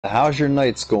How's your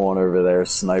nights going over there,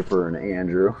 Sniper and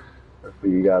Andrew?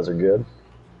 Hopefully you guys are good.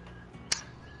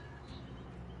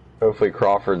 Hopefully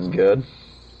Crawford's good.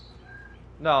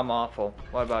 No, I'm awful.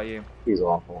 What about you? He's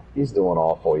awful. He's doing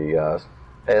awful, you guys.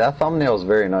 Hey, that thumbnail is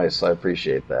very nice. I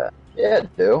appreciate that. Yeah, do.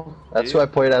 Do That's who you? I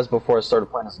played as before I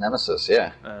started playing as Nemesis,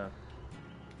 yeah. Uh,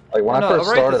 Like, when well, I no, first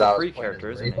Wraith is started, a I was free playing as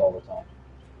character, isn't Wraith he? all the time.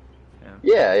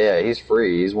 Yeah. Yeah, he's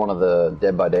free. He's one of the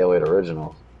Dead by Daylight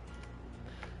originals.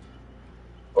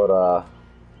 But,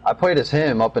 I played as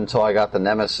him up until I got the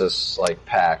Nemesis, like,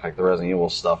 pack, like the Resident Evil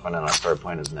stuff, and then I started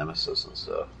playing as Nemesis and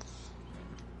stuff.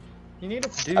 You need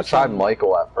to do I tried some.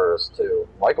 Michael at first too.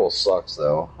 Michael sucks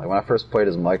though. Like when I first played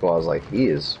as Michael, I was like, he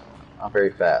is not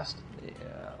very fast. Yeah,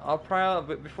 I'll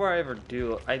probably. But before I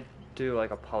do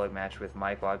like a public match with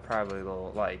Michael. I'd probably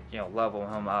go like level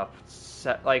him up.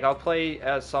 Like I'll play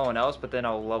as someone else, but then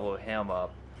I'll level him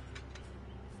up.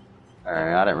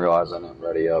 Alright, I didn't realize I didn't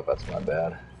ready up. That's my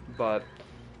bad. But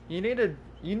you need to.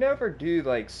 You never do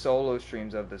like solo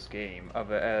streams of this game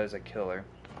of it as a killer.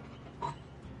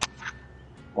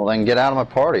 Well, then get out of my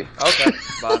party. Okay,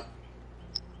 bye.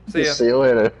 See ya. See you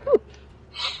later.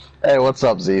 Hey, what's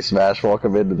up, Z Smash?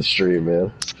 Welcome into the stream,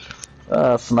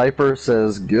 man. Sniper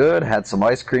says, good. Had some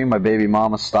ice cream. My baby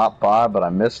mama stopped by, but I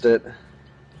missed it.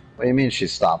 What do you mean she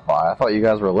stopped by? I thought you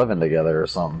guys were living together or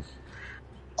something.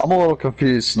 I'm a little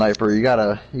confused, Sniper. You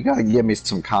gotta give me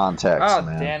some context, Oh,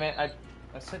 man. damn it!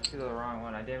 I sent you the wrong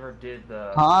one. I never did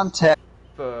the. Context.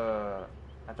 I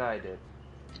thought I did.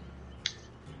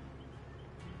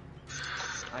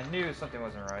 I knew something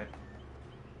wasn't right.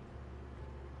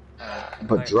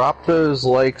 But drop those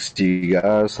likes to you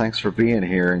guys. Thanks for being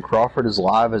here. And Crawford is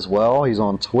live as well. He's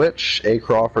on Twitch. A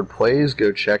Crawford Plays.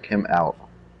 Go check him out.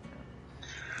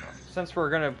 Since we're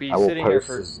gonna be sitting here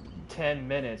for 10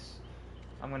 minutes,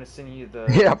 I'm gonna send you the.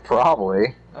 Yeah,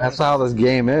 probably. That's how this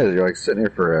game is. You're like sitting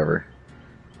here forever.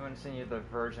 I'm gonna send you the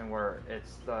version where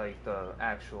it's like the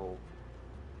actual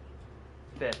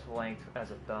fifth length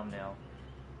as a thumbnail.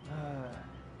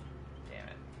 Damn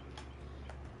it.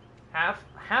 Half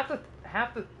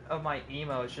of my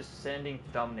email is just sending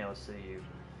thumbnails to you.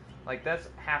 Like that's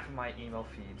half of my email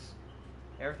feeds.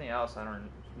 Everything else I don't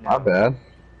know. Not bad.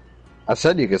 I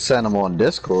said you could send them on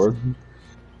Discord.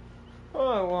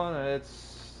 Well, it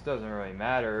doesn't really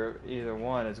matter. Either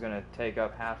one is gonna take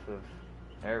up half of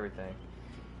everything.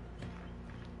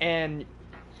 And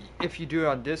if you do it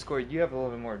on Discord, you have a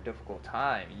little bit more difficult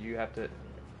time. You have to.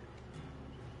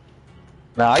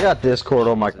 Now, I got Discord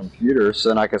on my computer, so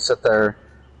then I could sit there.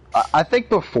 I think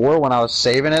before, when I was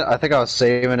saving it, I think I was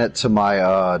saving it to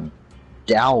my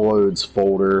downloads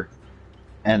folder,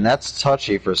 and that's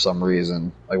touchy for some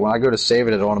reason. Like, when I go to save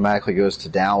it, it automatically goes to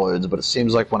downloads, but it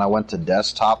seems like when I went to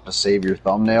desktop to save your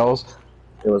thumbnails,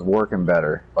 it was working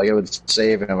better. Like, it would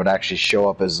save and it would actually show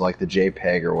up as, like, the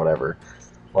JPEG or whatever.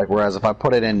 Like, whereas if I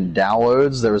put it in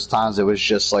downloads, there was times it was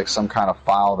just, like, some kind of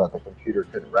file that the computer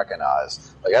couldn't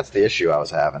recognize. Like, that's the issue I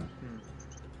was having.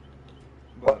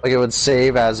 Like, it would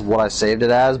save as what I saved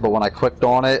it as, but when I clicked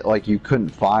on it, like, you couldn't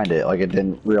find it. Like, it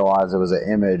didn't realize it was an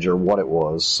image or what it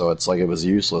was, so it's like it was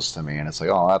useless to me, and it's like,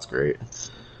 oh, that's great.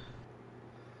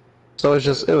 So it's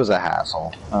just, it was a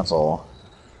hassle. That's all.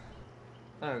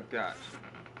 Oh, gosh.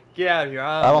 Get out of here.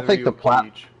 I don't think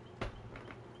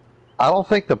I don't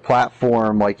think the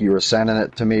platform, like you were sending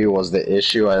it to me, was the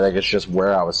issue. I think it's just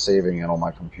where I was saving it on my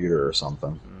computer or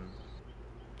something.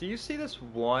 Do you see this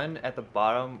one at the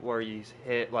bottom where you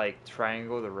hit like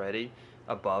triangle the ready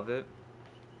above it?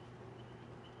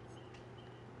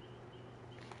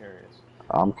 Curious.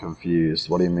 I'm confused.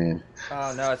 What do you mean?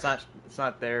 Oh no, it's not. It's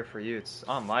not there for you. It's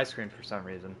on my screen for some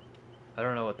reason. I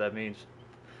don't know what that means.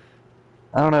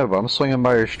 I don't know, but I'm swinging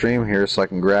by your stream here so I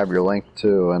can grab your link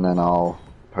too, and then I'll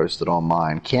post it on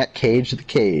mine. Can't cage the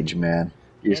cage, man.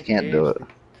 You just can't do it.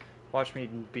 Watch me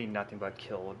be nothing but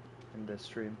killed in this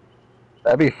stream.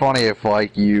 That'd be funny if,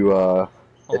 like, if you're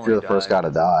the first guy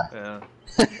to die. Yeah.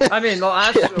 I mean, the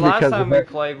last time we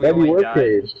played, we only died.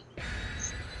 Caged.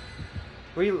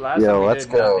 Last time we did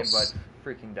nothing but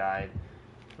freaking died.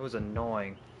 It was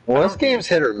annoying. Well, this game's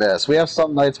hit or miss. We have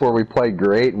some nights where we play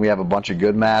great and we have a bunch of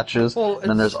good matches, and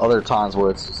then there's other times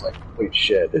where it's just like complete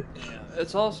shit. Yeah,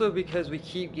 it's also because we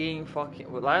keep getting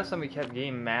fucking. Last time we kept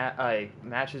getting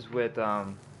matches with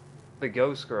the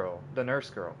ghost girl, the nurse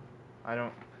girl. I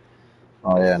don't.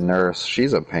 Oh yeah, nurse.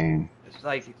 She's a pain. It's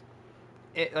like,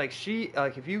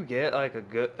 if you get like a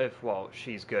good,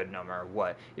 she's good no matter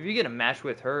what. If you get a match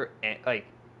with her, like,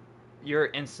 you're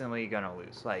instantly gonna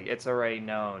lose. Like, it's already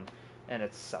known, and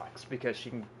it sucks because she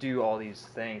can do all these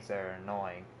things that are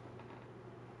annoying.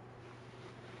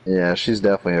 Yeah, she's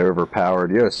definitely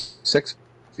overpowered. Yo, 6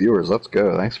 Viewers, let's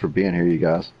go. Thanks for being here, you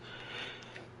guys.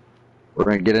 We're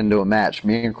going to get into a match.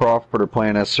 Me and Crawford are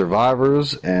playing as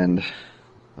survivors, and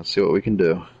let's see what we can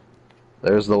do.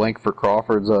 There's the link for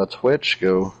Crawford's Twitch.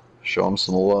 Go show him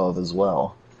some love as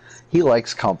well. He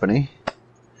likes company.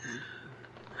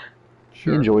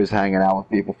 Sure. He enjoys hanging out with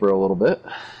people for a little bit.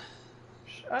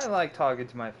 I like talking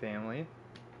to my family.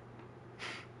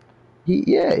 He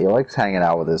likes hanging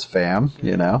out with his fam,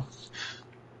 you know.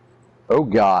 Oh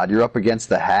God, you're up against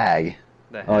the hag.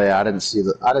 Oh yeah, I didn't see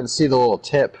the little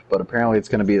tip, but apparently it's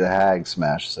gonna be the hag.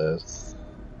 Smash says.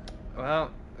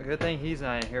 Well, a good thing he's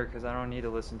not in here because I don't need to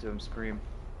listen to him scream.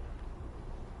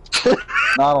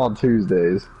 Not on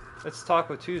Tuesdays. It's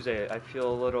Taco Tuesday. I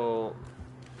feel a little.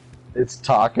 It's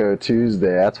Taco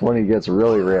Tuesday. That's when he gets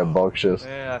really rambunctious.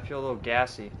 Yeah, I feel a little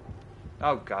gassy.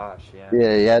 Oh gosh, yeah.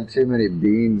 Yeah, he had too many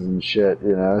beans and shit,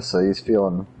 you know, so he's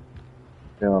feeling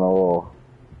a little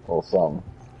something.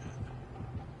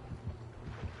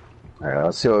 Alright,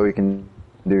 let's see what we can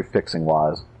do fixing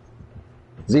wise.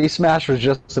 Z Smash was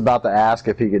just about to ask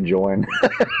if he could join.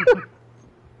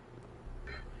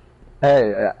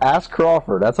 Hey, ask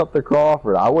Crawford. That's up to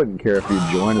Crawford. I wouldn't care if you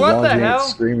joined as long as you ain't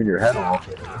screaming your head off.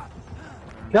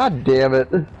 God damn it.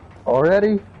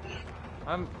 Already?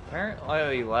 I'm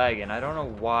apparently lagging. I don't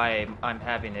know why I'm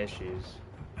having issues.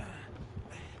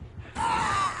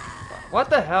 What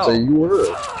the hell? So you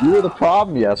were the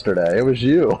problem yesterday. It was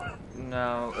you.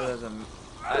 No, it doesn't.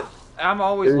 I'm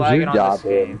always lagging on this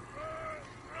game.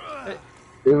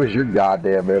 It was your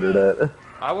goddamn internet.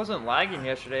 I wasn't lagging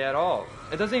yesterday at all.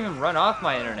 It doesn't even run off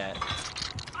my internet.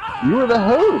 You were the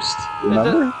host,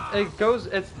 remember?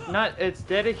 It's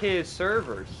dedicated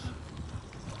servers.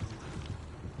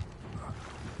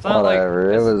 It's not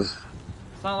whatever, it's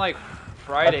not like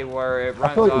Friday where it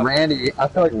runs off. I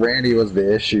feel like Randy was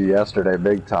the issue yesterday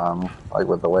big time, like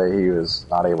with the way he was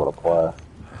not able to play.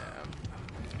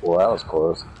 Well, that was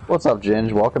close. What's up,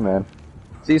 Ginge? Welcome in.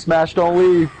 See Smash, don't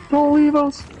leave. Don't leave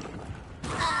us.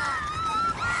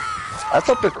 That's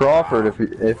up to Crawford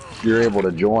if you're able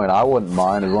to join. I wouldn't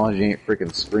mind as long as you ain't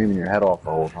freaking screaming your head off the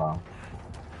whole time.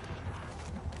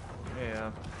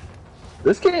 Yeah.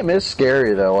 This game is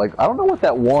scary though. Like I don't know what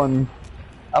that one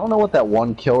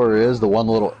killer is, the one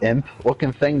little imp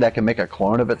looking thing that can make a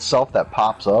clone of itself that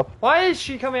pops up. Why is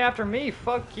she coming after me?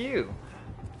 Fuck you.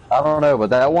 I don't know, but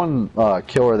that one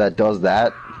killer that does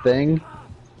that thing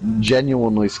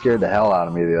genuinely scared the hell out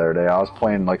of me the other day. I was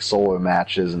playing like solo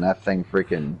matches and that thing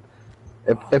freaking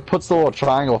it puts the little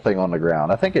triangle thing on the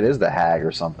ground. I think it is the hag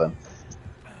or something.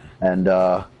 And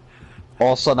all of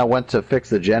a sudden I went to fix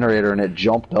the generator and it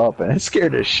jumped up and it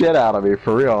scared the shit out of me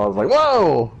for real. I was like,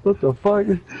 whoa, what the fuck?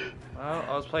 Well,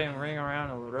 I was playing Ring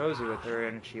Around with Rosie with her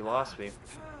and she lost me.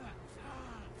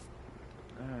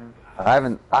 I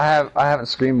haven't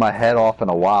screamed my head off in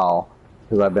a while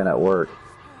because I've been at work.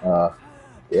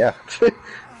 Yeah,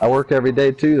 I work every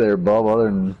day too there, bub, other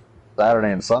than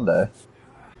Saturday and Sunday.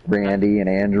 Randy and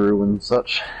Andrew and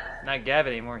such. Not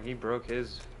Gavin anymore. He broke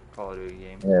his Call of Duty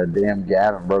game. Yeah, damn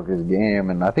Gavin broke his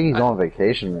game, and I think he's on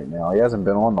vacation right now. He hasn't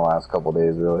been on the last couple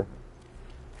days, really.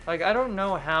 Like, I don't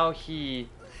know how he...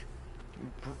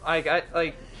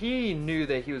 he knew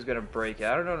that he was going to break it.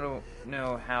 I don't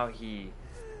know how he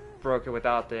broke it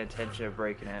without the intention of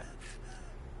breaking it.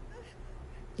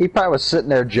 He probably was sitting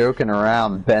there joking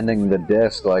around, bending the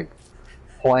disc, like,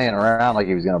 playing around like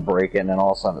he was going to break it, and then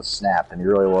all of a sudden it snapped, and he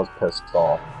really was pissed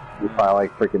off. He probably,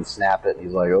 like, freaking snapped it, and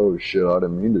he's like, oh shit, I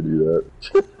didn't mean to do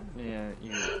that.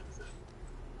 Yeah.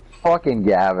 Fucking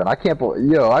Gavin, I can't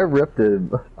believe, I ripped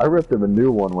him a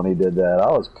new one when he did that.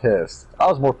 I was pissed. I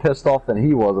was more pissed off than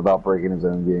he was about breaking his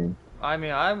own game. I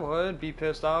mean, I would be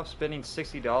pissed off spending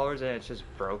 $60 and it's just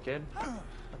broken.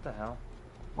 What the hell?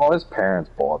 Well, his parents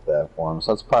bought that for him,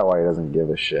 so that's probably why he doesn't give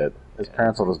a shit. His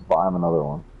parents will just buy him another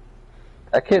one.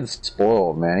 That kid's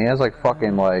spoiled, man. He has like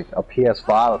fucking like a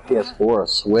PS5, a PS4, a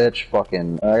Switch,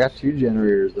 fucking... I got 2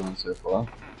 generators doing so far.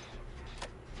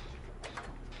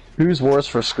 Who's worse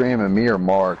for screaming, me or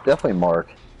Mark? Definitely Mark.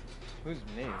 Who's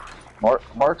me?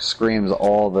 Mark screams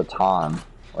all the time.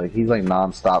 Like, he's like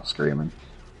non-stop screaming.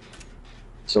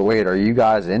 So wait, are you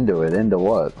guys into it? Into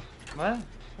what? What?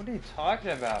 What are you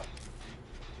talking about?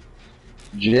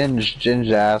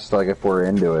 Ginge asked like if we're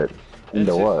into it.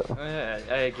 Into what?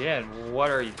 Again, what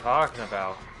are you talking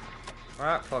about? We're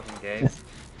not fucking gay.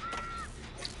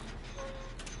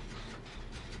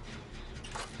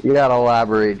 You gotta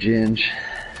elaborate, Ginge.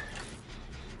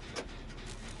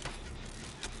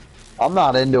 I'm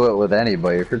not into it with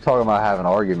anybody. If you're talking about having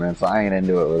arguments, I ain't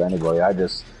into it with anybody.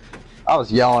 I was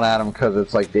yelling at him because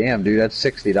it's like, damn, dude, that's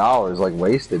 $60, like,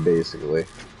 wasted, basically.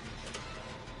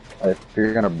 If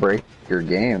you're gonna break your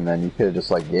game, then you could have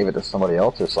just like gave it to somebody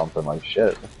else or something. Like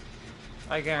shit.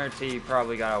 I guarantee he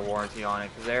probably got a warranty on it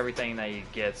because everything that he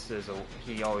gets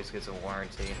he always gets a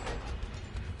warranty.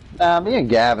 Nah, me and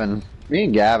Gavin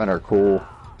are cool.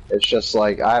 It's just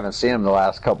like I haven't seen him the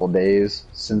last couple days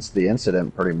since the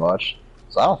incident, pretty much.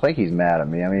 So I don't think he's mad at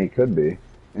me. I mean, he could be.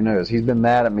 Who knows? He's been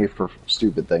mad at me for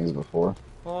stupid things before.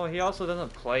 Well, he also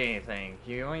doesn't play anything.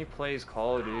 He only plays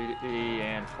Call of Duty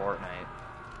and Fortnite.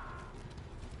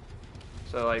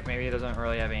 So, like, maybe he doesn't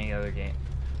really have any other game.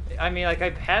 I mean, like,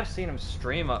 I have seen him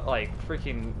stream, like,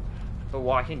 freaking The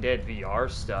Walking Dead VR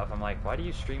stuff. I'm like, why do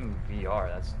you stream VR?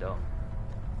 That's dumb.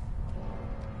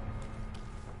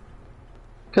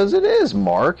 Because it is,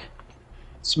 Mark.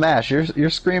 Smash, your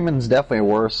screaming's definitely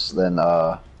worse than,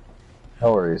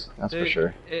 Hillary's, that's Dude, for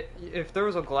sure. If there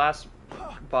was a glass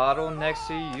bottle next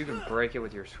to you, you can break it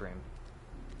with your scream.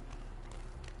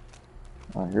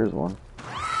 Oh, here's one.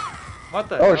 What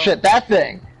the Oh hell? shit, that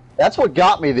thing! That's what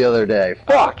got me the other day.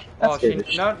 Fuck! That scared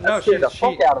the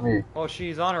fuck out of me. Oh,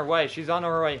 she's on her way. She's on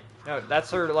her way. No,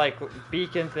 that's her, like,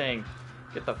 beacon thing.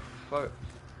 Get the fuck...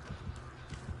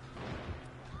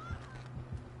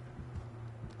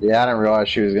 Yeah, I didn't realize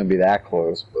she was gonna be that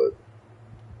close, but...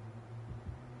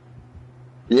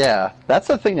 Yeah, that's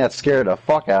the thing that scared the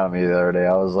fuck out of me the other day.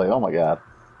 I was like, oh my god.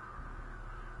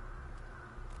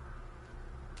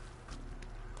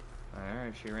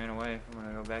 Alright, she ran away. I'm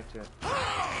gonna go back to it.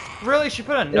 Really? She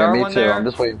put another Yeah, me one too. there? I'm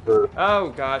just waiting for...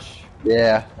 Oh, gosh.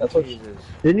 Yeah, that's what... Jesus.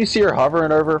 Didn't you see her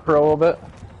hovering over for a little bit?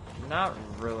 Not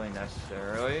really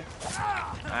necessarily.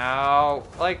 Ow.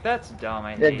 Like, that's dumb.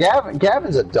 I Yeah, hate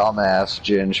Gavin's a dumbass,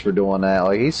 Ginge, for doing that.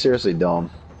 Like, he's seriously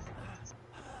dumb.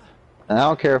 And I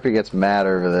don't care if he gets mad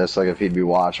over this, like if he'd be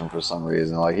watching for some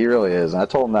reason. Like, he really is. And I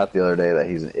told him that the other day, that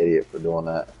he's an idiot for doing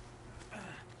that.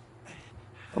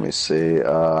 Let me see.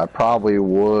 I probably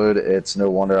would. It's no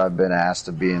wonder I've been asked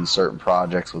to be in certain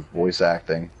projects with voice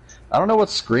acting. I don't know what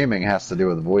screaming has to do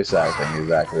with voice acting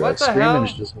exactly. What Like, the hell?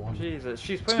 just one. Jesus,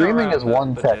 she's putting Screaming around is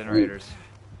one the technique. generators.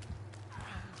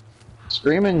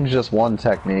 Screaming is just one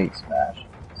technique, Smash.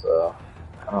 So,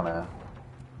 I don't know.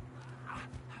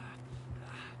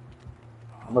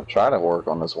 I'm gonna try to work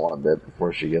on this one a bit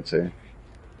before she gets here.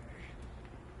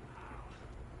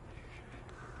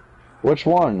 Which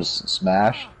ones,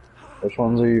 Smash? Which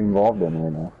ones are you involved in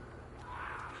right now?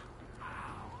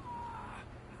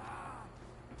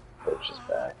 Coach is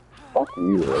back. Fuck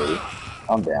you, lady.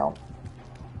 I'm down.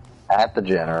 At the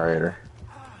generator.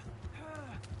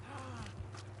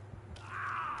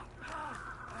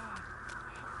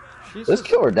 This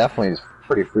killer definitely is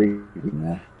pretty freaky,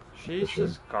 man. She's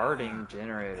just guarding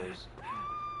generators.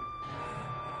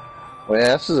 Well,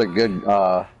 yeah, this is a good,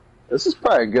 this is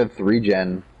probably a good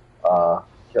 3-gen,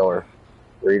 killer.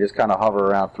 Where you just kind of hover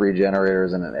around 3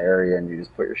 generators in an area and you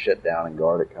just put your shit down and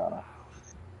guard it, kind of.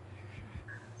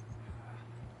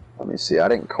 Let me see, I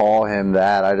didn't call him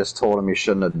that, I just told him he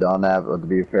shouldn't have done that, but to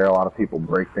be fair, a lot of people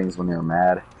break things when they're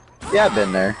mad. Yeah, I've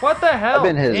been there. What the hell? I've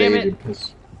been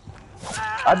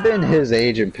his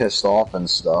age and pissed off and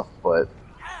stuff, but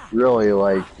really,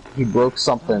 like, he broke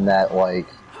something that, like,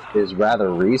 is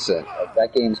rather recent. Like,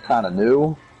 that game's kind of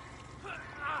new.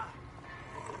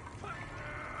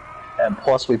 And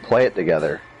plus, we play it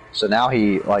together. So now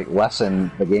he, like,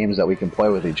 lessened the games that we can play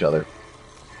with each other.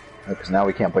 Because now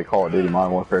we can't play Call of Duty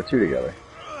Modern Warfare 2 together.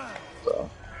 So,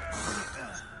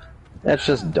 that's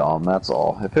just dumb, that's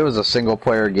all. If it was a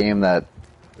single-player game that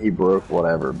he broke,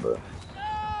 whatever, but...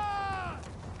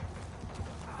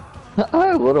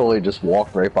 I literally just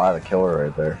walked right by the killer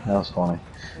right there. That was funny.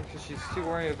 Because she's too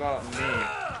worried about me.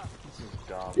 This is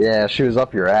dumb. Yeah, she was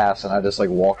up your ass, and I just like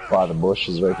walked by the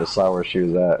bushes right beside where she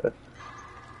was at.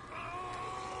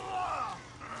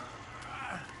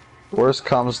 Worst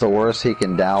comes to worst, he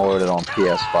can download it on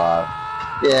PS5.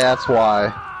 Yeah, that's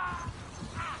why.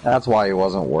 That's why he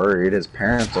wasn't worried. His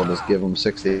parents will just give him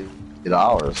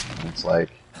 $60. It's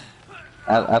like,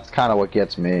 that's kind of what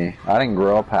gets me. I didn't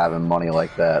grow up having money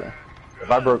like that. If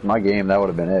I broke my game, that would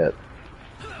have been it.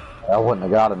 I wouldn't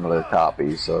have got another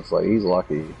copy, so it's like, he's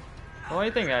lucky. The only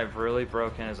thing I've really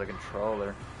broken is a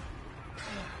controller.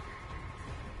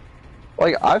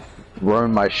 Like, I've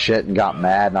thrown my shit and got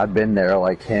mad, and I've been there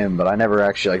like him, but I never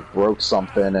actually, like, broke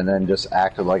something and then just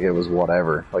acted like it was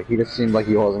whatever. Like, he just seemed like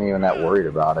he wasn't even that worried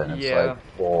about it, and it's like,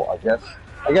 well,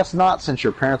 I guess not, since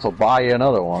your parents will buy you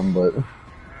another one, but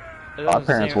my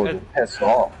parents would be pissed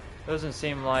off. Doesn't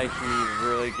seem like he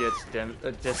really gets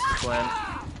disciplined.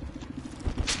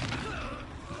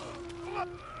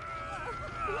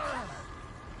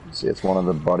 See, it's one of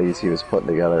the buddies he was putting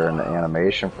together an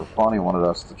animation for fun. He wanted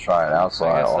us to try it out, so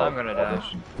I guess I'm gonna die.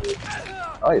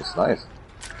 Nice, nice.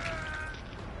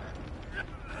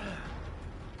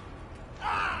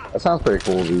 That sounds pretty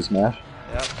cool, Z-Smash.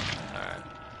 Yep. Alright.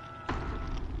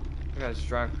 You guys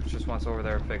just wants over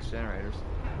there to fix generators.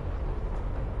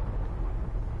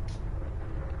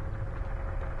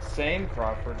 Same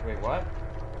Crawford. Wait, what?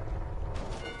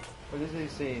 What does he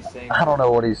say? Same. I don't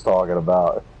know what he's talking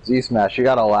about. Z-Smash, you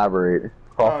gotta elaborate.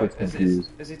 Crawford's confused.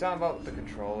 Is he talking about the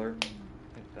controller? I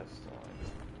think that's still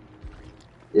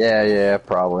Yeah,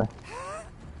 probably.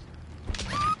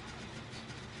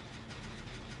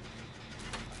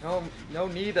 No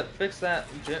need to fix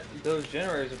those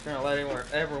generators if you're gonna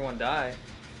let everyone die.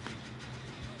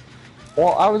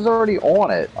 Well, I was already on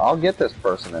it. I'll get this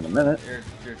person in a minute.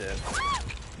 You're dead.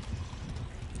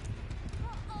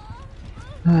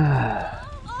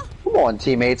 Come on,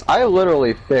 teammates. I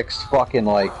literally fixed fucking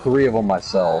like 3 of them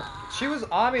myself. She was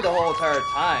on me the whole entire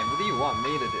time. What do you want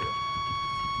me to do?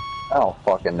 I don't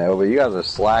fucking know, but you guys are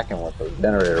slacking with the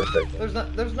generator fixing.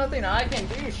 There's nothing I can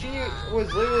do. She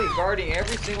was literally guarding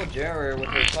every single generator with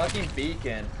her fucking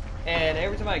beacon, and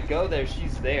every time I go there,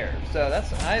 she's there. So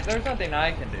there's nothing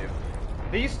I can do.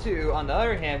 These two, on the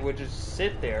other hand, would just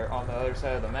sit there on the other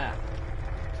side of the map.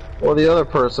 Well, the other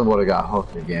person would have got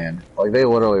hooked again. Like, they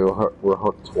literally were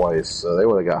hooked twice, so they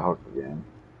would have got hooked again.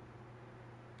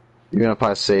 Even if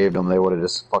I saved them, they would have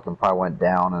just fucking probably went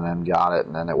down and then got it,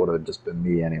 and then it would have just been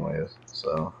me anyways.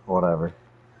 So, whatever.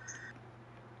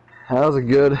 That was a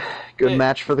good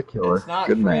match for the killer. It's not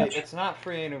good free. match. It's not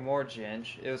free anymore,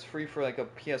 Ginge. It was free for like a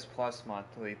PS Plus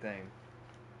monthly thing.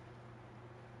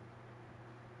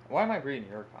 Why am I reading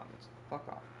your comments? Fuck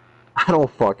off. I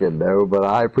don't fucking know, but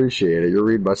I appreciate it. You're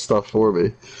reading my stuff for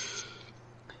me.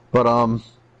 But,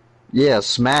 yeah,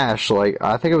 Smash, like,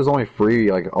 I think it was only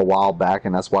free, like, a while back,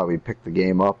 and that's why we picked the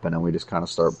game up, and then we just kind of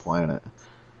started playing it.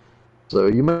 So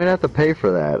you might have to pay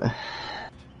for that. We're in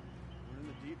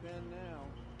the deep end now.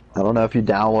 I don't know if you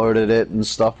downloaded it and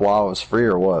stuff while it was free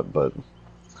or what, but...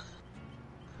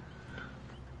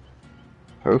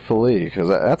 hopefully, because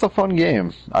that's a fun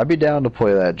game. I'd be down to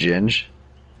play that, Ginge.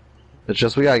 It's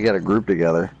just we gotta get a group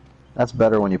together. That's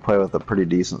better when you play with a pretty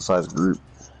decent sized group.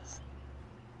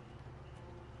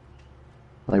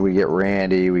 Like we get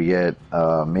Randy, we get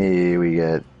me, we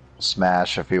get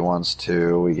Smash if he wants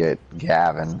to, we get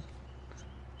Gavin.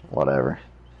 Whatever.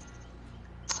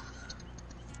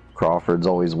 Crawford's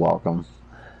always welcome.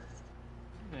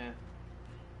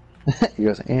 Yeah. He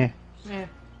goes, eh. Yeah.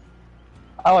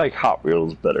 I like Hot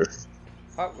Wheels better.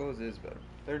 Hot Wheels is better.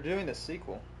 They're doing the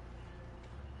sequel.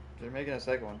 They're making a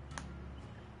second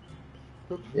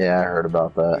one. Yeah, I heard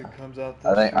about that. It comes out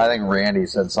I think Randy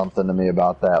said something to me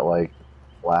about that like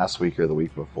last week or the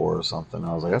week before or something.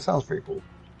 I was like, that sounds pretty cool.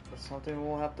 That's something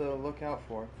we'll have to look out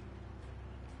for.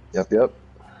 Yep.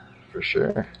 For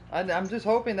sure. I'm just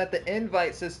hoping that the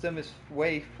invite system is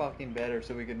way fucking better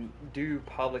so we can do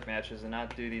public matches and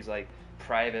not do these like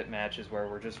private matches where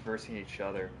we're just versing each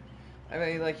other. I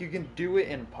mean, like, you can do it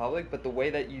in public, but the way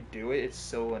that you do it, it's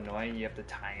so annoying. You have to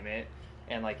time it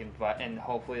and like invite, and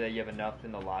hopefully that you have enough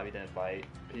in the lobby to invite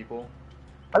people.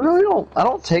 I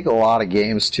don't take a lot of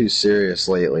games too serious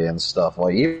lately and stuff.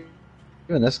 Like even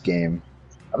this game,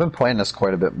 I've been playing this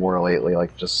quite a bit more lately,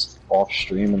 like just off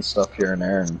stream and stuff here and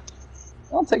there, and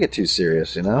I don't take it too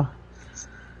serious, you know.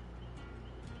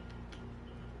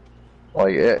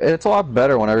 Like it's a lot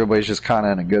better when everybody's just kind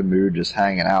of in a good mood, just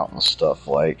hanging out and stuff.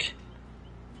 Like,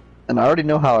 and I already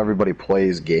know how everybody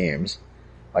plays games.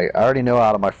 Like I already know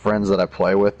out of my friends that I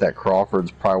play with that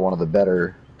Crawford's probably one of the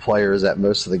better players at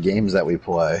most of the games that we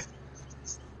play.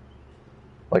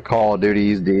 Like Call of Duty,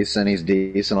 he's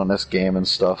decent on this game and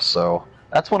stuff, so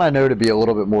that's when I know to be a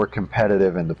little bit more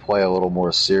competitive and to play a little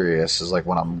more serious is like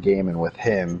when I'm gaming with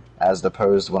him as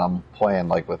opposed to when I'm playing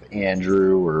like with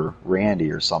Andrew or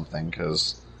Randy or something,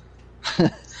 because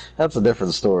that's a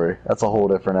different story. That's a whole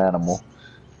different animal.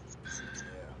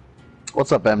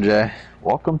 What's up, MJ?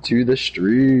 Welcome to the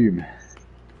stream.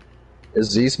 Is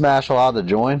Z-Smash allowed to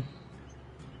join?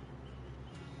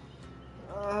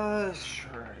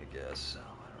 Sure, I guess so.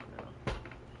 I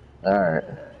don't know. Alright.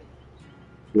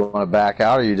 You want to back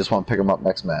out, or you just want to pick him up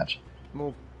next match?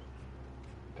 We'll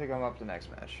pick him up the next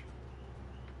match.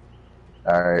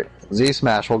 Alright.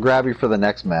 Z-Smash, we'll grab you for the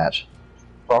next match.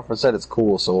 Crawford said it's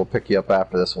cool, so we'll pick you up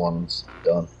after this one's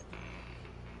done.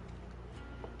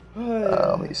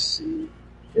 Let me see.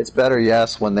 It's better,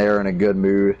 yes, when they're in a good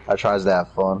mood. I tries to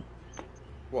have fun.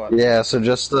 What? Yeah, so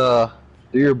just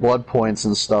do your blood points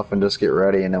and stuff and just get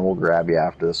ready, and then we'll grab you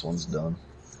after this one's done.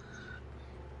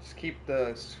 Just keep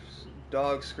the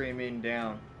dog screaming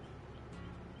down.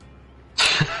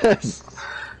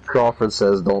 Crawford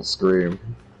says don't scream.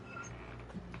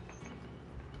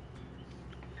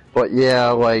 But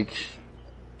yeah, like,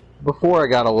 before I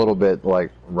got a little bit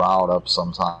like riled up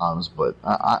sometimes, but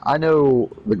I know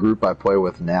the group I play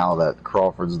with now that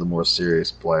Crawford's the more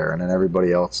serious player, and then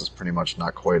everybody else is pretty much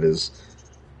not quite as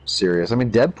serious. I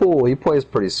mean, Deadpool, he plays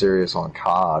pretty serious on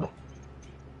COD,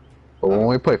 but when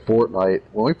we play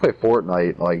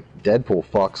Fortnite, like Deadpool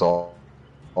fucks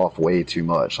off way too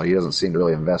much. Like he doesn't seem to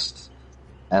really invest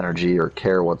energy or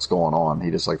care what's going on. He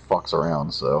just like fucks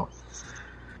around. So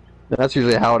that's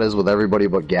usually how it is with everybody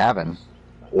but Gavin.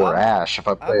 Or Ash. If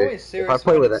I play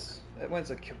with it, when it's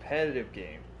a competitive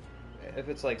game. If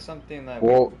it's like something that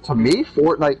to me,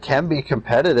 Fortnite can be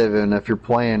competitive, and if you're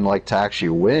playing like to actually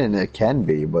win, it can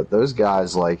be. But those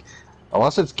guys, like,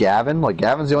 unless it's Gavin, like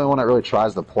Gavin's the only one that really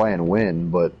tries to play and win.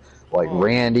 But like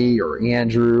Randy or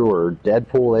Andrew or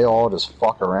Deadpool, they all just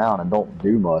fuck around and don't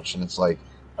do much. And it's like,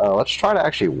 let's try to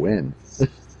actually win.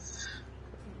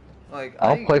 like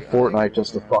I don't play Fortnite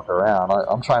just to fuck around.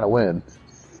 I'm trying to win.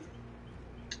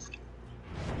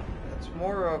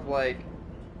 More of like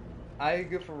I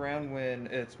goof around when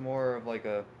it's more of like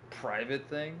a private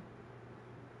thing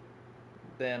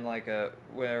than like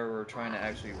where we're trying to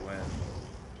actually win.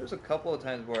 There's a couple of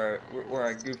times where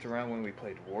I goofed around when we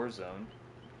played Warzone,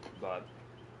 but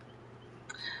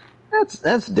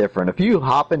that's different. If you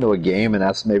hop into a game and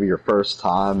that's maybe your first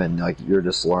time and like you're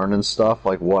just learning stuff,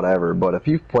 like whatever. But if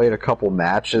you've played a couple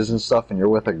matches and stuff and you're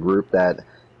with a group that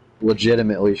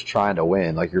legitimately is trying to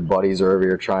win, like your buddies are over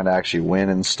here trying to actually win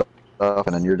and stuff, and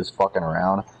then you're just fucking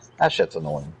around, that shit's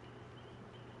annoying.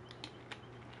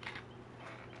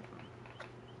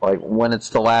 Like when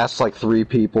it's the last like 3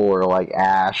 people, or like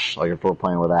Ash, like if we're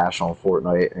playing with Ash on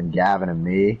Fortnite and Gavin and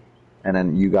me, and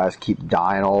then you guys keep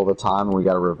dying all the time and we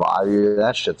gotta revive you,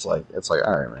 that shit's like, it's like,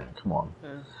 alright man, come on. Yeah.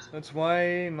 That's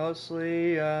why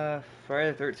mostly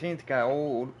Friday the 13th got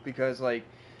old, because like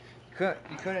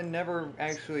you couldn't never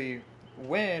actually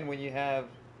win when you have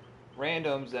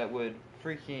randoms that would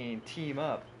freaking team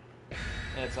up.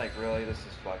 And it's like, really, this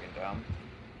is fucking dumb.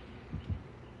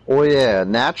 Well, yeah,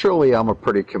 naturally I'm a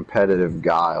pretty competitive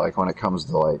guy. Like when it comes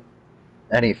to like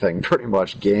anything, pretty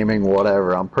much gaming,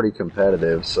 whatever, I'm pretty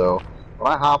competitive. So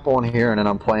when I hop on here and then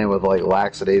I'm playing with like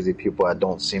lackadaisy people that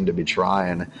don't seem to be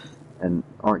trying and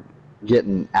aren't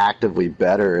getting actively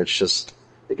better, it's just,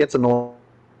 it gets annoying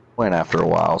after a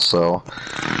while. So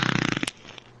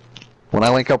when I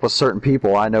link up with certain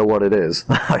people, I know what it is.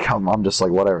 Like I'm just like,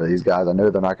 whatever, these guys, I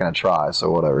know they're not going to try, so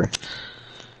whatever.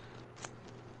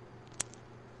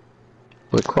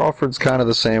 But Crawford's kind of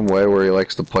the same way, where he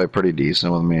likes to play pretty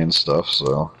decent with me and stuff, so.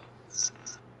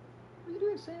 What are you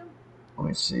doing, Sam? Let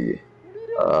me see.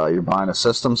 You're buying a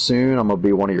system soon. I'm going to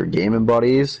be one of your gaming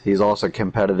buddies. He's also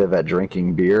competitive at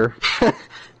drinking beer.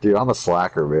 Dude, I'm a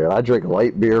slacker, man. I drink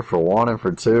light beer for 1, and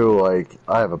for 2, like,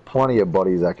 I have plenty of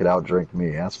buddies that could outdrink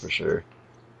me, that's for sure.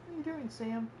 What are you doing,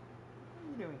 Sam? What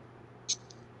are you doing?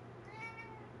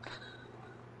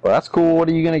 Well, that's cool. What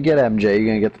are you going to get, MJ? You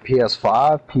going to get the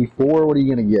PS5, P4? What are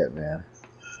you going to get, man?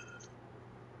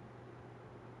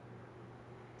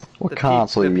 What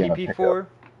console are you going to pick up?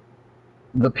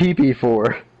 The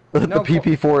PP4. The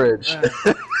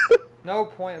PP4-inch. No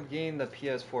point of getting the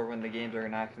PS4 when the games are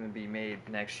not going to be made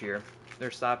next year.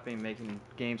 They're stopping making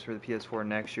games for the PS4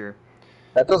 next year.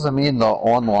 That doesn't mean the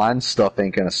online stuff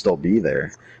ain't going to still be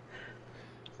there.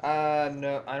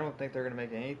 No, I don't think they're going to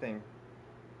make anything.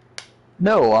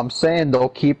 No, I'm saying they'll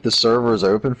keep the servers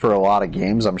open for a lot of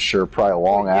games, I'm sure, probably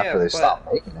long after they stop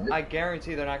making it. I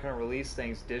guarantee they're not going to release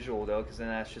things digital, though, because then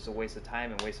that's just a waste of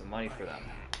time and waste of money for them.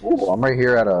 Ooh, I'm right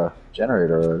here at a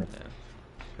generator already. Yeah.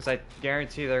 Because I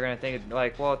guarantee they're going to think,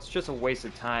 like, well, it's just a waste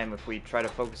of time if we try to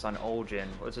focus on old gen.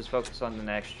 Let's just focus on the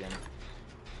next gen.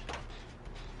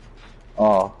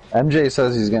 Oh, MJ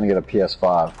says he's going to get a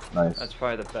PS5. Nice. That's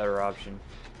probably the better option.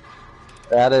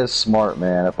 That is smart,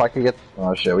 man. If I could get...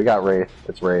 Oh, shit, we got Wraith.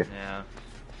 It's Wraith. Yeah.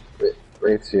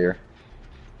 Wraith's here.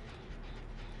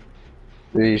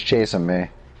 Dude, he's chasing me.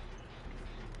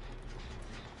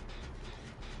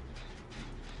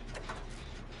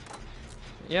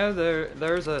 Yeah,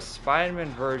 there's a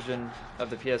Spider-Man version of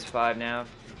the PS5 now.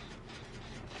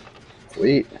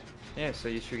 Sweet. Yeah, so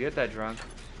you should get that drunk.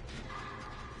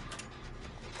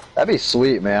 That'd be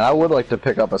sweet, man. I would like to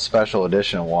pick up a special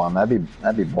edition one.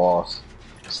 That'd be boss.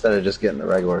 Instead of just getting the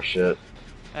regular shit.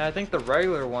 And I think the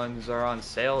regular ones are on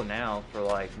sale now for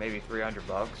like maybe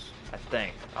 $300. I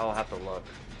think. I'll have to look.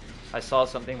 I saw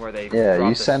something where they... Yeah,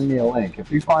 you send me a link.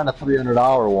 If you find a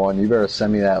 $300 one, you better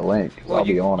send me that link, 'cause I'll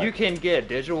be on it. You can get a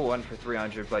digital one for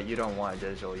 $300, but you don't want a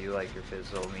digital. You like your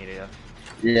physical media.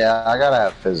 Yeah, I gotta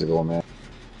have physical, man.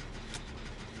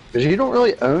 Because you don't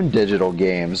really own digital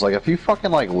games. Like, if you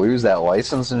fucking, like, lose that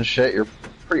license and shit, you're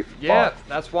pretty Yeah, fucked.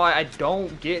 that's why I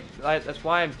don't get. That's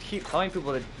why I keep telling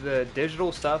people that the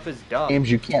digital stuff is dumb. Games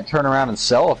you can't turn around and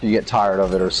sell if you get tired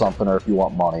of it or something, or if you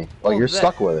want money. Like, Well, you're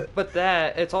stuck with it. But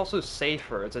it's also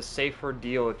safer. It's a safer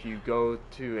deal if you go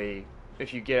to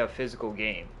if you get a physical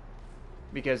game,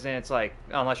 because then it's like,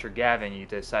 unless you're Gavin, you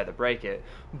decide to break it,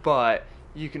 but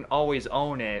you can always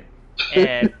own it,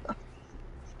 and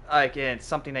like it's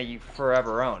something that you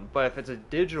forever own. But if it's a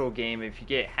digital game, if you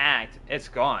get hacked, it's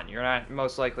gone. You're not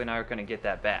most likely not going to get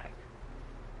that back.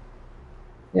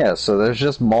 Yeah, so there's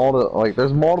just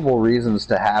there's multiple reasons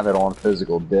to have it on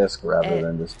physical disc rather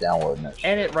than just downloading it.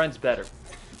 And it runs better.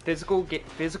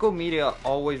 Physical media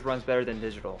always runs better than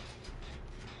digital.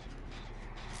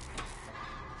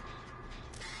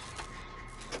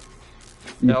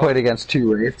 You played against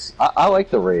 2 Wraiths. I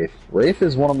like the Wraith. Wraith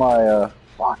is one of my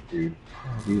fuck, dude.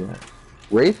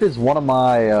 Wraith is one of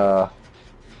my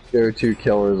go-to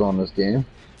killers on this game.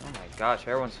 Oh my gosh,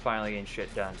 everyone's finally getting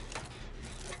shit done.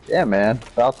 Yeah, man.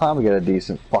 About time we get a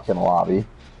decent fucking lobby.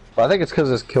 But I think it's because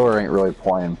this killer ain't really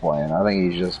playing. I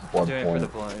think he's just blood Doing point.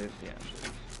 it for the point, yeah.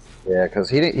 Yeah,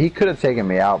 because he could have taken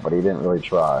me out, but he didn't really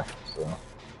try. So.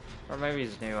 Or maybe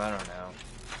he's new, I don't know.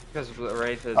 Because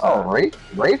Wraith is...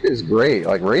 Wraith is great.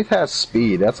 Like, Wraith has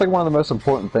speed. That's like one of the most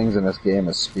important things in this game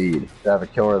is speed. To have a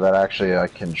killer that actually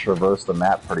can traverse the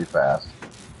map pretty fast.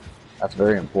 That's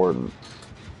very important.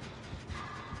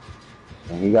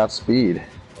 And he got speed.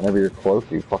 Whenever you're close,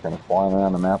 you fucking flying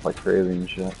around the map like crazy and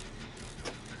shit.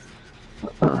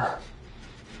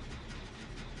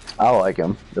 I like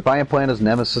him. If I ain't playing as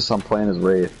Nemesis, I'm playing as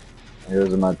Wraith.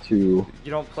 Here's my 2... You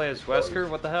don't play as Wesker?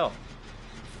 What the hell?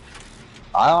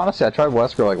 I tried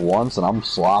Wesker like once and I'm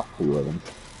sloppy with him.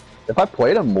 If I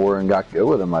played him more and got good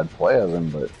with him, I'd play as him,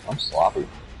 but I'm sloppy.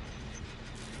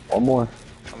 One more.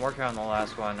 I'm working on the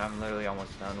last one. I'm literally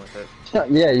almost done with it.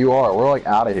 Yeah, you are. We're like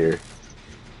out of here.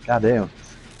 Goddamn.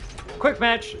 Quick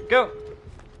match, go!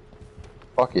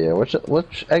 Fuck yeah. Which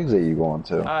exit are you going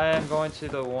to? I am going to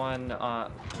the one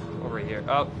over here.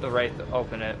 Oh, the Wraith,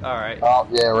 open it. Alright. Oh,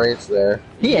 yeah, Wraith's there.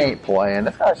 He ain't playing.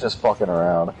 This guy's just fucking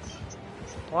around.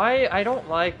 Why? I don't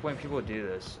like when people do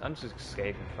this. I'm just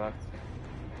escaping, fuck.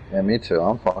 Yeah, me too.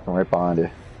 I'm fucking right behind you.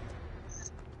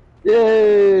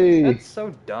 Yay! That's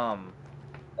so dumb.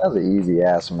 That was an easy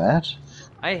ass match.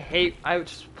 I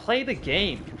just play the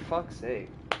game, for fuck's sake.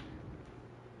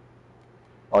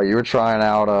 Oh, you were trying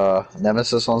out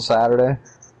Nemesis on Saturday?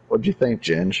 What'd you think,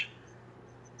 Ginge?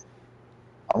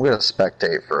 I'm gonna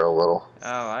spectate for a little.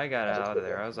 Oh, I got out of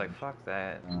there. I was like, fuck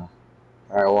that.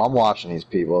 Alright, well, I'm watching these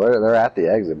people. They're at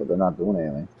the exit, but they're not doing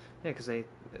anything. Yeah, because they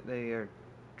are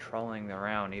trolling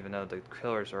around, even though the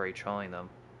killer's already trolling them.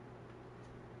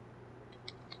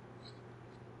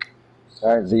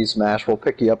 Alright, Z-Smash, we'll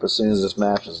pick you up as soon as this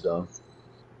match is done.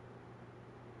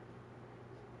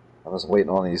 I was waiting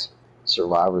on these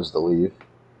survivors to leave.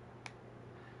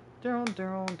 Dun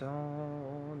dun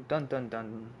dun dun dun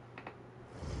dun.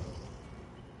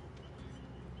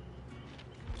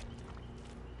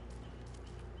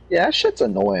 Yeah, that shit's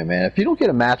annoying, man. If you don't get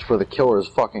a match where the killer is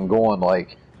fucking going,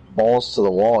 like, balls to the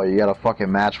wall, you got a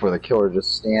fucking match where the killer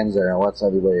just stands there and lets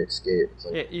everybody escape. It's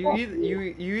like, Yeah,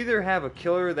 you either have a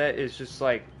killer that is just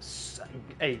like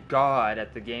a god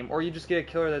at the game, or you just get a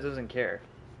killer that doesn't care.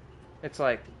 It's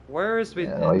like, where is the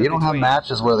you don't have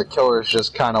matches where the killer is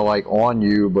just kind of like on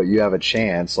you, but you have a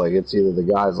chance. Like, it's either the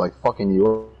guy's like fucking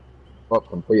you up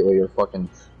completely or fucking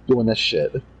doing this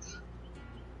shit.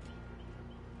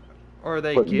 Or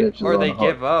they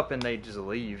give up and they just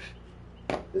leave.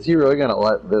 Is he really gonna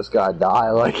let this guy die?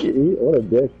 Like, what a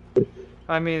dick.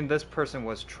 I mean, this person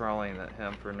was trolling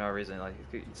him for no reason. Like,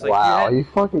 it's like, wow, you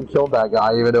fucking killed that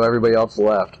guy even though everybody else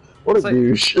left. What a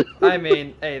douche. I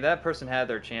mean, hey, that person had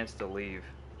their chance to leave.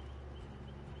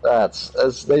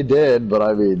 They did, but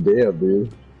I mean, damn,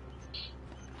 dude.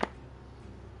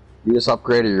 You just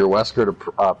upgraded your Wesker to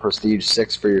Prestige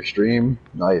 6 for your stream?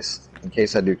 Nice. In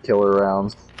case I do killer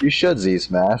rounds. You should,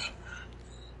 Z-Smash.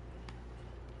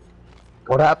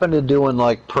 What happened to doing,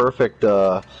 like, perfect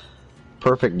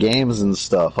games and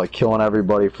stuff? Like, killing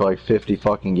everybody for, like, 50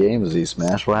 fucking games,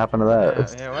 Z-Smash? What happened to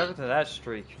that? Yeah, what happened to that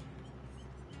streak?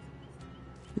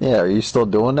 Yeah, are you still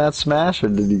doing that, Smash, or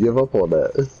did you give up on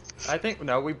that? I think,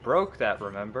 no, we broke that,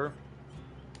 remember?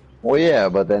 Well, yeah,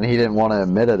 but then he didn't want to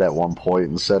admit it at one point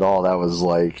and said, oh, that was,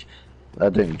 like,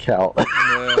 that didn't count.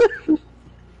 Yeah.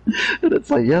 And it's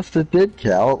like, yes, it did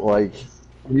count. Like,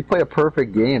 when you play a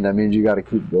perfect game, that means you got to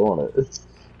keep doing it.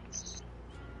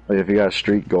 Like, if you got a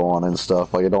streak going and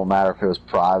stuff, like, it don't matter if it was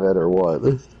private or what.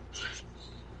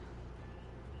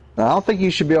 Now, I don't think you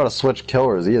should be able to switch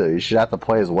killers either. You should have to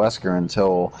play as Wesker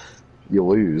until you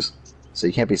lose. So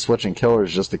you can't be switching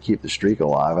killers just to keep the streak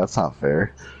alive. That's not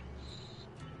fair.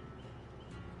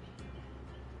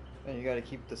 And you gotta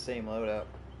keep the same loadout.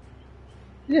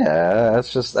 Yeah,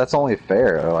 that's only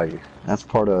fair. Like, that's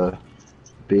part of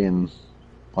being,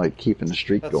 like, keeping the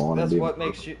streak going. That's and being what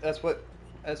makes you. That's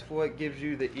what gives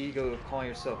you the ego of calling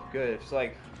yourself good. It's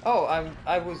like, oh,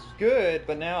 I was good,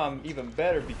 but now I'm even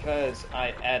better because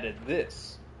I added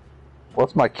this.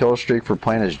 What's my kill streak for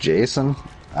playing as Jason?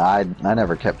 I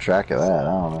never kept track of that. I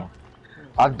don't know.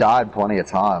 I've died plenty of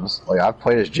times. Like, I've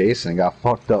played as Jason and got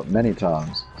fucked up many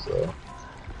times. So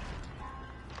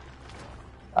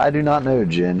I do not know,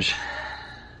 Ginge.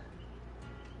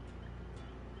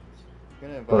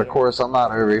 But of course, I'm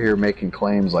not over here making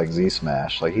claims like Z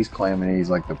Smash. Like, he's claiming he's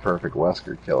like the perfect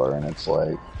Wesker killer, and it's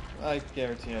like, I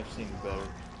guarantee I've seen better.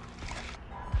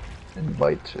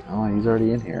 invite to. Oh, he's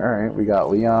already in here. All right, we got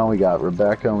Leon, we got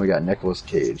Rebecca, and we got Nicolas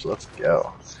Cage. Let's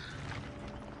go.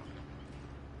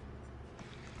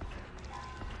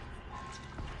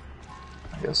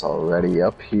 I guess already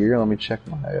up here. Let me check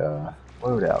my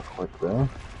loadout quick though.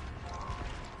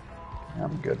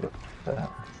 I'm good with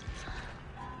that.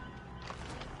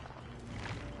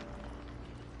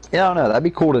 Yeah, I don't know. That'd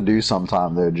be cool to do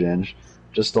sometime though, Ginge.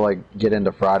 Just to like get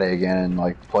into Friday again and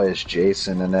like play as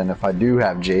Jason, and then if I do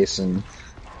have Jason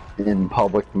in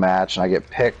public match and I get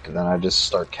picked, then I just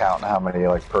start counting how many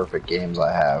like perfect games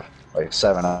I have, like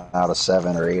 7 out of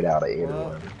 7 or 8 out of 8 or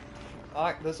whatever.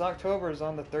 This October is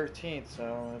on the 13th,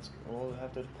 so we'll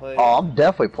have to play. Oh, I'm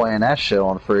definitely playing that shit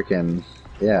on freaking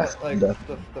yeah. Like the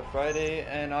Friday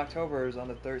in October is on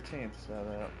the 13th,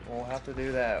 so we'll have to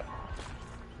do that.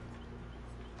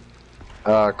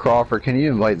 Crawford, can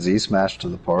you invite Z Smash to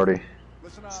the party?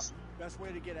 Listen up. Best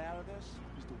way to get out of this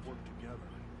is to work together.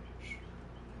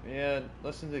 Yeah,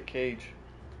 listen to Cage.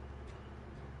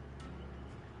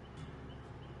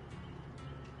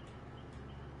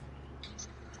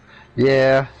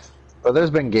 Yeah, but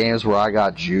there's been games where I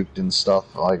got juked and stuff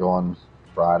like on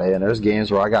Friday, and there's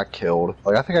games where I got killed.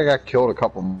 Like, I think I got killed a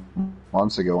couple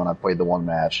months ago when I played the one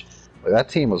match. Like, that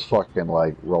team was fucking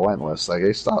like relentless. Like,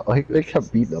 they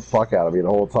kept beating the fuck out of me the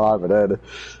whole time, and then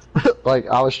like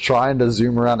I was trying to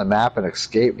zoom around the map and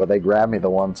escape, but they grabbed me the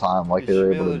one time. Like, they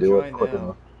were able to do it quick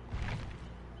enough.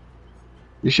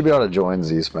 You should be able to join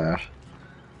Z Smash.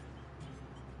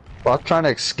 Well, I was trying to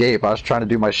escape. I was trying to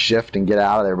do my shift and get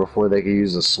out of there before they could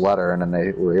use the sweater, and then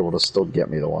they were able to still get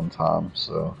me the one time.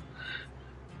 So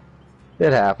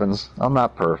it happens. I'm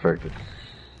not perfect.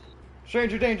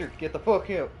 Stranger danger! Get the fuck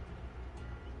out!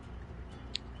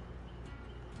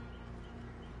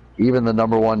 Even the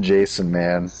 #1 Jason,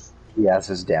 man, he has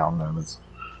his down moments.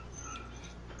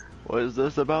 What is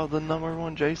this about the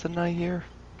 #1 Jason I hear?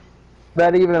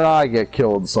 That even I get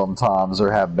killed sometimes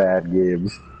or have bad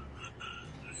games.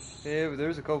 Yeah, but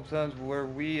there's a couple times where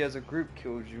we as a group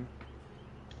killed you.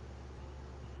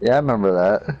 Yeah, I remember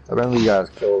that. I remember you guys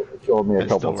killed me a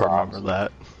couple times. I remember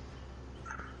that.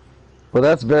 But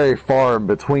that's very far in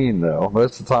between, though.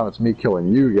 Most of the time, it's me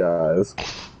killing you guys.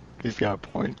 He's got a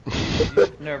point.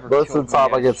 Most of the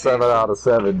time, I get 7 out of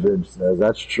 7. Ginge says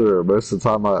that's true. Most of the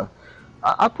time,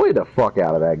 I played the fuck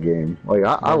out of that game. Like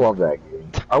I love that game.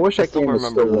 I wish that game was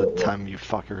still. I still remember the time you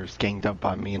fuckers ganged up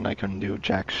on me and I couldn't do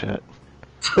jack shit.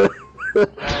 Yeah,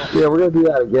 we're gonna do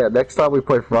that again. Next time we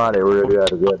play Friday, we're gonna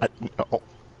do that again. No.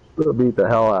 We'll beat the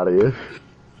hell out of you.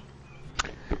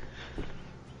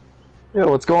 Yeah,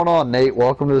 what's going on, Nate?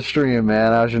 Welcome to the stream,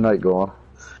 man. How's your night going?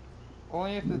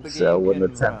 Only if the game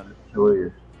can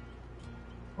run.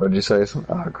 What did you say,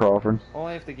 Crawford?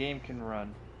 Only if the game can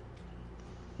run.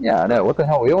 Yeah, I know. What the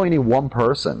hell? We only need one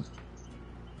person.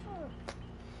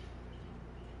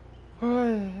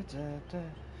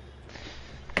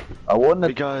 I wouldn't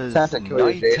because attempt to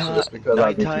kill you, Jason, just because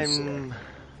nighttime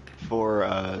for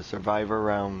Survivor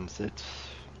rounds, it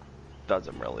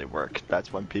doesn't really work.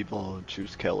 That's when people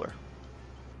choose killer.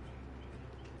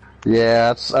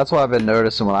 Yeah, that's what I've been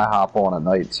noticing when I hop on at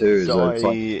night too.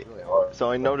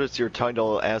 So I noticed your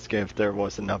title asking if there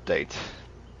was an update.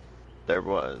 There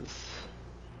was.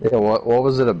 Yeah, what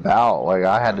was it about? Like,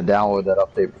 I had to download that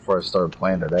update before I started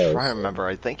playing today. I'm trying to remember.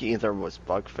 I think either was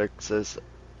bug fixes,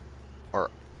 or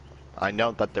I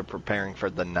know that they're preparing for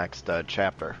the next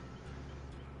chapter.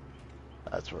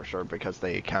 That's for sure, because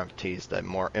they kind of teased that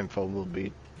more info will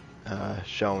be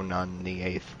shown on the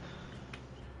 8th.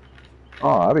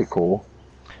 Oh, that'd be cool.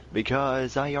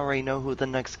 Because I already know who the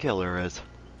next killer is.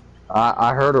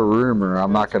 I heard a rumor.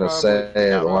 I'm not gonna say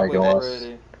it like us.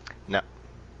 No.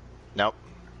 Nope.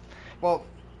 Well,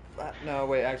 no,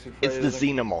 wait, actually, it's the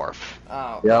xenomorph.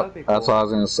 Oh, yep, cool. That's what I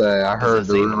was gonna say. I heard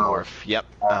the the xenomorph. Yep.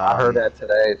 I heard that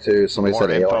today too. Somebody more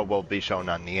said info alien. will be shown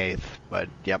on the 8th, But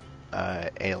yep,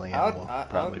 Alien will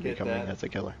probably be get coming that. as a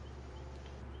killer.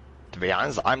 To be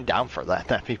honest, I'm down for that.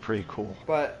 That'd be pretty cool.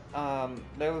 But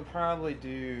they would probably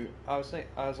do. I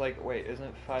was like, wait,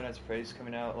 isn't Five Nights at Freddy's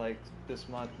coming out like this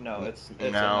month? No, it's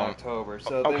in October.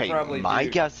 So they Okay, probably my do,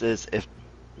 guess is if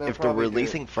they're probably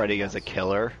releasing Freddy as a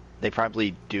killer, they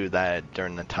probably do that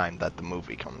during the time that the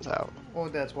movie comes out. Well,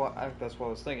 that's what I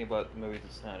was thinking, but the movie's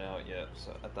not out yet.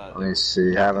 So I thought. Let me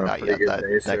see. Having a Not pretty yet. good That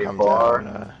day so comes far.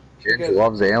 out. Ginge Because-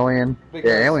 loves Alien. Yeah,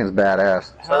 because Alien's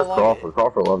badass. how So long Crawford.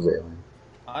 Crawford loves Alien.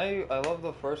 I love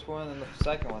the first one and the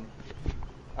second one.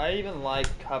 I even like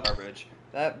Coverage.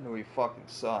 That movie fucking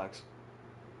sucks.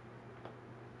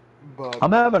 But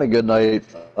I'm having a good night,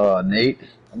 Nate.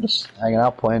 I'm just hanging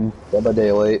out playing Dead by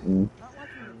Daylight and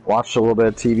watched a little bit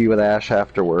of TV with Ash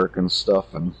after work and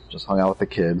stuff and just hung out with the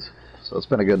kids. So it's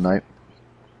been a good night.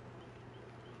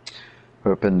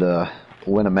 Hoping to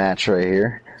win a match right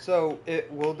here. so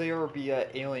will there be an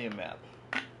alien map?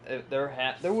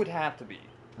 There would have to be.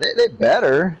 They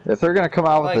better. If they're gonna come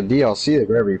out with Like- the DLC, they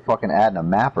better be fucking adding a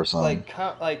map or something.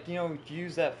 Like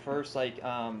use that first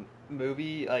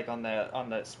movie on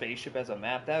the spaceship as a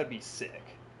map. That would be sick.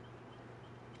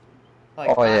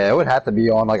 Like, Oh yeah, it would have to be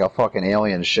on like a fucking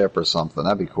alien ship or something.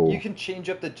 That'd be cool. you can change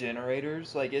up the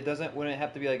generators. Like wouldn't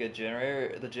have to be like a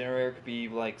generator. The generator could be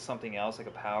like something else, like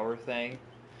a power thing.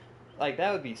 Like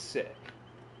that would be sick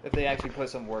if they actually put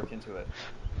some work into it.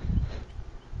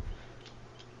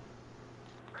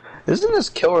 Isn't this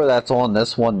killer that's on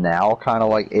this one now kind of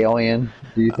like Alien?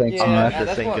 Do you think? Yeah, Smash?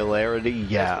 that's The what- Singularity,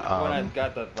 That's when I yeah.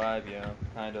 got the vibe,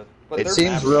 kind of. But It their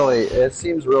seems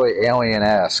maps- really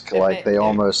Alien-esque. Like they it-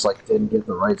 almost like didn't get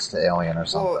the rights to Alien or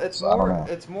something. Well, it's so I don't know.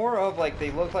 it's more of like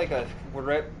they look like a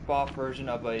rip-off version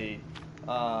of a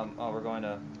we're going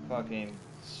to fucking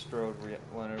Strode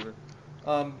whatever.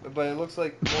 But it looks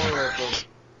like more of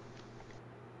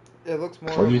a. It looks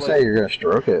more. What'd you of say? like, You're gonna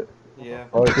stroke it? Yeah.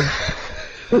 Oh,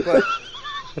 But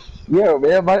yeah,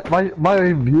 man.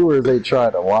 My viewers ain't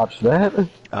trying to watch that.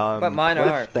 But mine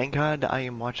Cliff, are. Thank God I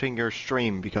am watching your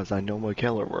stream because I know what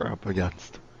killer we're up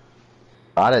against.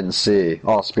 I didn't see.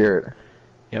 Oh, Spirit.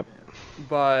 Yep,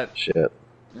 but Shit.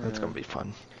 that's gonna be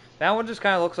fun. that one just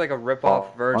kind of looks like a rip-off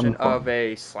Oh, version fun. of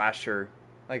a slasher,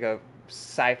 like a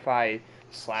sci-fi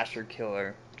slasher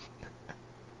killer.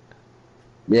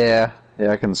 Yeah,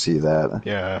 I can see that.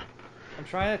 Yeah. I'm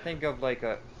trying to think of like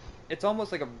a. It's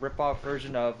almost like a rip-off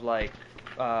version of like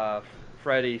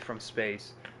Freddy from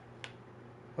Space.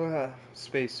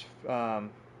 Space.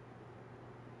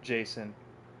 Jason.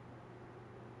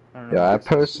 I don't know Yeah, I what's-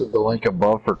 posted the link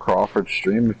above for Crawford's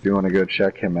stream if you want to go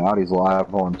check him out. He's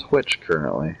live on Twitch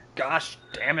currently. Gosh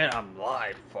damn it! I'm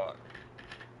live. Fuck.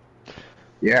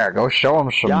 Yeah, go show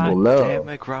him some God love. damn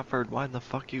it, Crawford! Why the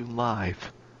fuck you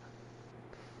live?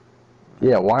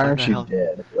 Yeah, why aren't the you hell?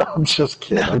 dead? I'm just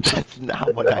kidding. No, that's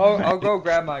not what I meant. I'll go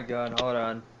grab my gun. Hold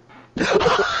on.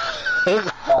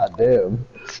 God damn.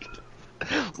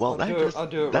 Well, I'll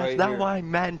do it that's right not here. what I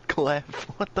meant, Cliff.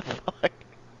 What the fuck?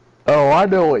 Oh, I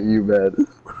know what you meant.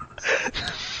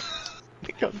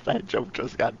 Because that joke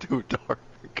just got too dark.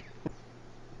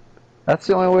 That's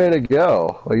the only way to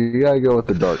go. Like, you gotta go with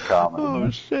the dark comedy. Oh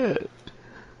man. shit.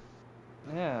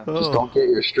 Yeah. Just don't get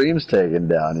your streams taken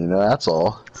down, you know, that's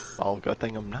all. Oh, good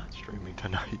thing I'm not streaming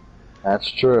tonight. That's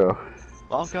true.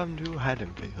 Welcome to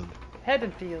Haddonfield.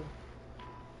 Haddonfield.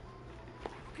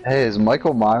 Hey, is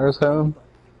Michael Myers home?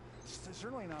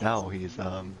 Certainly not. No, he's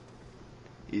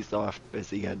off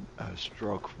busy at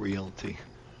Stroke Realty.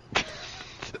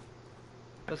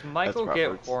 Does Michael That's get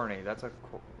Robert's. horny? That's a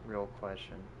real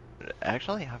question.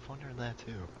 Actually, I've wondered that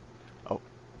too. Oh,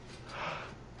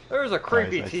 There's a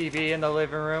creepy Guys, TV in the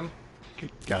living room.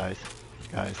 guys,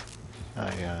 I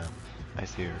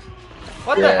see her.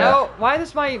 What the Yeah. hell? Why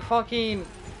does my fucking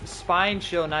spine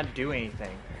shield not do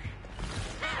anything?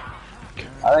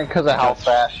 I think because of how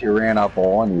fast she ran up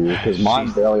on you, because mine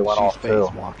She's- barely went off she's too.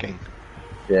 face walking.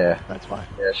 Yeah, That's why.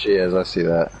 yeah, she is. I see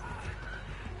that.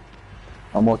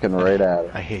 I'm looking right at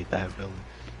her. I hate that villain.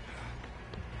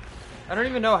 I don't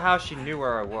even know how she knew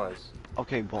where I was.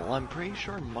 Okay, well, I'm pretty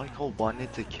sure Michael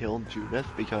wanted to kill Judith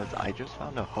because I just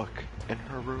found a hook in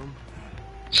her room.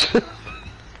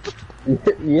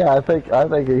 Yeah, I think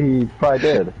he probably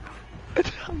did.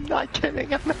 I'm not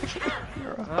kidding. I'm actually.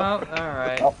 Oh,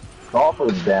 alright. Oh,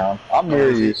 Crawford's down. I'm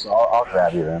near you, so I'll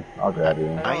grab you then. I'll grab you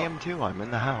then. I am too. I'm in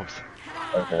the house.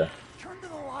 Okay. Turn to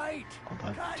the light. Hold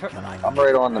on. Tur- Can I- I'm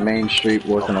right on the main street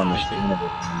working on the I see. scene.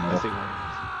 I see where it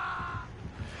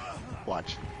is.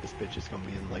 Watch. This bitch is gonna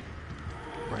be in like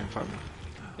right in front of me.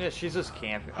 Yeah, she's just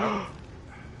camping.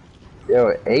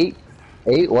 Yo, eight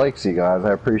likes, you guys.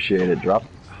 I appreciate it. Drop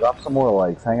Drop some more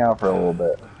legs. Hang out for a little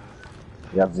bit.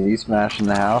 We got Z Smash in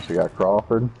the house. We got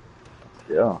Crawford.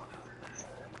 Yeah.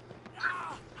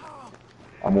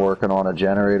 I'm working on a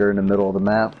generator in the middle of the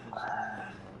map.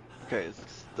 Okay, is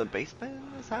the basement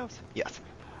in this house? Yes.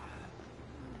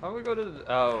 How do we go to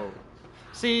the... Oh.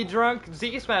 See, Drunk,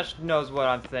 Z Smash knows what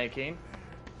I'm thinking.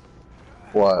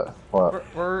 What? What?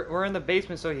 We're in the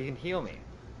basement so he can heal me.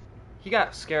 He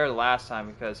got scared last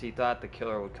time because he thought the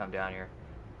killer would come down here.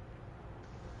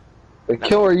 The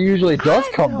killer usually does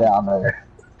come down there.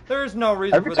 There's no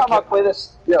reason Every for the time I play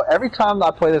this, every time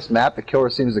I play this map, the killer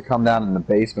seems to come down in the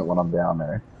basement when I'm down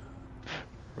there.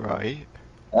 Right.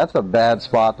 That's a bad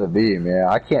spot to be, man.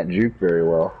 I can't juke very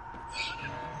well.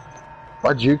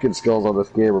 My juking skills on this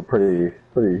game are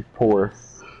pretty poor.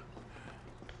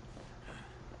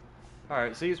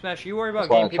 Alright, Z Smash, you worry about That's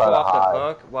why getting I people try to off hide. the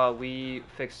hook while we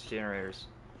fix generators.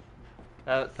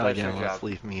 That's Oh your yeah, let's job.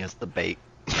 leave me as the bait.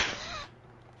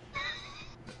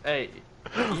 Hey,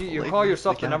 you Leave call me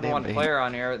yourself as the number one goddamn player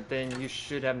on here, then you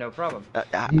should have no problem.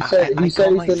 He said he's the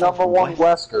number one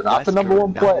Wesker, not the number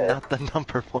one player. Not the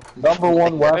number one. Number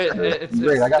one It, Wesker. it's,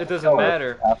 Great, I got it the doesn't killer.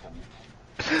 matter.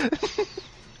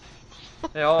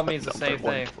 It all means the same Number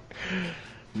one thing.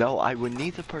 No, I would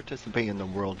need to participate in the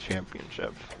World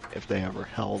Championship if they ever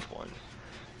held one,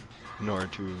 in order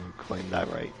to claim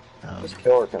that right. This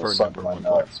killer can for suck number my one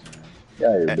player. nuts, man.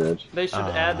 Yeah, you bitch. They should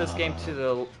add this game to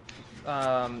the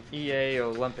EA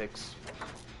Olympics.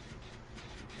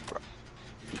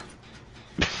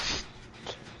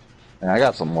 Man, I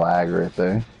got some lag right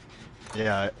there.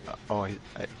 Yeah, I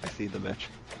see the bitch.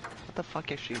 What the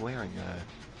fuck is she wearing?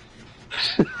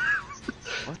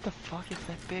 What the fuck is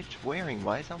that bitch wearing?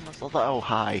 Why is it almost oh,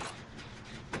 hi.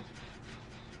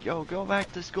 Yo, go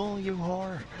back to school, you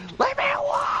whore. Leave me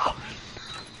alone!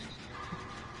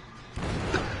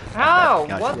 How?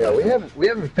 Gotcha. What? Yeah, we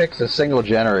haven't fixed a single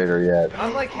generator yet.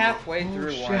 I'm like halfway Oh,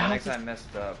 through shit, one. I how think does- I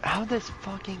messed up. How this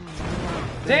fucking...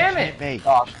 Damn bitch it! hit me?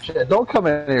 Oh shit! Don't come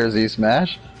in here, Z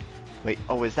Smash. Wait,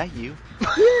 oh, is that you?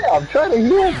 Yeah, I'm trying to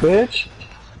heal, bitch.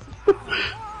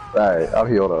 Alright, I'm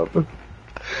healed up.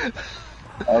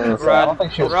 I was gonna say, I don't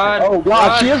think she was. Run, Oh god,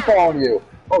 run. she is following you.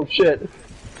 Oh shit.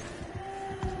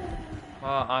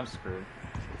 Well, I'm screwed.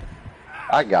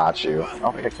 I got you.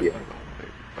 I'll pick you.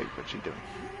 Wait, what's she doing?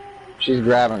 She's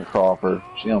grabbing Crawford.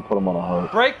 She's gonna put him on a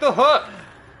hook. Break the hook!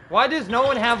 Why does no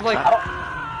one have like...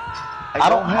 I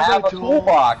don't have a tool.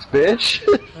 toolbox, bitch.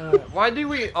 Why do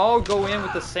we all go in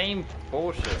with the same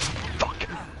bullshit? Fuck.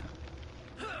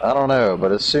 I don't know,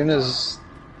 but as soon as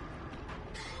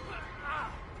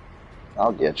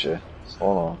I'll get you. Just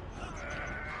hold on.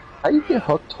 How you get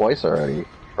hooked twice already,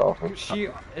 Crawford? She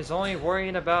is only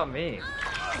worrying about me.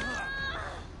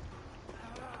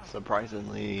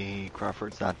 Surprisingly,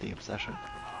 Crawford's not the obsession.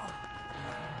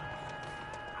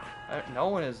 No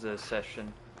one is this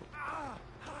session.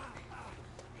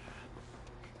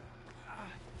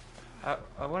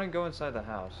 I want to go inside the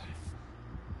house.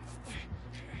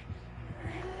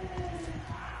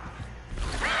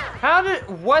 How did...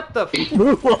 What the...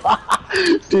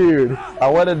 Dude, I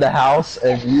went in the house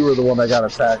and you were the one that got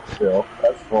attacked still.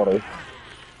 That's funny.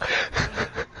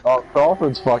 Oh,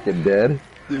 Crawford's fucking dead.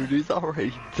 Dude, he's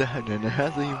already dead, and it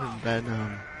hasn't even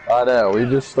been, I know, we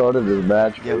just started this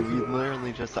match. yeah, we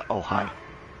literally just, oh, hi.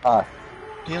 Hi.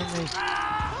 Heal me.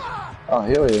 Oh,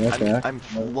 here he is, man. I'm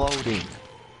floating.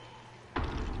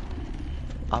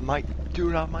 On my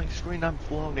screen, I'm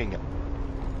floating.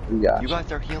 We got You you. guys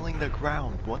are healing the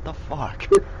ground. What the fuck?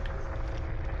 It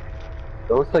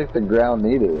looks like the ground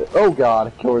needed it. Oh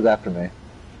god, killer's after me.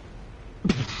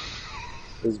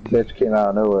 This bitch came out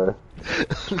of nowhere.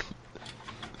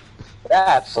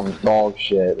 That's some dog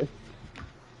shit.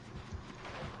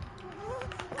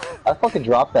 I fucking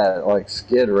dropped that, like,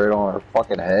 skid right on her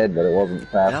fucking head, but it wasn't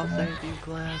fast I'll enough. save you,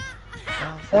 Glass.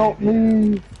 I'll save Help you.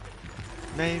 me!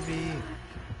 Maybe.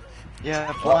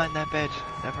 Yeah, blind that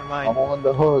bitch. Never mind. I'm on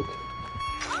the hook.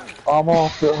 I'm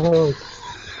off the hook.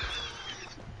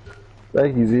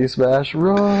 Thank you, Z-Smash.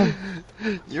 Run!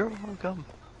 You're welcome.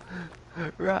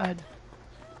 Run.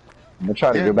 I'm gonna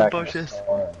try to Get go in the back bushes. in the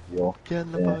corner and heal. Get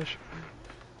in the Yeah. bush.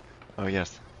 Oh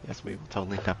yes. Yes, we will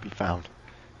totally not be found.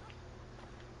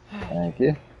 Thank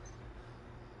you.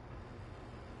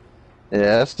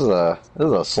 Yeah, this is a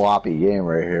sloppy game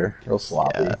right here. Real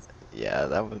sloppy. Yeah,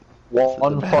 that was...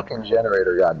 One bad fucking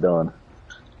generator got done.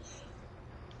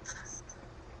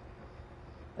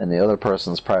 And the other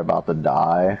person's probably about to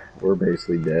die. We're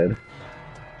basically dead.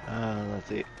 Let's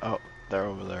see. Oh, they're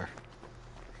over there.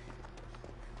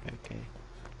 Okay.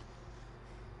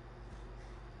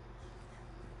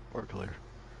 We're clear.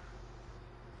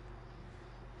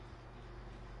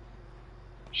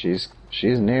 She's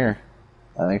near.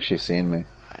 I think she's seen me.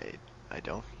 I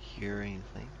don't hear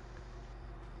anything.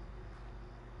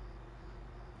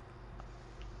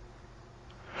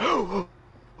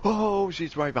 Oh,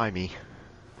 she's right by me.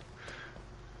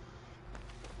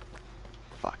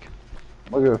 Fuck.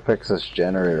 We'll go fix this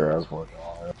generator I was working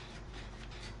on.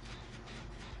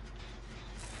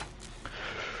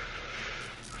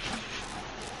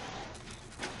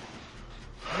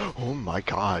 Oh my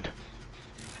god.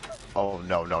 Oh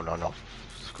no no no no.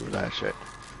 Screw that shit.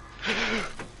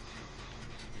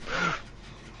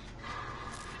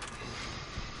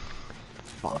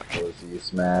 Fuck. Cozy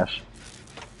smash.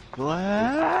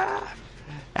 Glad.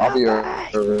 I'll be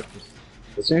over.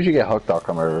 As soon as you get hooked, I'll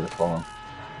come over to phone.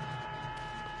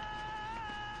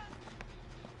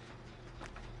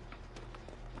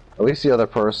 At least the other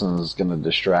person's gonna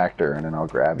distract her, and then I'll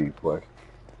grab you quick.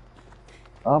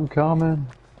 I'm coming.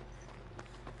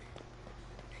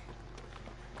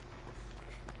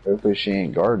 Hopefully she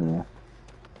ain't guarding you.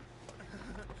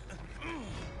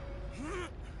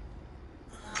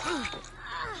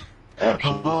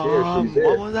 Oh, she's here,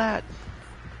 What was that?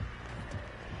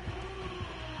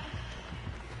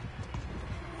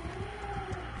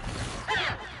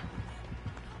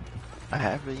 I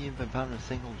haven't even found a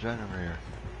single generator.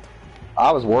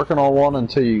 I was working on one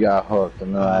until you got hooked,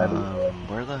 and then I had to...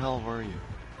 Where the hell were you?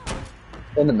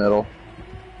 In the middle.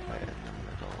 Right in the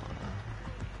middle.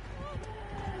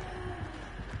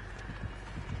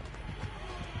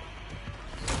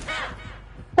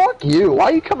 Fuck you! Why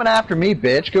are you coming after me,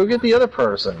 bitch? Go get the other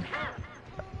person.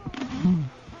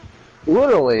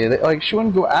 Literally, like, she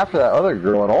wouldn't go after that other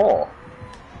girl at all.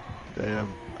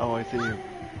 Damn. Oh, I see you.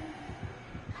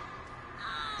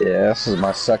 Yeah, this is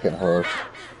my second hook.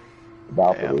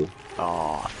 About to be.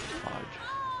 Oh, fudge.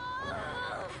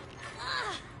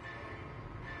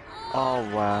 Oh,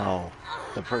 wow.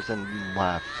 The person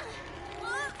left.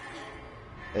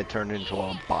 It turned into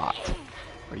a bot.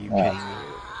 Are you kidding me?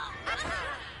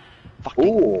 Fucking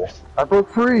Ooh, I broke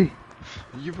free.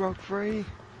 You broke free?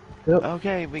 Yep.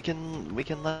 Okay, we can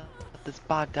let this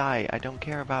bot die. I don't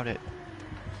care about it.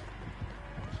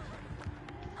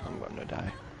 I'm gonna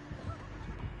die.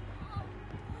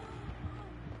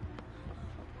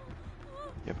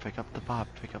 Yeah, pick up the bot,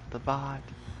 pick up the bot.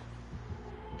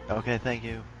 Okay, thank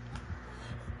you.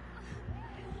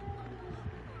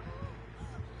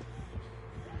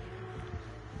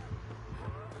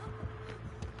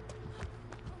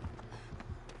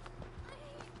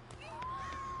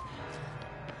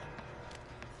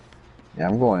 Yeah,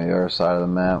 I'm going to the other side of the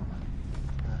map.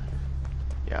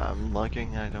 Yeah, I'm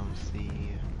looking, I don't see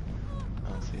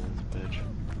this bitch.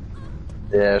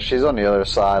 Yeah, she's on the other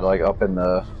side, like up in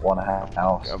the one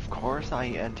house. Of course I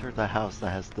entered the house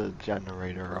that has the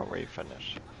generator already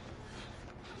finished.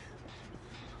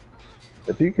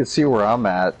 If you can see where I'm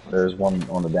at, there's one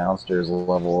on the downstairs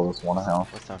level of this one house.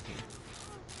 What's down here?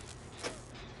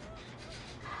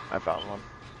 I found one.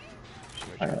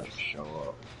 I gotta show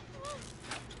up.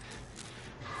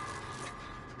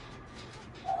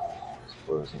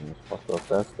 Explosive. Fuck off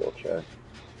that skill check.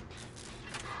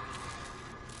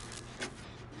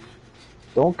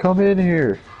 Don't come in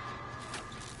here.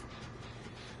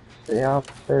 Stay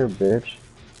out there, bitch.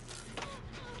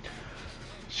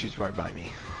 She's right by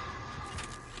me.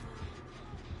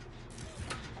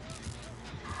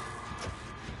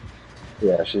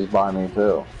 Yeah, she's by me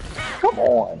too. Come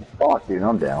on. Fuck, dude,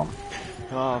 I'm down.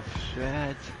 Oh,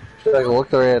 shit. She like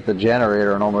looked right at the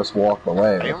generator and almost walked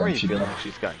away. I already she feel like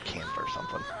she's got camp or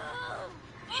something.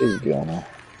 She's gonna.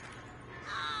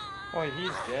 Boy,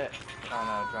 he's dead. Oh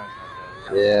no, John's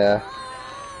not dead. Yeah.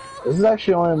 This is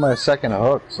actually only my second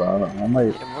hook, so I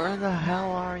might... Yeah, where the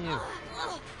hell are you?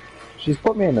 She's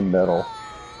put me in the middle.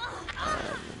 In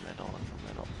the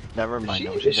middle. Never mind.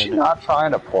 No, Is she not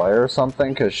trying to play or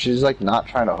something? Because she's like not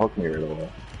trying to hook me really.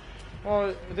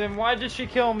 Well, then why did she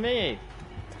kill me?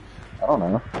 I don't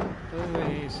know.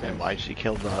 And why'd she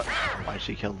kill the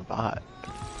bot?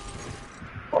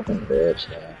 Fucking bitch,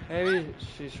 man. Maybe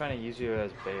she's trying to use you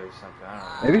as bait or something. I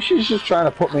don't know. Maybe she's just trying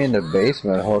to put me in the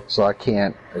basement hook so I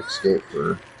can't escape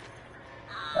her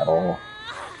at all.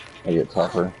 I get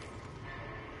tougher.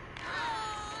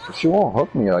 But she won't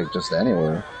hook me like just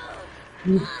anywhere.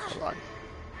 Hold on. Let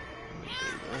me do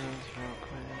this real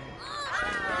quick.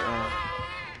 There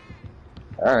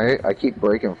we go. Alright, I keep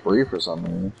breaking free for some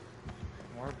reason.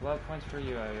 More blood points for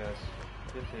you, I guess.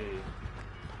 50.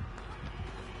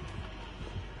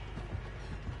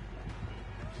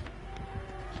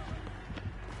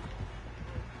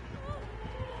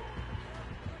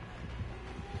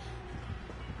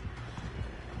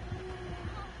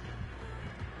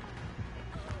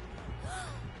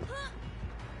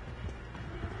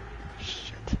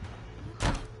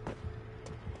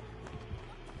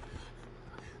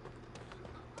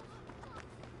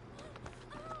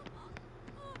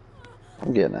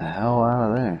 I'm getting the hell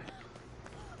out of there.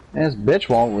 Man, this bitch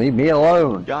won't leave me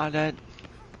alone. Got it.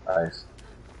 Nice.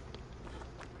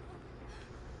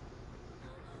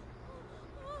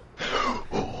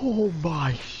 Oh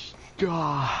my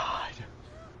god.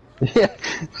 Yeah,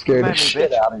 scared Come the at me,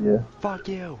 shit bitch. out of you. Fuck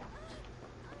you.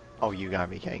 Oh, you gotta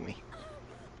be kidding me.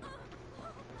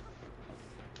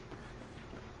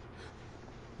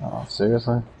 Oh,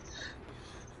 seriously?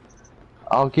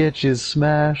 I'll get you,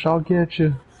 Smash. I'll get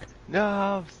you.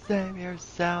 No, save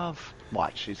yourself.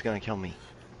 Watch, she's gonna kill me.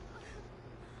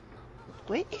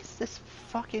 What is this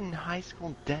fucking high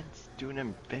school dead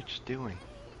student bitch doing?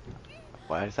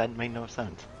 Why does that make no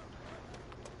sense?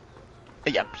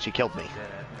 Yep, she killed me.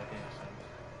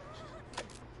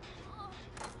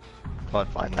 But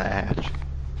find that hatch.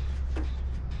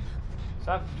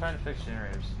 Stop trying to fix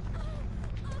generators.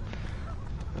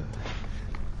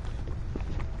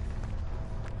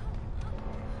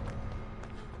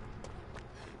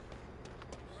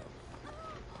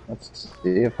 Let's see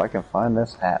if I can find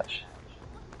this hatch.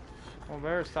 Well,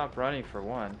 better stop running for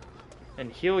one.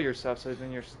 And heal yourself so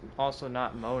then you're also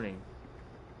not moaning.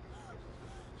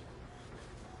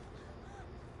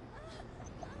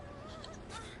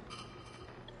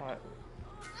 What?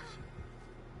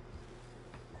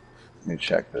 Let me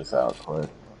check this out quick.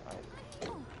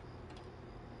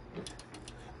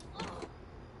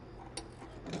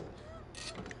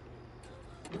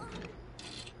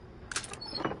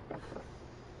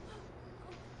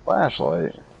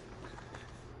 Flashlight.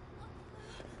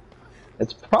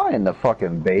 It's probably in the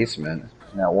fucking basement.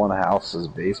 In that one house's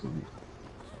basement.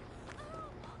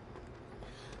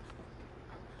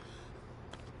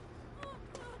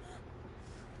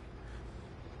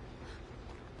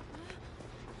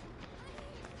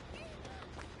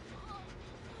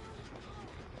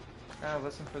 Oh,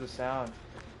 listen for the sound.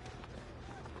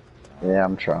 Yeah,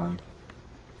 I'm trying.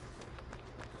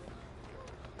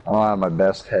 I don't have my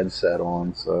best headset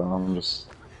on, so I'm just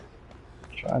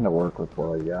trying to work with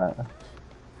what I got.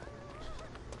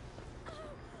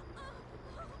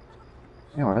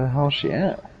 Yeah, where the hell is she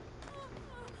at?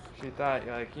 She thought,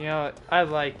 like, you know what? I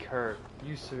like her.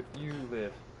 You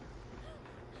live.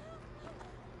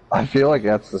 I feel like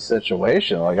that's the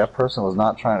situation. Like, that person was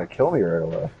not trying to kill me right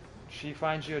away. She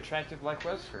finds you attractive like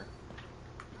Wesker.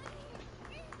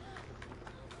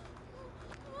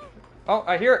 Oh,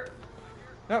 I hear it.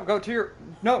 No, go to your...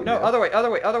 No, Yeah. other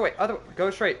way. Go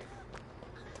straight.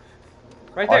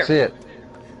 Right Oh, there. I see it.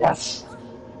 Yes!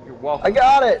 You're welcome. I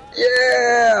got it!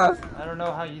 Yeah! I don't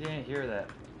know how you didn't hear that.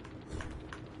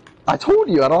 I told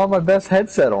you, I don't have my best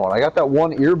headset on. I got that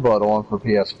one earbud on for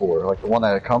PS4, like the one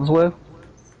that it comes with.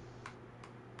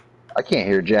 I can't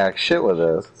hear jack shit with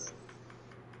this.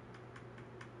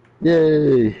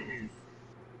 Yay!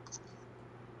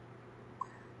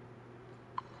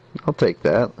 I'll take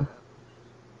that.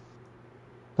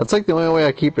 That's like the only way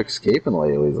I keep escaping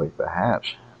lately is like the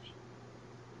hatch.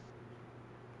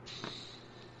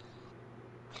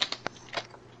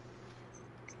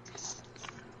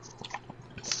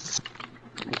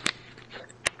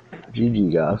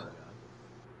 GG, guys.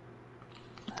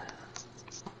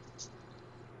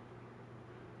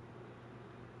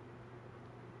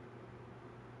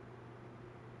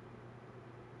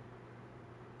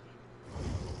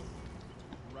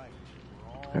 Right.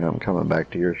 We're all And I'm coming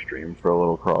back to your stream for a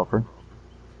little, Crawford.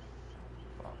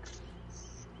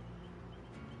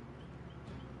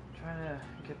 Trying to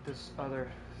get this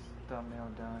other thumbnail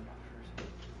done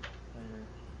later.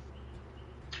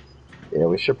 Yeah,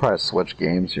 we should probably switch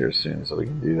games here soon so we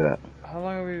can do that. How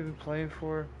long have we been playing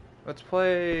for? Let's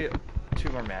play 2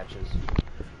 more matches.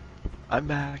 I'm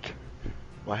back.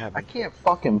 What I happened? can't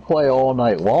fucking play all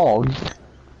night long.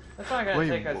 That's not gonna Wait,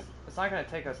 take us. It's not gonna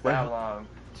take us wait, that long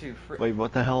to. Wait,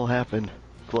 what the hell happened?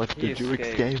 Cliff, He did you escaped.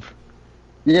 escape?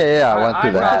 Yeah, I went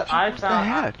through the hatch. The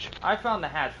hatch. I found the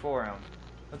hatch for him.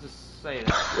 Let's just say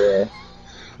that. Yeah.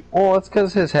 Well, it's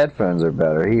because his headphones are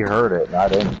better. He heard it, and I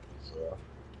didn't. So.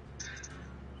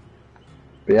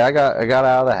 But yeah, I got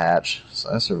out of the hatch, so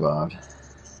I survived.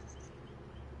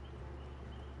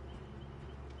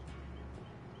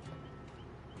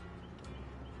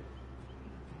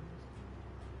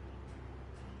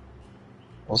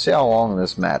 We'll see how long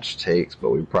this match takes,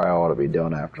 but we probably ought to be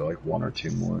done after like 1 or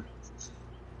 2 more.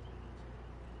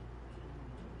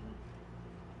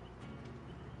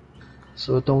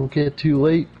 So it don't get too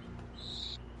late.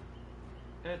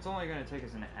 It's only gonna take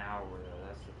us an hour though.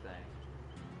 That's the thing.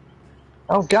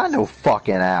 I don't got no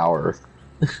fucking hour.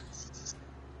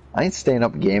 I ain't staying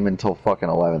up gaming until fucking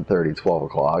 11:30, 12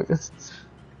 o'clock.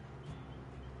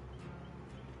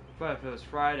 But if it was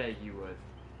Friday, you would.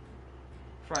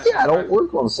 Yeah, I don't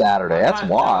work on Saturday. That's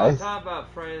why. I'm talking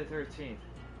about Friday the 13th.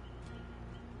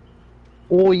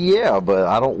 Well, yeah, but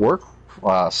I don't work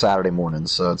Saturday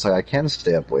mornings, so it's like I can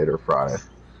stay up later Friday.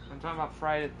 I'm talking about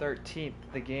Friday the 13th,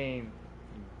 the game.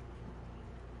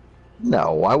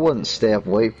 No, I wouldn't stay up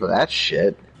late for that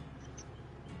shit.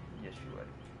 Yes, you would.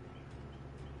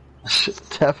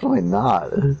 Definitely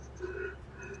not.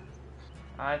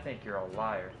 I think you're a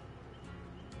liar.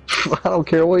 I don't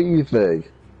care what you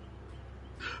think.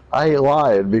 I ain't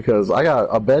lying because I got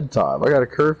a bedtime. I got a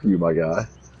curfew, my guy.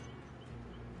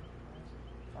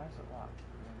 Why is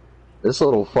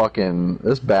it locked?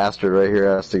 This bastard right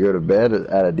here has to go to bed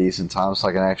at a decent time so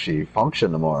I can actually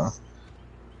function tomorrow.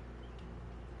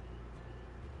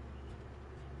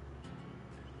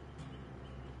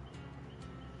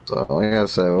 So, like I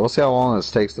said, we'll see how long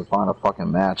this takes to find a fucking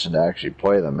match and to actually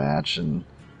play the match, and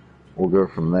we'll go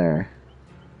from there.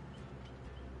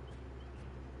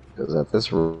 Because at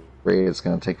this rate, it's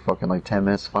going to take fucking like 10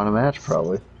 minutes to find a match,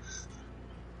 probably.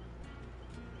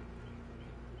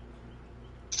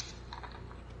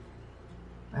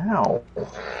 Ow.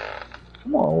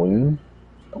 Come on, Loon.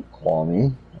 Don't claw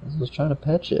me. I was just trying to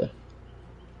pet you.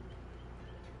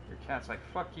 Your cat's like,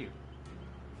 fuck you.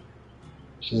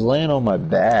 She's laying on my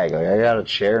bag. Like, I got a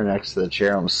chair next to the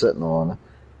chair I'm sitting on,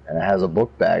 and it has a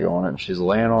book bag on it, and she's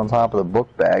laying on top of the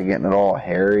book bag, getting it all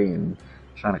hairy and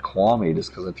trying to claw me just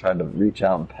because I tried to reach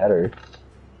out and pet her.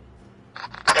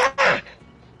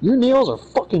 Your nails are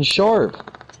fucking sharp.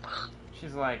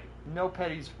 She's like, no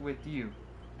petties with you.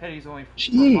 Petties only for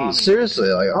Jeez, mommy. seriously,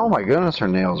 like, oh my goodness, her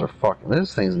nails are fucking,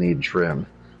 these things need trim.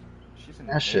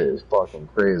 That shit is fucking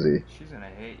crazy. She's gonna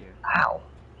hate you. Ow.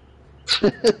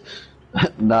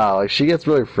 Nah, like, she gets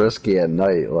really frisky at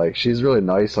night. Like, she's really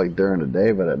nice, like, during the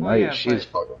day, but at night, she's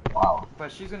fucking wild.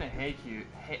 But she's gonna hate you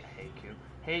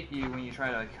when you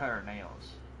try to like, cut her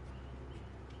nails.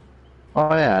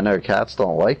 Oh yeah, I know cats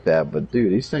don't like that, but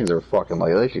dude, these things are fucking,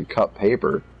 like, they can cut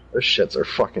paper. Those shits are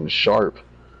fucking sharp.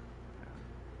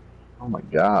 Oh my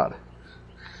god.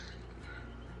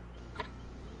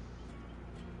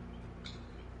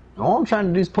 All I'm trying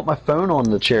to do is put my phone on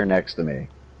the chair next to me.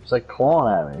 It's like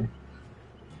clawing at me.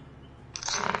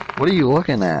 What are you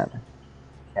looking at?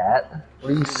 Cat? What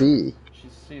do you see? She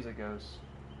sees a ghost.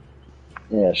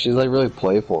 Yeah, she's like really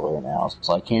playful right now,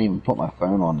 so I can't even put my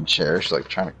phone on the chair. She's like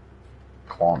trying to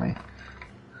claw me.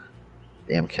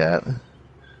 Damn cat.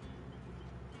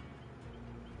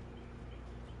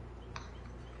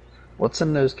 What's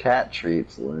in those cat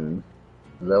treats, Loon?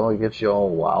 Is that what gets you all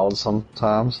wild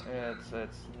sometimes?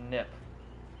 It's nip.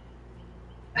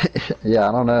 Yeah,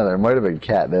 I don't know. There might have been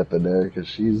catnip in there because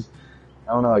she's.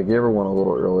 I don't know. I gave her one a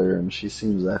little earlier, and she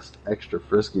seems extra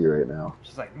frisky right now.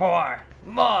 She's like, more.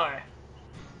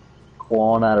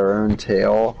 Clawing at her own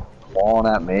tail, clawing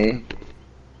at me.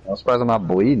 I'm surprised I'm not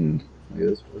bleeding.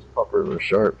 This puppers are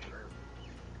sharp.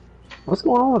 What's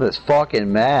going on with this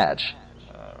fucking match?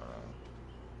 I don't know.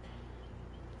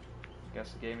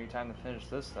 Guess it gave me time to finish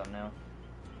this stuff now.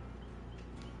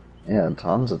 Yeah,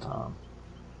 tons of time.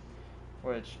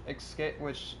 Which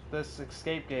this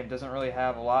escape game doesn't really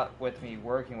have a lot with me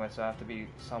working with, so I have to be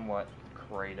somewhat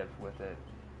creative with it.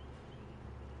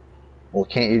 Well,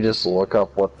 can't you just look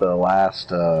up what the last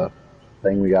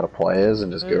thing we gotta play is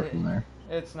and just go from there?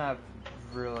 It's not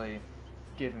really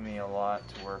giving me a lot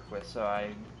to work with, so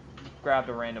I grabbed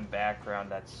a random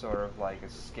background that's sort of like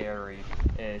a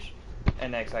scary-ish,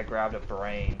 and next I grabbed a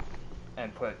brain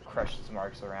and put question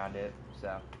marks around it,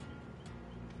 so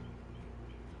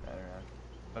I don't know.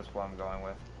 That's what I'm going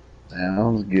with.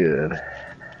 Sounds good.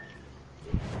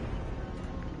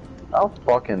 About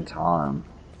fucking time.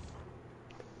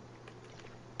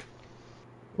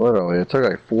 Literally, it took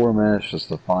like 4 minutes just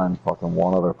to find fucking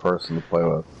one other person to play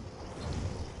with.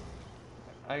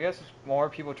 I guess it's more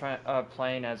people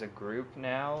playing as a group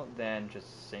now than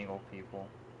just single people.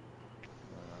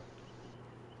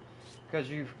 Because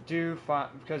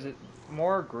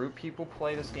more group people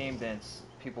play this game than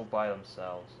people by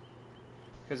themselves.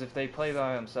 Because if they play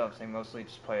by themselves, they mostly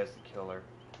just play as the killer.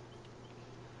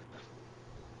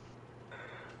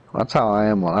 That's how I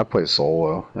am when I play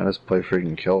solo. I just play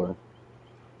freaking killer.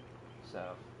 So,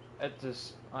 it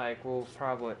just like we'll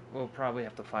probably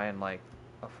have to find like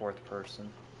a fourth person.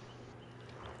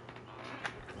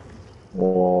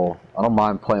 Well, I don't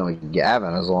mind playing with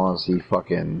Gavin as long as he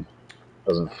fucking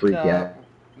doesn't freak out.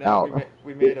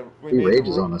 We made he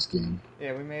rages on this game.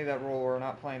 Yeah, we made that rule. We're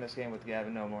not playing this game with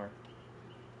Gavin no more.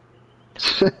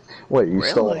 Wait, you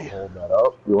still want to hold that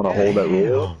up? You want to hold that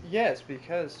rule? Yes,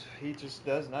 because he just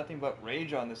does nothing but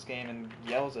rage on this game and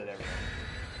yells at everyone.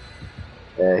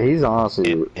 Yeah, he's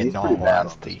honestly... In all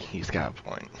honesty, he's got a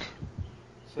point.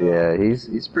 So, Yeah,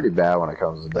 he's pretty bad when it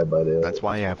comes to Dead by Daylight. That's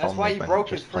why I've That's why only he been broke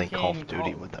his just playing Call of freaking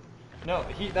Duty with him. No,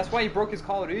 that's why he broke his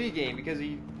Call of Duty game, because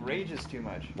he rages too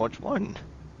much. Which one?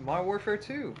 Modern Warfare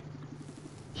 2.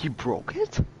 He broke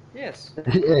it? Yes.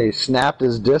 Yeah, he snapped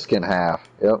his disc in half.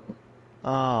 Yep.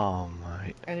 Oh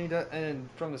my. And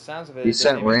from the sounds of it, He it doesn't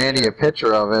sent even Randy care. a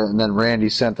picture of it, and then Randy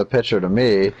sent the picture to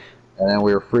me, and then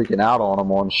we were freaking out on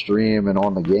him on stream and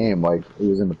on the game. Like, he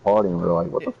was in the party, and we were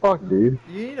like, what the fuck, dude?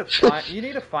 You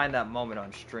need to find that moment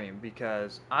on stream,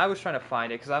 because I was trying to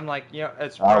find it, because I'm like, you know,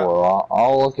 it's I will.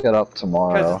 I'll look it up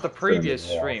tomorrow. because it's the previous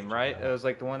stream, right? It was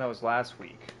like the one that was last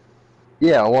week.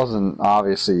 Yeah, it wasn't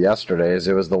obviously yesterday's.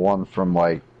 It was the one from,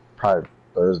 like, probably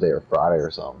Thursday or Friday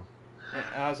or something.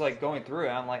 And I was like going through it,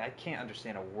 I'm like, I can't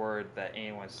understand a word that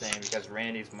anyone's saying, because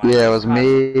Randy's mic. Yeah, it was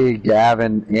me,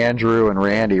 Gavin, Andrew, and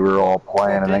Randy. We were all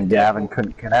playing, and then Gavin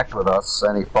couldn't connect with us,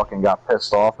 and he fucking got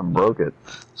pissed off and broke it.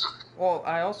 Well,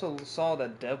 I also saw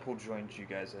that Deadpool joined you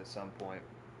guys at some point.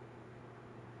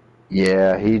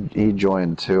 Yeah, he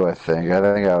joined too, I think. I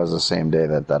think that was the same day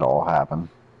that all happened.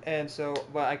 And so,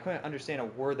 but I couldn't understand a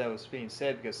word that was being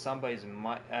said, because somebody's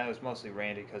it was mostly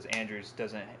Randy, because Andrews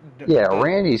doesn't. Yeah,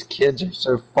 Randy's kids are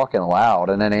so fucking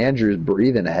loud, and then Andrew's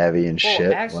breathing heavy and Well,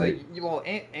 shit. actually,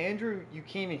 Andrew, you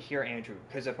can't even hear Andrew,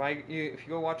 because if you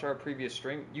go watch our previous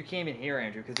stream, you can't even hear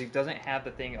Andrew, because he doesn't have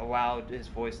the thing allowed his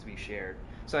voice to be shared.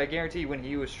 So I guarantee when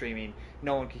he was streaming,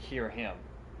 no one could hear him.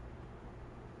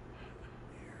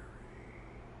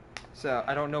 So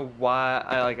I don't know why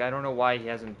I don't know why he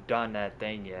hasn't done that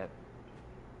thing yet.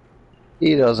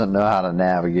 He doesn't know how to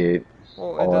navigate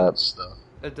all that stuff.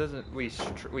 It doesn't. We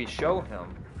show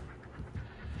him.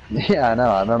 Yeah, I know.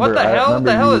 I remember. What the hell? What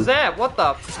the hell is that? What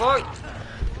the fuck?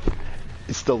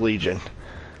 It's the Legion.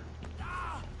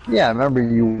 Yeah, I remember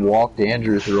you walked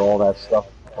Andrew through all that stuff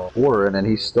before, and then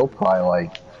he still probably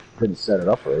like couldn't set it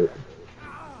up right.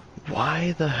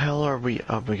 Why the hell are we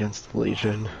up against the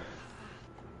Legion?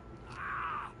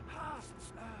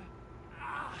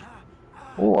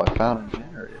 Oh, I found a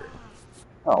generator.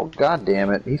 Oh, god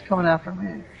damn it. He's coming after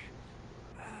me.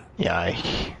 Yeah,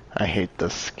 I hate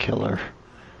this killer.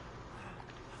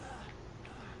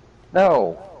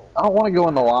 No. I don't want to go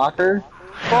in the locker.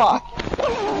 Fuck.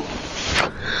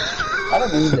 I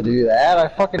didn't mean to do that. I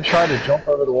fucking tried to jump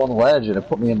over the one ledge and it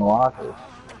put me in the locker.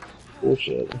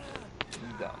 Bullshit.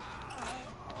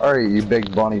 Alright, you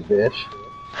big bunny bitch.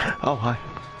 Oh, hi.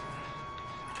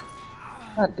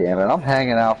 God damn it, I'm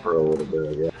hanging out for a little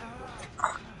bit again.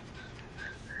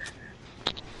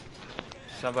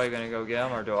 Somebody gonna go get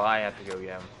him, or do I have to go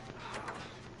get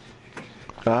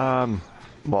him?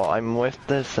 Well, I'm with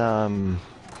this,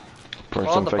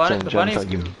 person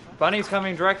Bunny's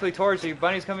coming directly towards you.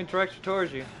 Bunny's coming directly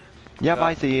towards you. Yep, So,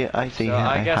 I see it. I see so it.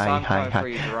 I guess I'm hi, coming hi. for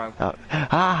you, drunk. Ha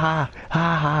ha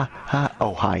ha ha.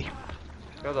 Oh, hi.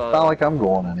 Go the other Not way. like I'm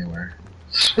going anywhere.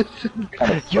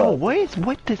 Yo, what is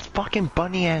with this fucking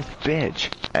bunny ass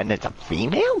bitch? And it's a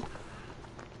female?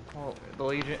 Well, the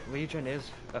Legion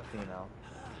is a female.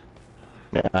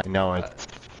 Yeah, I know, it's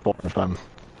 4 of them.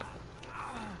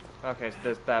 Okay,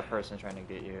 so that person's trying to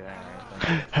get you.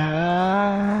 Right.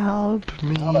 Help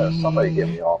me. Somebody get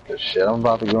me off this shit. I'm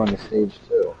about to go into stage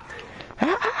 2.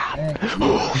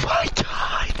 Oh my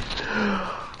god!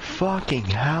 Fucking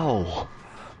hell.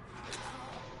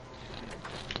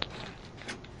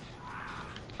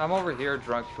 I'm over here,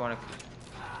 drunk. If you want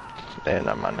to. And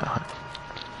I'm on a...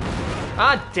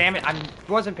 Ah, damn it! I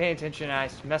wasn't paying attention. And I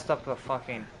messed up the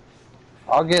fucking.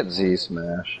 I'll get Z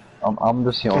Smash. I'm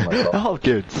just healing myself. I'll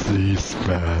get Z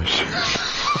Smash.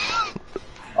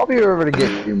 I'll be over to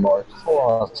get you, Mark. Just hold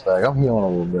on a sec. I'm healing a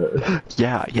little bit.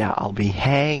 Yeah, I'll be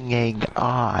hanging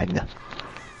on.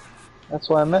 That's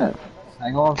what I meant.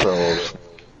 Hang on for a little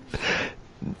bit.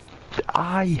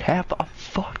 I have a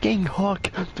fucking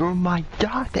hook through my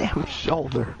goddamn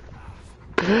shoulder.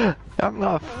 I'm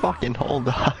gonna fucking hold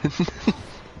on.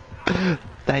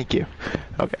 Thank you.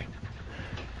 Okay.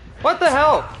 What the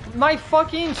hell? My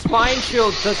fucking spine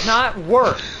shield does not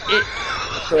work. It.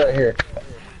 It's right here.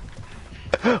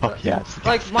 Oh yes.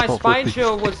 Like my Totally. spine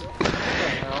shield was. What the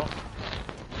hell?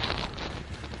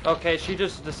 Okay, she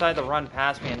just decided to run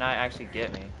past me and not actually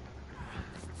get me.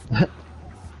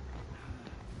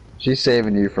 She's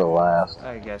saving you for last.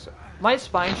 I guess. My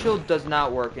spine shield does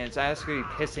not work, and it's actually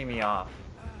pissing me off.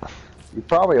 You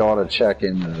probably ought to check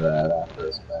into that after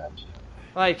this match.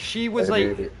 Like she was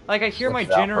Maybe like I hear my switch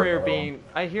it out for generator her. being.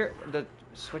 I hear the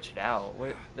switch it out.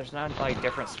 There's not like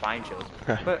different spine shields,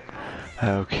 but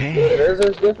Okay. There's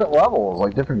different levels,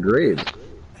 like different grades.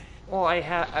 well I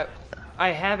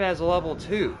have as a level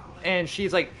 2, and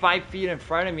she's like 5 feet in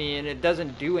front of me, and it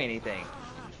doesn't do anything.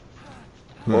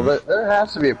 Well, there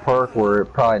has to be a perk where it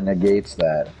probably negates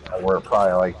that, where it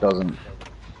probably like doesn't.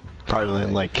 Probably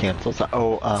like cancels.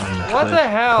 Oh, What the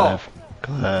hell?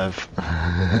 Cliff.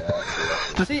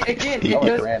 See, again, I it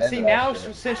almost ran does. into See, that now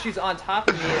shit. since she's on top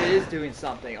of me, it is doing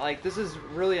something. Like, this is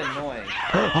really annoying.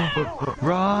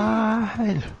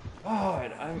 Run!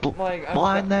 God, I'm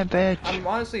Blind that bitch! I'm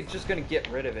honestly just gonna get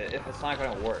rid of it if it's not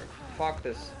gonna work. Fuck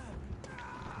this.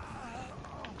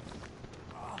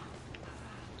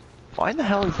 Why the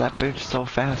hell is that bitch so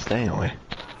fast anyway?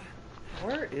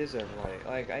 Where is everybody?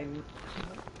 Like, I'm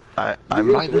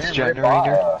by this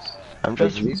generator. I'm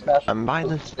by Right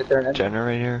this there in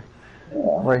generator. Yeah,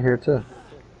 I'm right here too.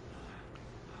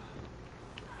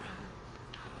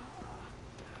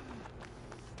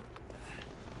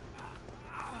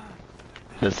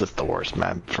 This is the worst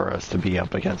map for us to be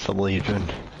up against the Legion,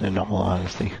 in all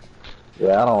honesty.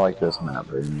 Yeah, I don't like this map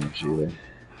very much either.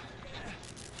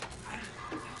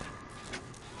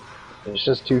 It's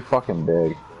just too fucking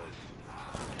big.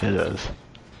 It is.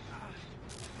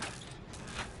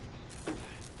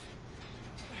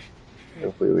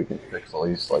 Hopefully we can fix at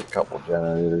least like a couple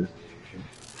generators.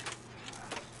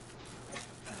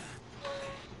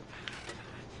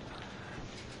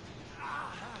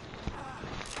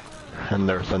 And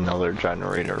there's another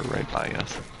generator right by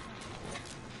us.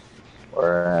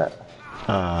 Where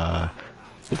at?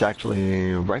 It's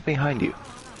actually right behind you.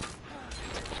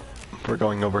 We're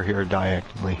going over here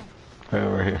diagonally. Right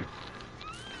over here.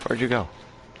 Where'd you go?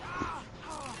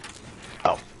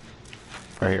 Oh.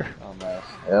 Right here. Oh, nice.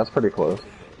 Yeah, that's pretty close.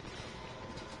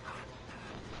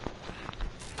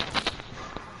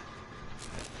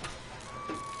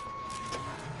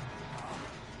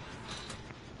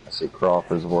 I see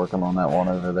Crawford's working on that one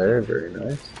over there. Very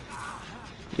nice.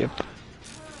 Yep.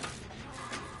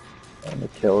 And the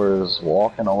killer is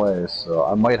walking away, so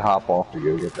I might hop off to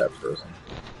go get that person.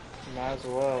 might as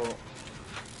well.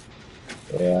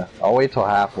 Yeah, I'll wait till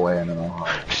halfway and then I'll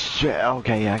hop. Shit,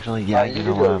 okay, actually, yeah, you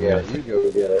know what go I'm get gonna it. You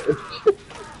go get it.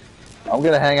 I'm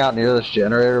gonna hang out near this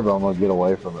generator, but I'm gonna get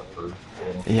away from it first.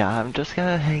 Yeah, I'm just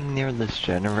gonna hang near this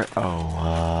generator.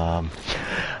 Oh,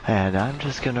 and I'm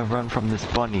just gonna run from this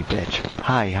bunny bitch.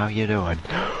 Hi, how you doing?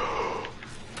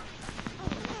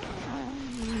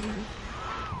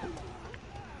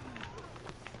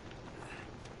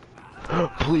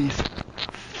 Please.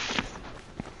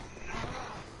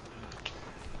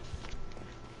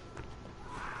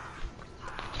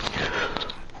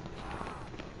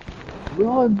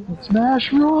 Run!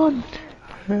 Smash, run!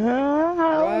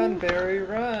 Run, Barry,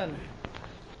 run!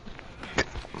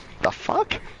 The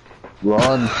fuck?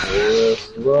 Run,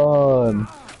 Chris, run!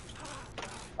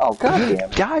 Oh, god damn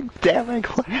it. God damn it,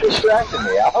 Cliff. You distracted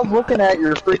me. I was looking at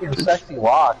your freaking sexy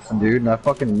locks, dude, and I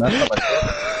fucking messed up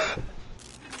my shit.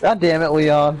 God damn it,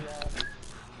 Leon.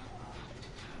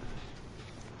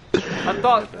 I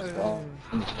thought.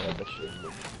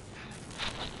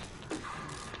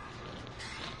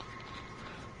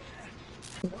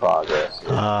 Progress.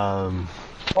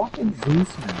 Fucking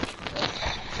Z-Smash.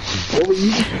 What were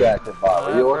you distracted by?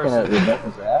 Were you looking at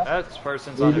Rebecca's ass? That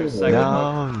person's on her second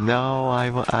hook. No, I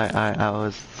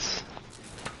was...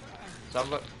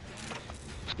 Somebody.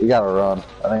 You gotta run.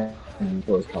 I think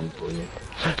the was coming for you.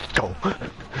 Go.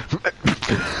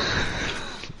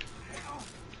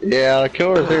 Yeah, the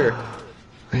killer's here.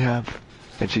 Yeah,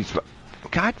 and she's...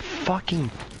 God fucking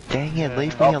dang it,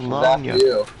 leave me Oh, alone, after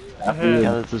you. After you.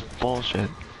 Yeah, this is bullshit.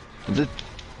 This is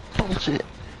bullshit.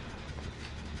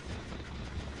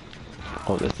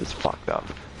 Oh, this is fucked up.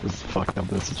 This is fucked up,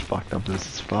 this is fucked up, this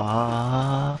is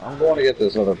fucked. I'm going to get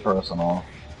this other person off.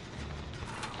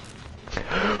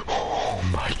 Oh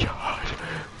my god.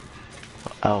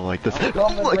 I don't like this. I'm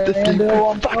coming, like this game.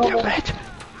 Brando, I'm Fuck you, coming. bitch.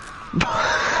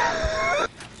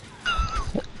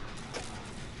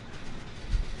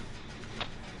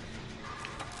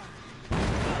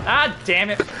 Ah, damn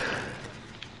it!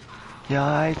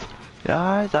 Guys,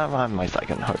 I'm on my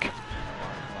second hook.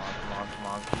 Come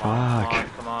on, Fuck.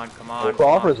 come on, come Well, on, come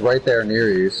Crawford's on. right there near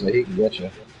you, so he can get you.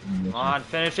 Come on,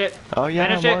 finish it. Oh yeah,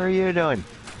 Finish what it. are you doing?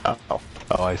 Oh,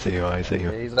 I see you, I see you.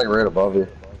 He's like right above you.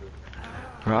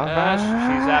 Robert!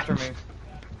 She's after me.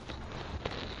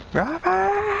 Robert!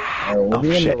 Alright, we'll Oh be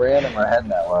in the shit. random or heading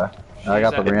that way. I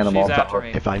got the random she's all after top.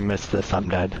 me. If I miss this, I'm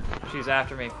dead. She's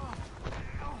after me.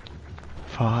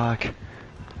 Fuck.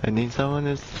 I need someone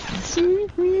to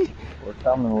save me. We're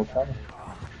coming, we're coming.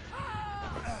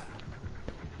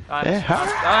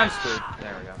 I'm screwed.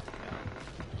 There we go.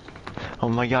 Oh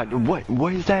my god,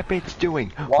 what is that bitch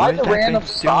doing? Why What is the that random bitch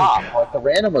stop? doing? Like the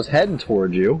random was heading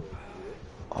towards you.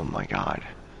 Oh my god.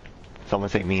 Someone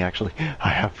save me actually. I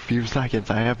have a few seconds,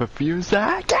 I have a few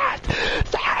seconds!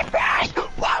 Save me!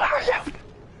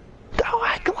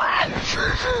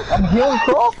 I'm healing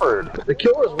Crawford. The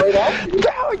killer's right after you.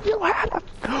 No, you had him.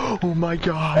 Oh my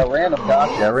god. I random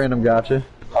gotcha. I random gotcha.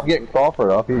 I'm getting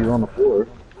Crawford off. He's on the floor.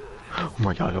 Oh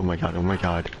my god, oh my god, oh my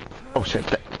god. Oh shit,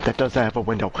 that does have a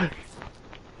window.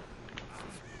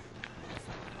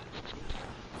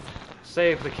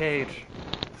 Save the cage.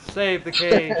 Save the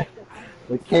cage.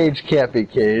 The cage can't be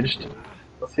caged.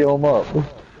 Let's heal him up.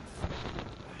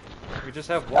 We just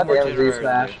have one more Goddamn generator.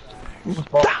 Z-Smash.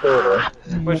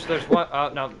 Which there's one. Oh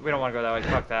no, we don't want to go that way.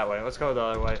 Fuck that way. Let's go the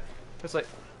other way. It's like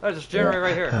there's this generator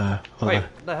right here. Hold Wait, on.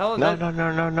 the hell is No,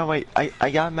 that? no, wait. I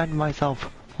gotta mend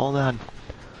myself. Hold on.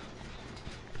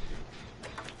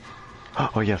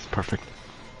 Oh yes, perfect.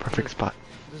 Perfect spot.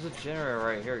 There's a generator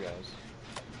right here, guys.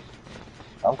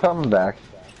 I'm coming back.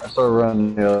 I started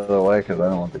running the other way because I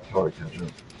don't want the killer to catch up.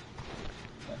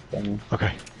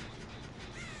 Okay.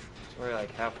 So we're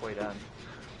like halfway done.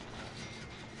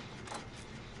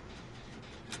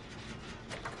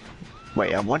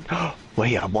 Wait, I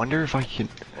wonder if I can.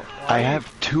 I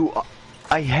have two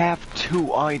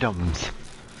items.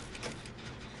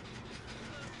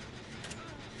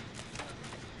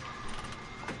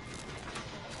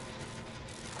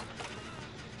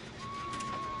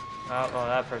 Oh, well,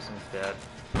 that person's dead.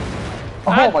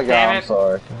 Oh my god, damn I'm it.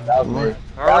 sorry. That was me.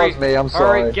 That Hurry, was me, I'm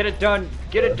sorry. Hurry, get it done.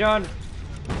 Get it done.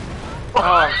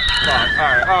 Oh,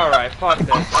 fuck. Alright, fuck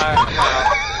this.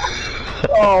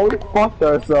 Oh, we fucked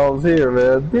ourselves here,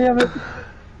 man. Damn it.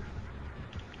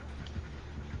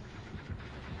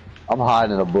 I'm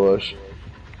hiding in a bush.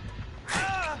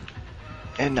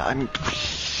 And I'm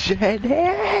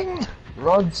shedding.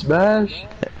 Run, Smash.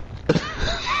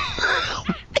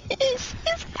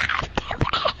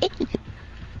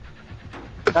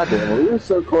 God damn, we were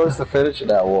so close to finishing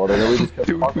that one, and then we just kept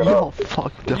Dude, fucking y'all up.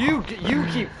 fucked up. You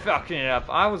keep fucking it up.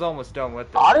 I was almost done with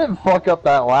it. I didn't fuck up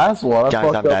that last one. I Guys,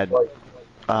 fucked I'm up dead. like...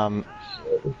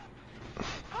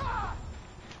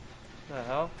 The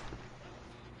hell?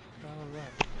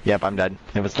 Yep, I'm dead.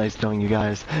 It was nice knowing you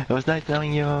guys. It was nice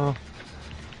knowing you.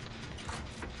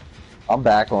 I'm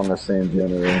back on the same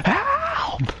generator.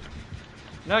 Help!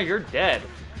 No, you're dead.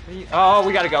 Oh,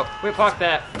 we gotta go. Wait, fuck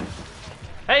that.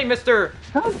 Hey, mister!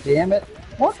 God damn it.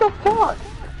 What the fuck?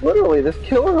 Literally, this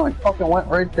killer like fucking went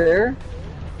right there.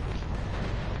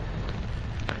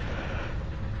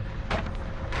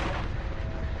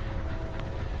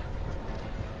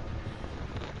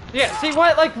 Yeah, see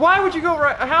what? Like, why would you go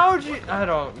right? How would you? I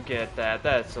don't get that.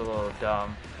 That's a little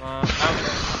dumb.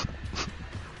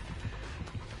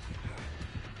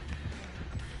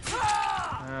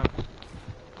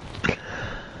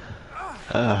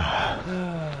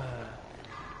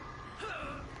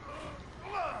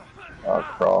 Oh,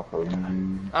 Crawford.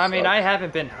 I mean, I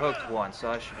haven't been hooked once,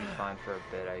 so I should be fine for a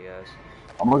bit, I guess.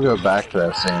 I'm gonna go back to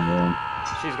that same room.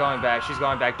 She's going back. She's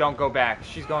going back. Don't go back.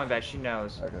 She's going back. She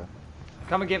knows. Okay.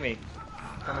 Come and get me.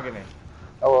 Come and get me.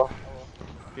 Oh well.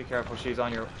 Be careful. She's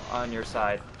on your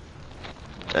side.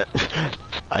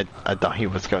 I thought he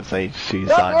was gonna say she's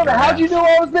No, on your how'd you ass. know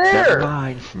I was there? Never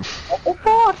mind. What the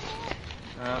fuck?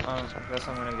 I guess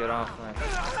I'm gonna get off.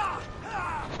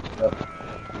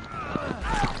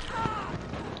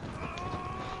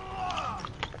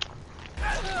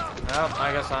 Well,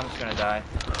 I guess I'm just gonna die.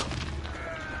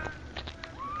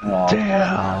 Oh,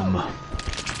 Damn.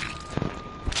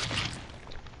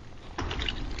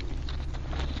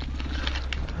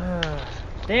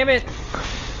 Damn it!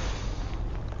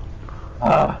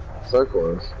 so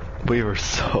close. We were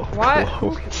so Why?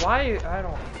 close. Why? I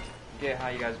don't get how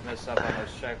you guys mess up on those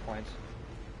checkpoints.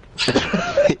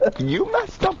 You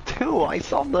messed up too. I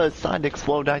saw the sign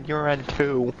explode on your end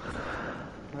too.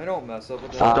 I don't mess up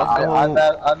with that.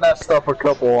 I messed up a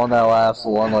couple on that last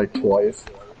one, like twice.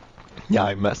 Yeah,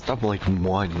 I messed up like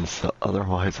once.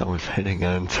 Otherwise, I was hitting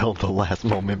it until the last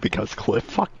moment because Cliff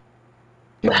fucking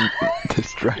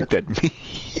distracted me.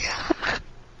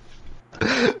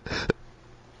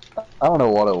 I don't know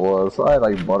what it was. I had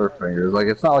like butterfingers. Like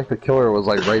it's not like the killer was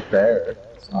like right there.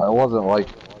 So it wasn't like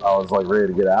I was like ready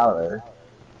to get out of there.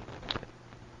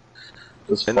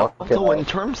 Just And fucking also, in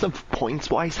terms of points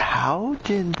wise, how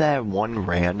did that one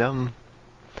random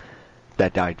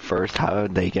that died first? How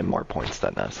did they get more points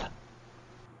than us?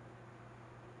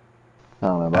 I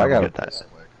don't know, but I don't gotta get that.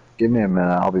 Give me a minute.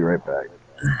 I'll be right back.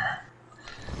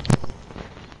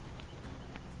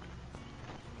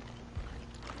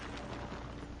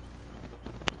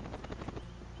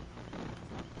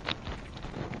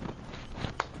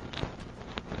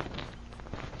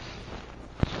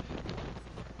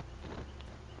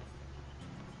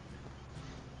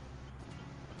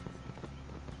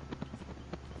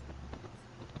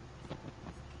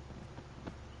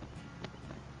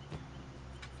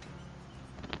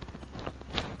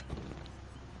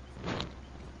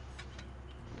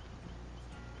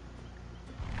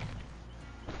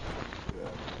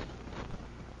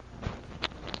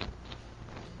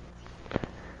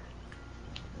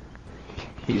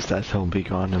 He says he'll be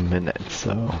gone in a minute,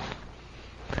 so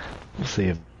we'll see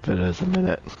if it is a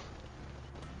minute.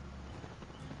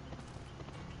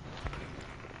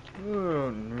 Oh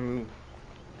no.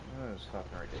 That is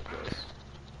fucking ridiculous.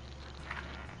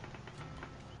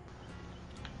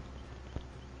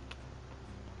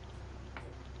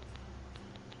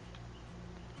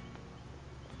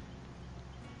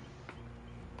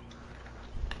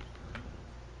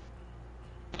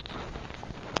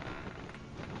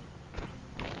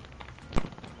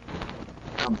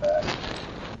 I'm back.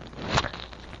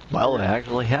 Well, it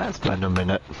actually has been a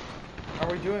minute.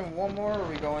 Are we doing one more or are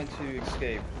we going to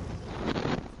escape?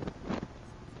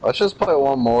 Let's just play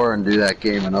one more and do that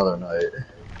game another night.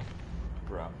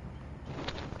 Bro.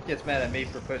 Gets mad at me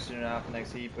for pushing it off,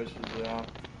 next he pushes it off.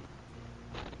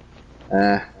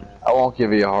 I won't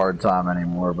give you a hard time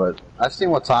anymore, but I've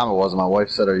seen what time it was, and my wife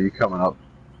said, "Are you coming up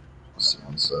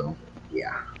soon?" So,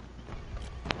 yeah.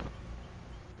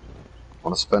 I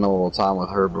want to spend a little time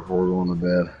with her before we go to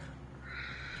bed.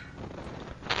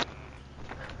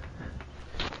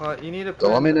 Well, you need to. So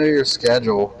let me know your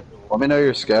schedule. Let me know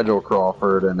your schedule,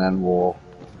 Crawford, and then we'll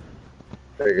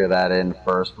figure that in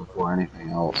first before anything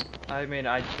else. I mean,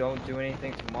 I don't do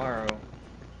anything tomorrow.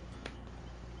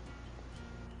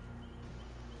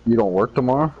 You don't work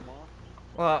tomorrow?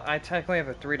 Well, I technically have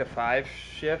a 3 to 5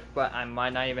 shift, but I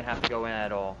might not even have to go in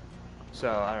at all.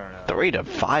 So, I don't know. 3 to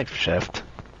 5 shift?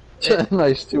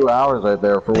 Nice 2 hours right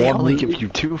there for They one only movie. give you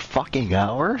 2 fucking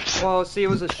hours? Well, see, it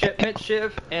was a shipment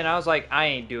shift, and I was like, I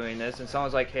ain't doing this. And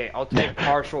someone's like, hey, I'll take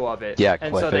partial of it. Yeah,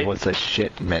 and Cliff, so it was a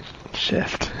shipment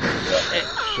shift.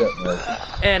 Shit,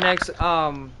 man.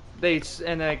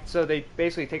 So they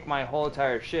basically take my whole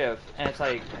entire shift, and it's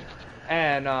like,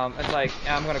 it's like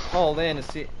I'm gonna call in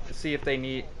to see if they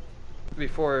need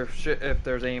if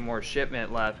there's any more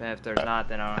shipment left, and if there's not,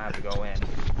 then I don't have to go in.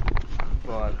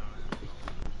 But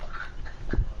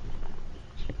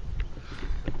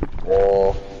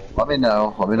Well, let me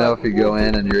know. Let me know if you go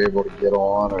in and you're able to get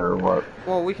on or what.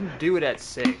 well, we can do it at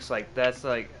 6. Like that's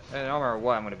like, and no matter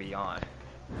what, I'm gonna be on.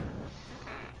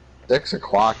 6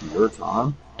 o'clock your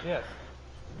time? Yeah.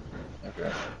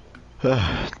 Okay.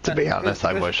 To be honest,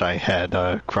 I wish I had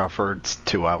Crawford's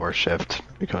 2-hour shift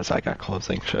because I got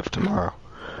closing shift tomorrow.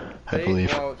 I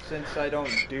believe. Well, since I don't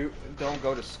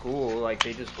go to school, like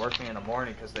they just work me in the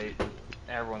morning because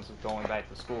everyone's going back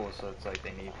to school, so it's like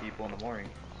they need people in the morning.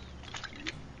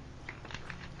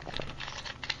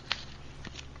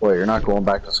 Wait, you're not going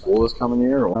back to school this coming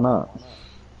year, or why not?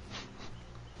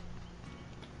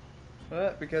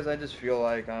 Because I just feel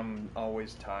like I'm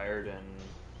always tired and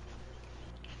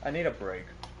I need a break.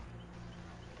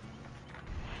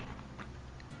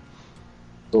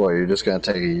 So what, you're just gonna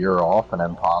take a year off and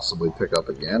then possibly pick up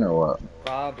again, or what?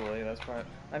 Probably, that's right.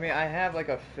 I mean, I have like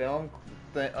a film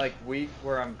week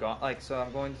where I'm gone. Like, so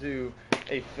I'm going to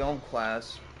a film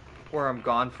class where I'm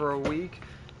gone for a week,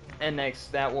 and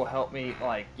that will help me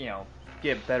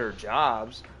get better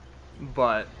jobs.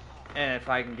 And if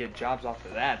I can get jobs off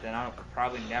of that, then I don't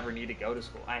probably never need to go to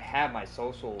school. I have my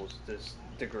socials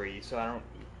degree, so I don't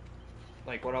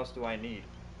what else do I need?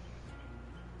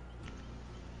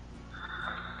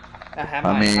 I have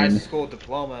my high school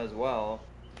diploma as well,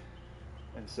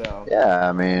 and so. Yeah,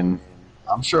 I mean,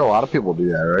 I'm sure a lot of people do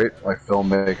that, right? Like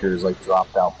filmmakers,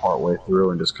 dropped out partway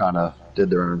through and just kind of did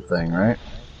their own thing, right?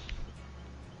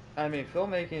 I mean,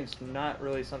 filmmaking is not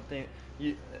really something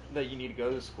that you need to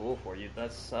go to school for.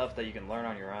 That's stuff that you can learn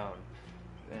on your own,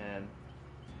 and.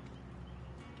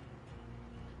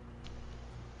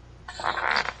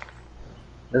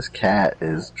 This cat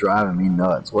is driving me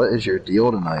nuts. What is your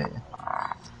deal tonight?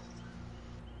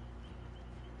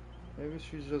 Maybe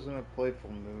she's just in a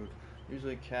playful mood.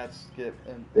 Usually cats get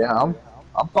in. Yeah,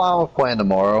 I'm fine with playing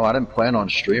tomorrow. I didn't plan on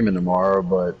streaming tomorrow,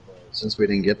 but since we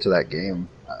didn't get to that game,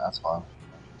 that's fine.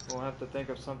 We'll have to think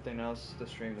of something else to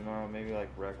stream tomorrow. Maybe like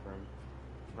Rec Room,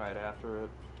 right after it.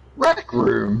 Rec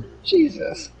Room?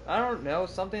 Jesus. I don't know.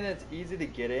 Something that's easy to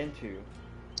get into.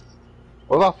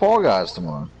 What about Fall Guys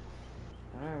tomorrow?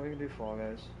 Alright, we can do Fall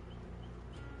Guys.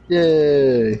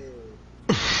 Yay.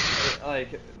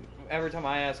 Every time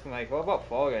I ask him, what about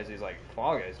Fall Guys? He's like,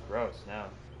 Fall Guys, gross, no.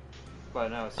 But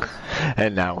no, it's just...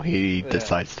 And now he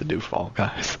decides to do Fall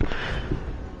Guys.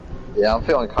 Yeah, I'm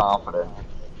feeling confident.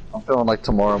 I'm feeling like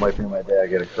tomorrow might be my day I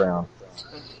get a crown.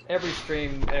 Every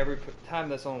stream, every time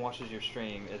that someone watches your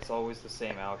stream, it's always the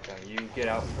same outcome. You get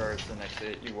out first, and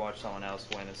you watch someone else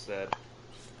win instead.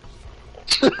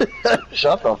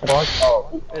 Shut the fuck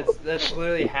up. That's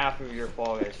literally half of your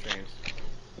Fall Guys streams.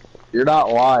 You're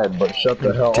not lying, but shut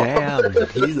the hell Damn, up.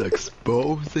 he's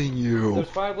exposing you. There's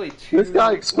probably two. This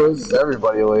guy exposes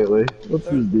everybody lately. What's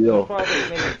his There's deal? probably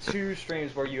maybe 2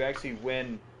 streams where you actually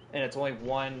win, and it's only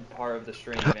one part of the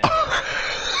stream.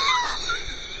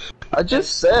 I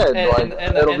just said,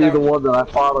 it'll be the one that I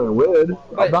finally win.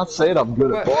 But- I'm not saying I'm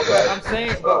good at Fall But Guys.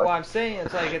 what I'm saying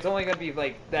is like it's only gonna be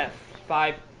like that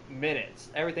 5 minutes.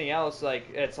 Everything else, like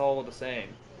it's all the same.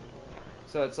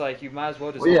 So it's like you might as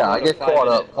well just. Well, yeah, I upload a get 5 caught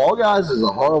minute- up. Fall Guys is a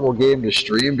horrible game to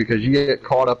stream because you get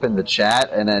caught up in the chat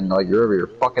and then like you're over here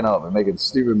fucking up and making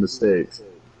stupid mistakes.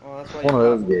 Well, that's why One of you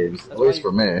those games, that's at why least you-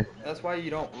 for me. That's why you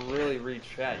don't really read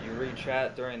chat. You read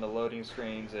chat during the loading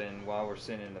screens and while we're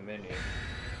sitting in the menu.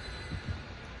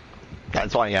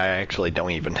 That's why I actually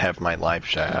don't even have my live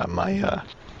chat on my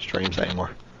streams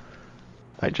anymore.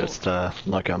 I just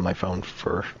look on my phone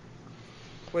for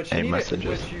Which any you,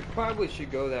 messages. which you probably should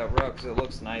go that route because it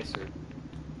looks nicer.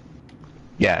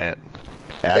 Yeah, it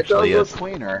It actually does is. look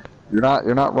cleaner. You're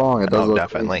not wrong. It does Oh, look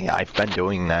definitely. I've been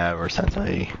doing that ever since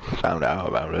I found out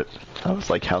about it. I was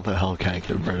like, how the hell can I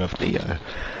get rid of the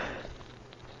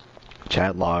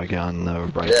chat log on the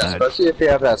right Yeah, side? especially if you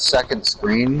have that second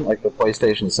screen, like the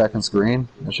PlayStation second screen.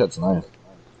 That shit's nice.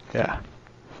 Yeah.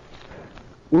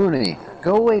 Looney,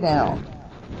 go lay down.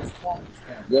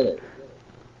 Get it.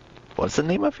 What's the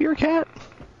name of your cat?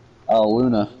 Oh,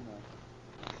 Luna.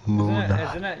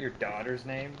 Isn't that your daughter's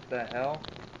name? The hell?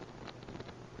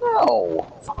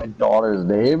 No, it's not my daughter's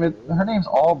name. Her name's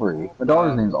Aubrey. My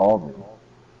daughter's name's Aubrey.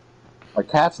 My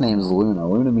cat's name is Luna.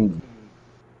 Luna means.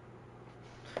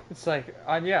 It's like,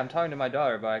 yeah, I'm talking to my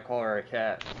daughter, but I call her a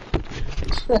cat.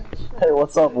 Hey,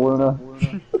 what's up, Luna?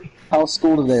 How's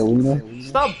school today, Luna?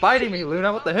 Stop biting me,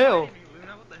 Luna. What the hell?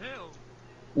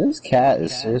 This cat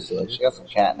is seriously like she got some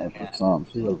catnip or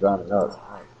something. She's like driving nuts.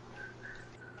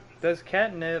 Does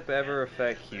catnip ever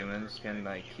affect humans? Can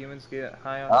like humans get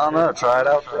high on? I don't know. shit? Try it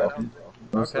out, Captain.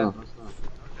 Okay.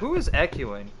 Who is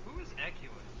echoing?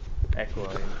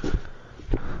 Echoing.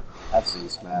 That's the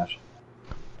smash.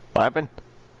 What happened?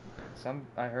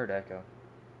 I heard echo.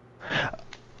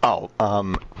 Oh,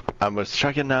 I was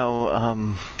checking out,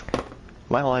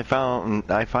 well, I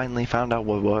finally found out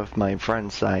what one of my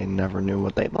friends I never knew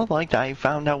what they looked like. I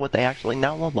found out what they actually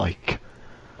now look like.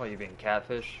 What, you being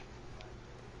catfish?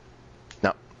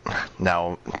 No.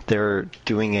 Now, they're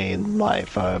doing a live,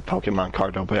 Pokemon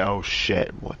card open. Oh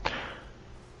shit, what?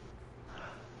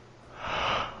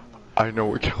 I know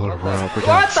what killer we're up against.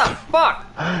 What the fuck?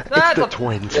 It's the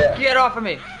twins. Get off of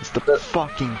me! It's the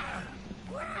fucking...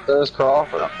 There's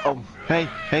Crawford. Oh, hey,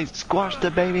 squash the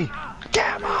baby.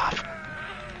 Get him off!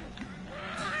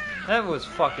 That was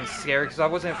fucking scary because I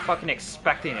wasn't fucking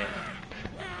expecting it.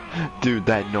 Dude,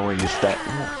 that noise, that...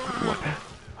 What?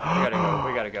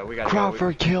 We gotta go.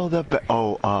 Crawford killed the ba-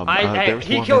 Oh, there's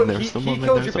he one killed, in, there's he the woman,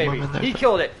 killed there's your the baby. woman there. He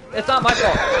killed it. It's not my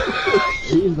fault.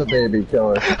 He's the baby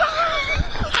killer.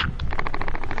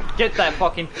 Get that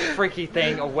fucking freaky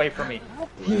thing away from me.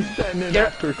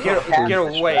 Get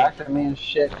away. Distracted me and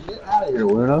shit. Get out of here,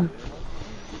 Luna.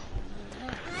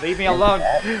 Leave me alone.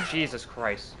 Jesus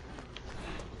Christ.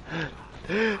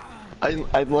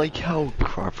 I like how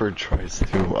Crawford tries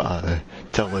to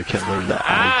tell the killer that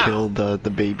I killed the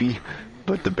baby,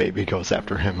 but the baby goes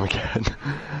after him again.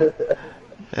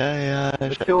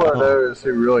 The killer knows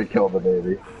who really killed the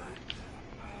baby.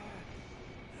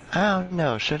 I don't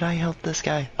know, should I help this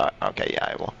guy? Okay, yeah,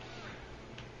 I will.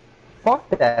 Fuck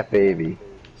that baby.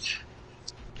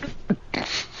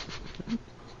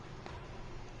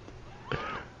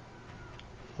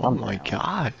 Oh my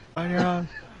god. I'm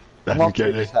I'm up here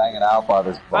kidding. just hanging out by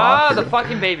this box. The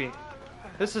fucking baby.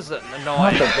 This is Not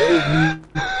annoying. the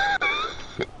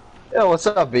baby. Yo, what's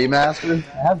up, B-Master? It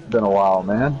has been a while,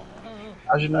 man.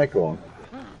 How's your night going?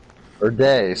 Or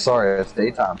day. Sorry, it's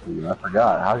daytime for you. I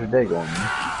forgot. How's your day going, man?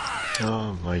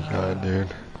 Oh my god, dude.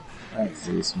 Thanks,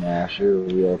 Z-Smash. You're a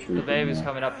real treat. The baby's man.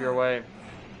 coming up your way.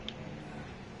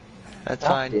 That's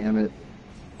God fine. damn it.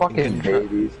 Fucking You can try-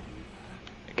 babies.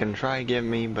 It can try to get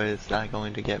me, but it's not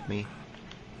going to get me.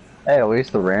 Hey, at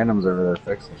least the randoms over there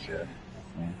fixing shit.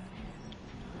 Yeah.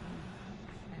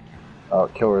 Oh,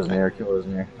 killer's near,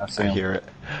 I see I him. hear it.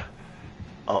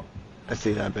 Oh, I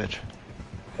see that bitch.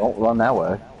 Don't run that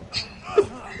way.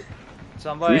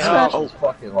 Somebody Z-Smash help. is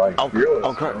fucking like Oh, fearless.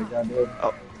 oh, crap. Like that, dude.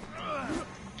 Oh.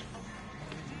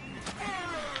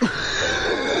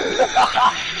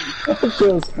 That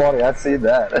shit was funny, I seen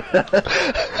that.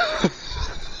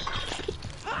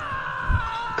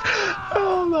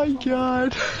 Oh my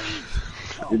god.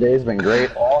 Your day's been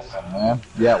great. Awesome, man.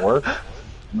 You at work?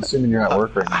 I'm assuming you're at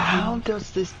work right now. How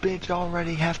does this bitch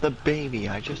already have the baby?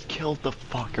 I just killed the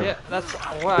fucker. Yeah, that's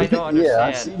what I don't understand. Yeah,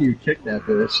 I see you kick that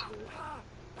bitch.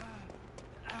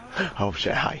 Oh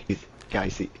shit, hi.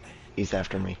 Guys, he's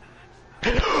after me.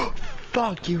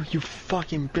 Fuck you, you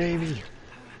fucking baby.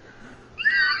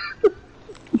 I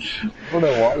don't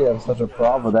know why you have such a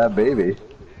problem with that baby.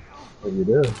 But you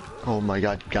do. Oh my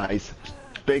god, guys.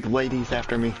 Big lady's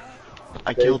after me.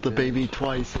 I killed the baby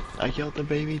twice. I killed the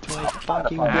baby twice.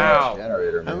 Fuck you, Ow.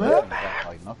 Generator, man. Hello?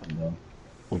 Like nothing, though.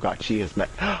 Oh god, she is mad.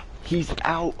 He's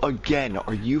out again.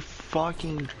 Are you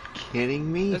fucking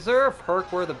kidding me? Is there a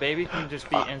perk where the baby can just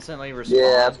be instantly respawned?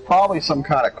 Yeah, it's probably some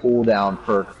kind of cooldown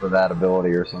perk for that ability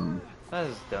or something. That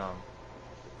is dumb.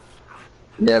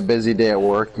 Yeah, busy day at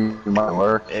work. You might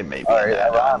work. It may be Alright,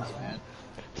 that that rhymes, man.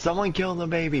 Someone kill the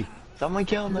baby. Someone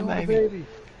kill the baby.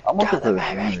 I'm looking Kill for the the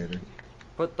baby. generator.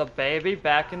 Put the baby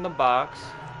back in the box.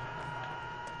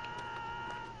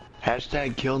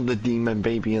 Hashtag killed the demon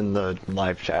baby in the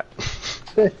live chat.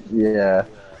 Yeah.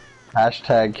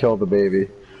 Hashtag kill the baby.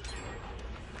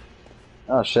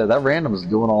 Oh shit, that random's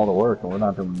doing all the work and we're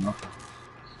not doing nothing.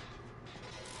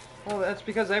 Well, that's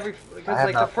because I like have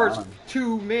the not first found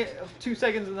 2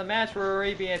 seconds of the match we're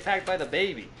already being attacked by the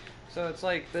baby. So it's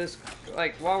like this,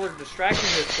 like while we're distracting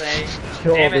this thing.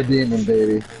 Kill damn the it. demon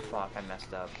baby. Fuck, I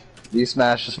messed up.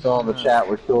 D-Smash just fell in the chat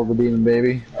with kill the demon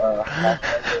baby.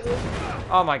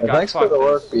 Oh my god, Thanks fuck for the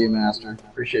work, this. B-Master.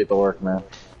 Appreciate the work, man.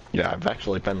 Yeah, I've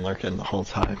actually been lurking the whole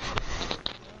time.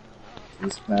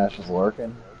 D-Smash is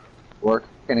lurking. Working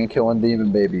and killing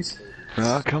demon babies.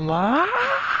 Oh, come on!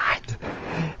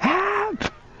 Help!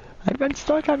 I've been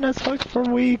stuck on this hook for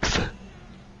weeks.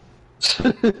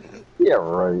 Yeah,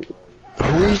 right.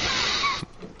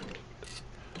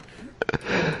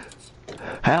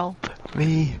 Help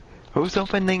me! Who's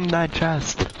opening that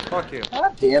chest? Fuck you.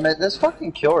 God damn it, this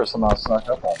fucking killer somehow snuck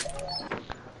up on me.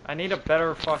 I need a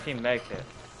better fucking med kit.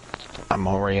 I'm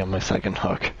already on my second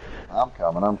hook. I'm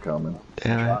coming.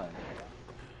 Damn it.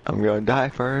 I'm gonna die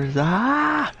first.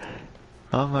 Ah!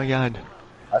 Oh my god.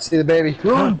 I see the baby.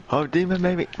 Run! Oh, demon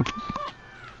baby.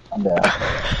 I'm down.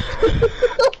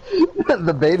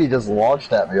 The baby just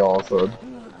launched at me all of a sudden.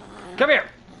 Come here!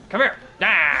 Come here! Nah,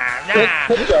 nah!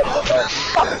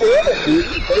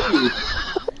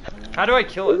 How do I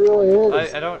kill it? It really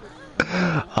is. I don't.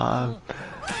 Um,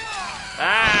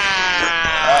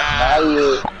 Ah!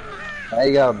 Now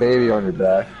you got a baby on your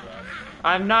back.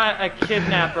 I'm not a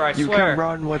kidnapper, I you swear. can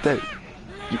run with it.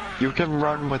 You can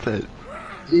run with it.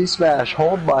 D-Smash,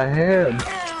 hold my hand.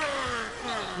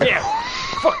 Yeah!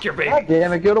 Fuck your God baby!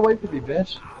 damn it, get away from me,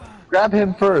 bitch. Grab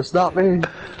him first, not me.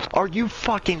 Are you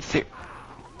fucking serious?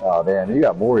 Oh, damn, you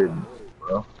got more even,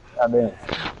 bro. God damn.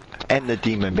 And the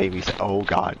demon babies. Oh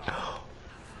god.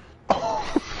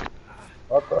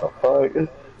 What the fuck? And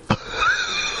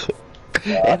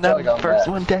I feel then like I'm first back.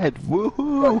 one dead.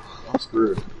 Woohoo! I'm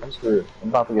screwed. I'm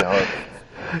about to get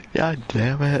hurt. God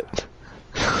damn it.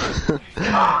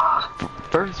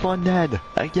 First one dead.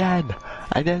 Again.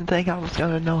 I didn't think I was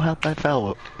gonna know how that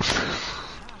felt.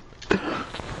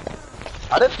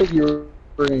 I didn't think you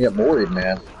were gonna get Mori'd,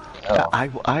 man. Oh.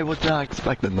 I was not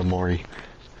expecting the Mori.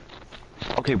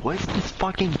 Okay, what is this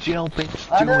fucking Jill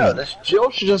bitch I doing? know, this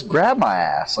Jill should just grab my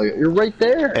ass. Like, you're right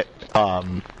there.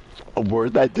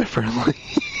 Word that differently.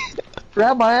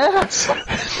 Grab my ass.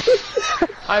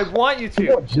 I want you Come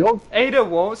on, to. Jill. Ada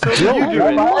won't, so Jill, you do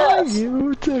grab it. my I want ass.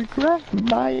 you to grab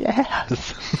my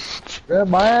ass. Grab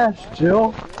my ass,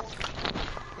 Jill.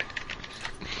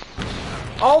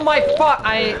 Oh my fuck!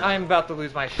 I'm about to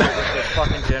lose my shit with this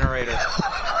fucking generator.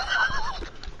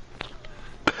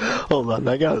 Hold on,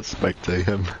 I gotta spectate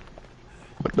him.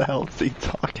 What the hell is he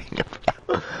talking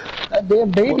about? That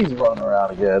damn baby's running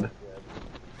around again.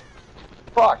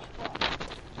 Fuck.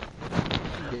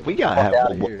 We gotta Fuck have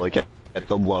outta a here. look at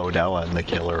the loadout on the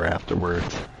killer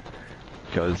afterwards.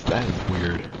 Because that is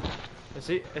weird.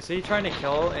 Is he trying to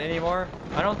kill anymore?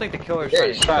 I don't think the killer's Yeah, trying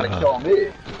he's to trying to kill me.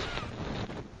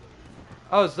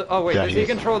 Oh, wait, Yeah, does he he's-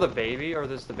 control the baby, or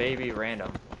is the baby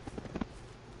random?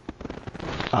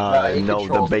 he No, the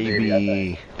controls the baby, I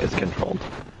baby is controlled.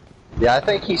 Yeah, I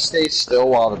think he stays still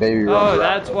while the baby runs Oh, around.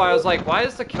 that's why I was like, why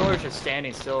is the killer just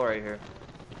standing still right here?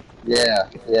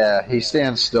 Yeah, he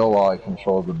stands still while he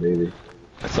controls the baby.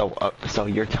 So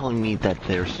you're telling me that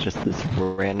there's just this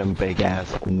random big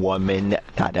ass woman,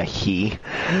 not a he,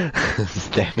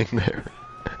 standing there?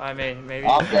 I mean, maybe.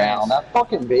 I'm he's down. trans. That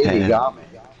fucking baby Yeah. got me.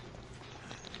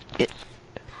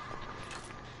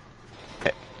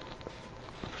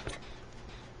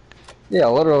 Yeah,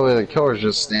 literally the killer's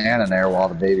just standing there while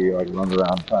the baby like runs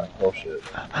around trying to kill shit.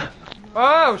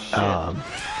 Oh shit!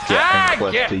 Yeah, and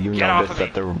Cliff, do you get off notice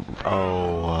of that me. the...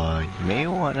 Oh, you may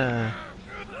wanna...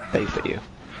 They see you.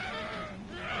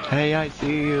 Hey, I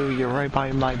see you. You're right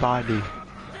by my body.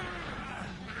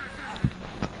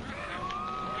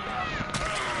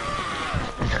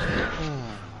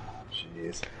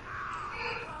 Jeez.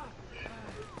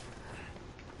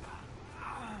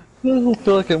 I don't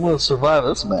feel like I'm gonna survive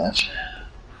this match.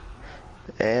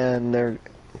 And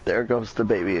there goes the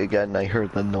baby again. I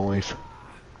heard the noise.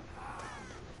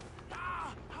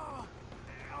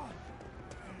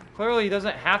 Clearly, he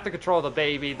doesn't have to control the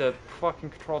baby to fucking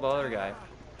control the other guy.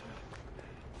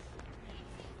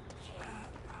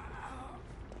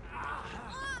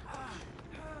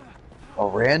 A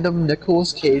random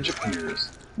Nicolas Cage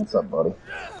appears. What's up, buddy?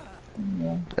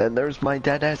 Yeah. And there's my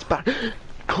dead ass body.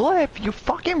 Cliff, you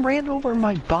fucking ran over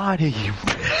my body.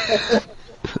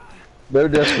 No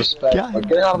disrespect, God but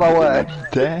get out of my way.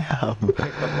 Damn. Kick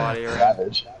the body around.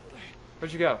 Savage.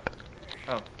 Where'd you go?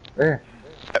 Oh. There.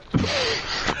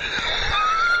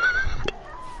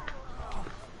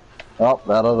 Oh,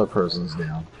 that other person's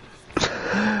down.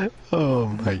 Oh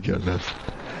my goodness.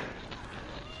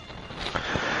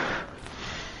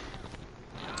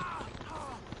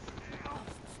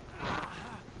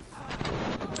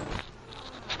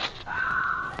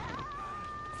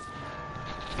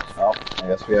 Oh, I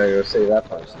guess we gotta go save that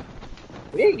person.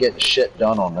 We ain't getting shit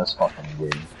done on this fucking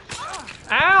game.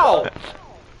 Ow!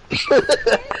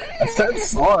 I said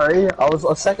sorry. I was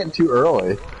a second too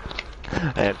early.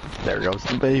 And there goes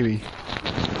the baby.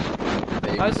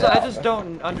 I just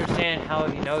don't understand how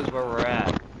he knows where we're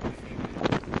at.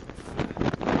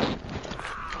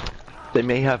 They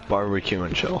may have barbecue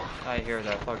and chill. I hear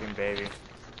that fucking baby.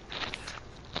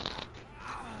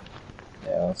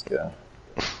 Yeah, let's go.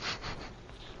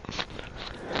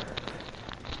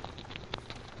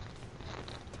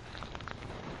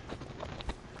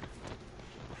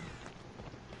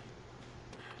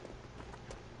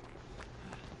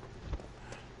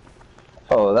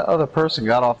 Oh, that other person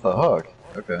got off the hook.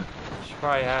 Okay. She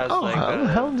probably has Oh, like how the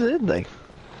hell did they?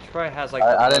 She probably has like.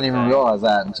 I didn't even realize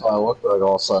that until I looked like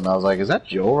all of a sudden. I was like, is that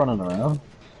Joel running around?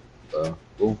 So,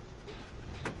 cool.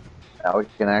 Now we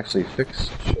can actually fix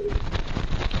shit.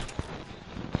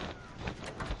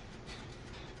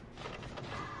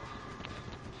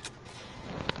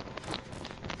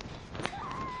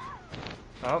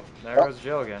 Oh, there goes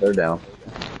Jill again. They're down.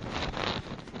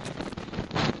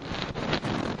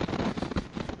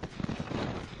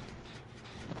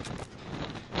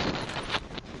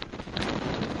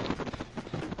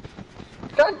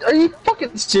 God, are you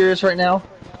fucking serious right now?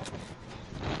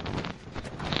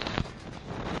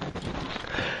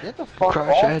 Get the fuck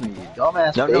Crash off Ed. me, you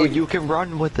dumbass No, baby. no, you can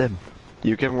run with him.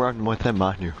 You can run with him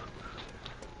on you.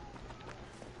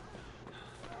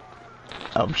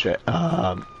 Oh shit.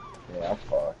 Yeah, I'm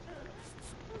fucked.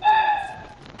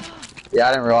 Yeah,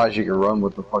 I didn't realize you could run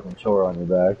with the fucking killer on your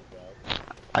back.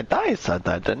 I thought I said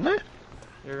that, didn't I?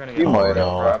 You're gonna You get might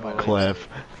Oh have, no, probably.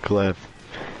 Cliff.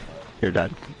 You're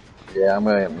dead. Yeah, I'm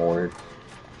gonna get moored.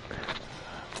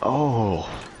 Oh.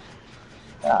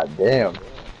 God damn.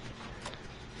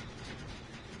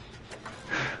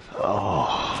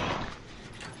 Oh.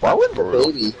 Why wouldn't the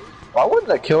brutal. baby? Why wouldn't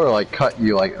the killer like cut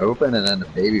you like open and then the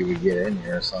baby would get in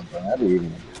here or something? That'd be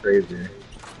even crazier.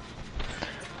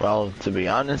 Well, to be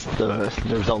honest,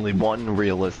 there's only one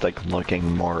realistic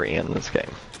looking Mori in this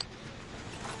game.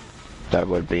 That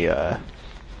would be the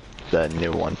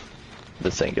new one, the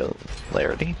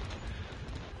Singularity.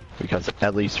 Because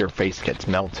at least your face gets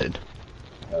melted.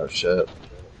 Oh shit.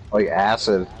 Like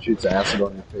acid, shoots acid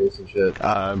on your face and shit.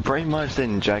 Pretty much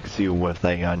injects you with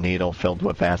a needle filled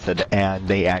with acid, and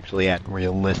they actually had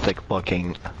realistic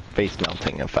looking face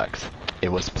melting effects. It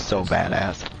was so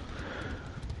badass.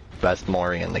 Best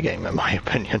Mori in the game, in my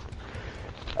opinion.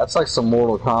 That's like some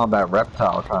Mortal Kombat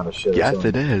reptile kind of shit. Yes,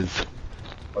 it is.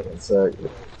 Fucking sick.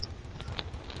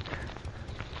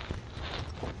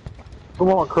 Come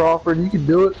on, Crawford, you can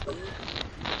do it.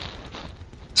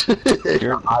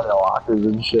 You're hiding lockers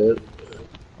and shit.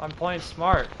 I'm playing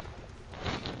smart.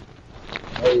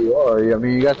 There you are. I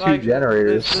mean, you got two Like,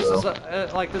 generators, This so.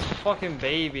 is like this fucking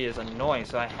baby is annoying,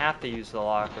 so I have to use the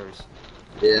lockers.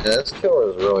 Yeah, this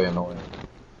killer is really annoying.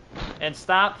 And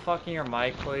stop fucking your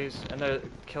mic, please. And the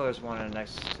killer's one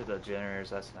next to the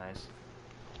generators. That's nice.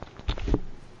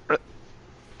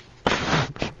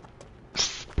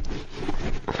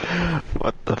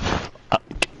 What the fuck?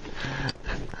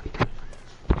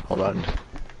 Hold on.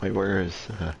 Wait, where is...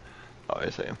 Oh, I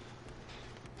see him.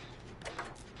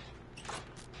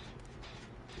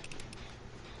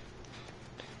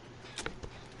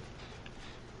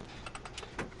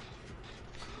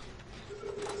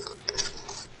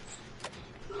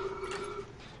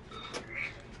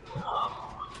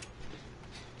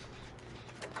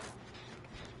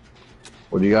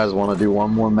 Would you guys want to do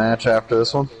one more match after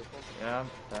this one? Yeah, I'm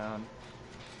down.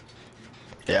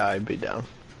 Yeah, I'd be down.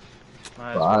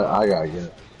 Might as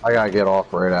well. I gotta get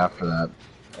off right after that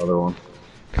other one.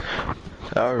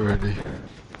 Alrighty.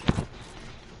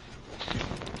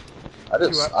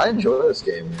 I enjoy this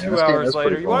game, man. 2 This game hours is later,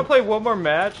 pretty you fun. want to play one more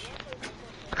match?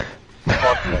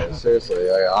 Fuck no, seriously.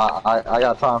 I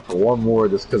got time for one more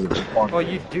just because it's a fun. Well,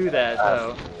 you do that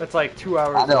though. That's like 2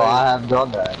 hours. I know, later. I have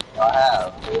done that. I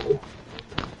have.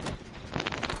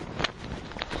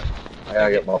 I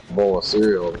gotta get my bowl of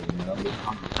cereal. You know?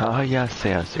 Oh yes,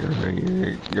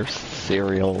 your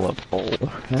cereal bowl.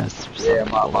 Yes. Yeah,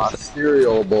 my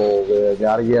cereal bowl, man.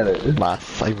 Gotta get it. My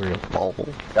cereal bowl.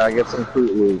 Gotta get some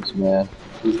Fruit Loops, man.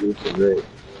 Fruit Loops are great.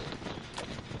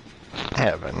 I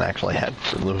haven't actually had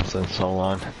Fruit Loops in so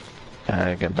long.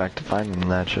 Gotta get back to finding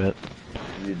that shit.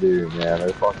 You do, man. They're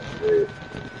fucking great.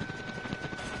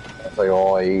 That's like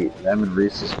all I eat. Them and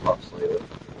Reese's Puffs lately.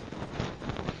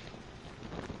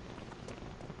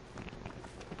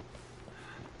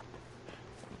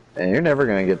 And you're never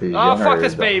gonna get these. Oh, fuck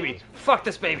this generators baby! Fuck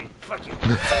this baby! Fuck you!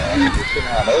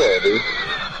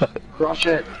 Crush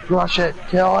it! Crush it!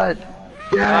 Kill it!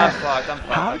 I'm Yeah! fucked. I'm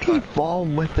fucked. How did he fall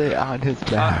with it on his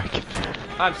back?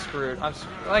 I'm screwed.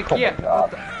 Like, Oh yeah. my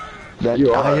God. That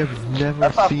You I are. have never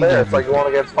That's not seen fair. him. It's like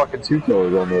going against fucking two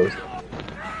killers almost.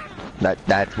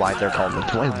 That's why they're called the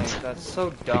twins. Like, that's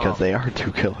so dumb. Because they are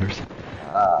two killers.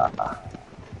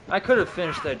 I could have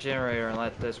finished that generator and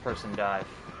let this person die.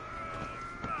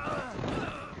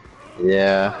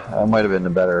 Yeah, that might have been the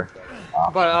better.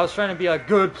 But I was trying to be a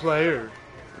good player.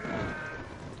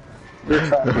 You're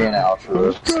trying to be an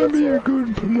altruist. Trying to be a That's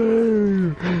good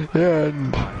player.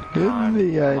 And in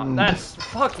the end, That's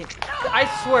fucking. I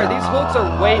swear, these votes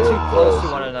are way too close to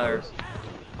one another.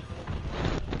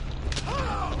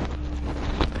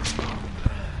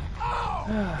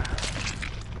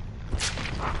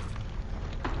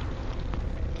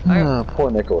 Poor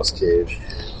Nicolas Cage.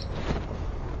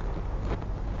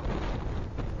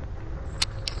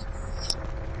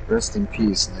 Rest in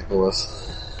peace,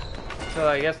 Nicholas. So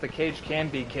I guess the cage can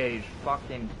be caged.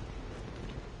 Fucking.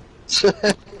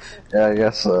 Yeah, I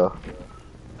guess so.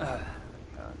 Gosh.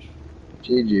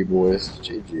 GG, boys.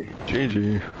 GG.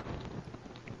 GG.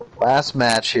 Last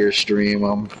match here, stream.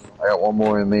 I got one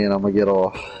more in me and I'm gonna get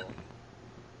off.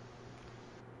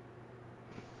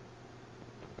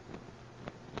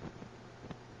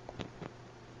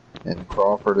 And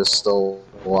Crawford is still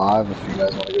alive if you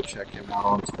guys want to go check him out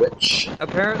on Twitch.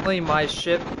 Apparently, my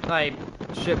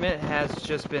shipment has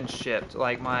just been shipped.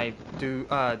 Like my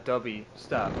Dubby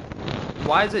stuff.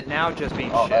 Why is it now just being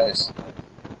Oh, shipped? nice.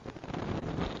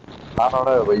 I don't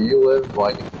know, but you live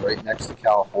like right next to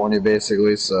California,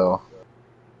 basically, so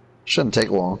shouldn't take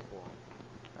long.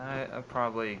 I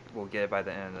probably will get it by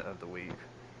the end of the week.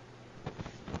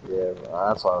 Yeah,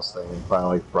 that's what I was thinking.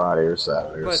 Probably like Friday or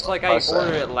Saturday. But it's like I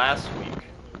ordered it last week.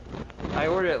 I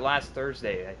ordered it last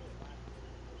Thursday.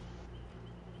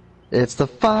 It's the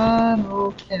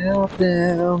final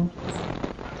countdown.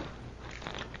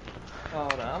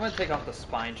 Hold on, I'm gonna take off the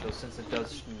spine chill since it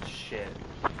does shit.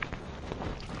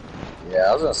 Yeah,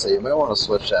 I was gonna say you might want to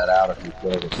switch that out if you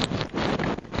could.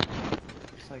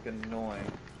 It's like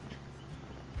annoying.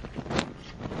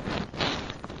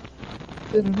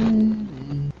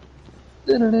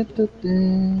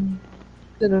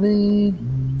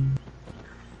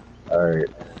 Alright.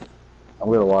 I'm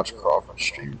gonna watch Crawford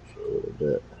stream for a little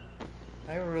bit.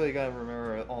 I really gotta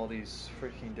remember all these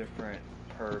freaking different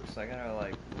perks. I gotta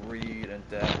like read in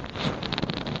depth.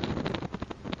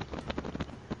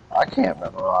 I can't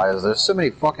memorize. There's so many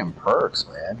fucking perks,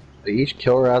 man. Like, each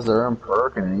killer has their own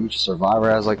perk, and each survivor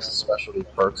has like specialty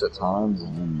perks at times,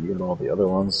 and then you get all the other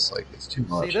ones. It's like it's too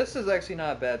much. See, this is actually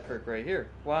not a bad perk right here.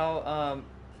 While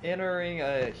entering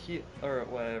a or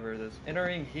whatever it is,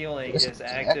 entering healing is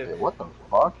active. What the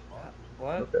fuck?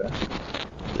 What? Okay.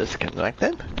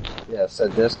 Disconnected? Yeah, it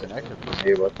said disconnected for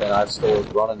me, but then I still was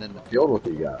running in the field with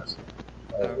you guys.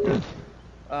 Okay.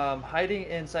 Hiding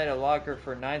inside a locker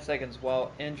for 9 seconds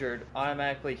while injured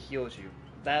automatically heals you.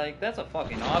 That's a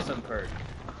fucking awesome perk.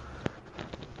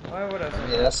 Why would I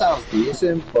say Yeah, that sounds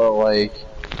decent, but like,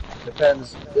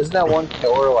 depends. Isn't that one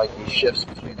killer like he shifts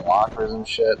between lockers and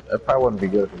shit? That probably wouldn't be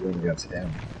good if it went against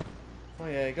him. Oh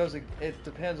yeah, it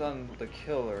depends on the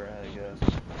killer, I guess.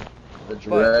 The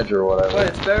dredge or whatever. But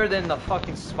it's better than the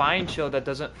fucking spine chill that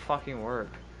doesn't fucking work.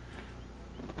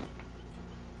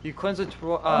 You cleanse a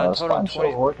totem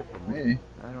 20. Working for me.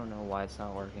 I don't know why it's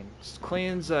not working. Just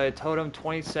cleans a totem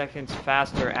 20 seconds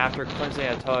faster after cleansing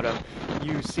a totem.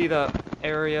 You see the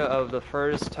area of the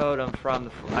furthest totem from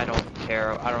the. I don't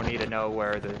care. I don't need to know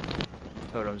where the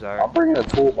totems are. I'm bringing a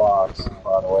toolbox,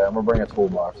 by the way. I'm gonna bring a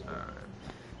toolbox.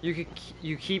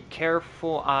 You keep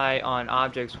careful eye on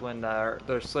objects when they're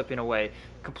slipping away.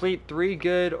 Complete 3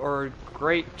 good or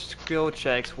great skill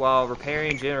checks while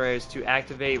repairing generators to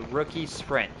activate rookie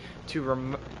sprint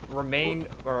to remain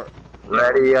or.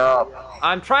 Ready up.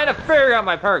 I'm trying to figure out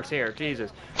my perks here.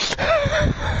 Jesus.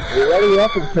 You ready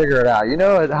up and figure it out. You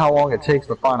know how long it takes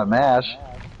to find a mash.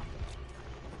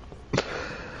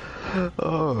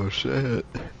 Oh shit.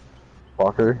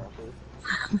 Fucker.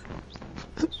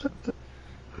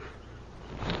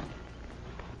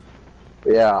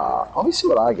 Yeah, let me see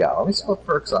what I got. Let me see what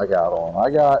perks I got on.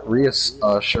 I got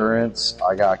Reassurance,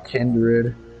 I got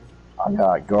Kindred, I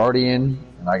got Guardian,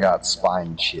 and I got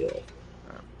Spine Chill.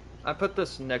 I put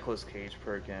this Nicolas Cage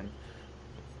perk in.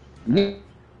 You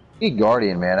need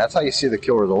Guardian, man. That's how you see the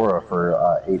killer's aura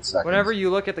for 8 seconds. Whenever you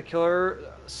look at the killer,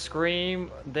 scream,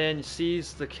 then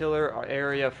sees the killer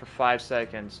area for 5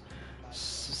 seconds.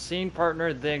 Scene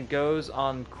partner then goes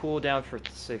on cooldown for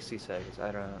 60 seconds.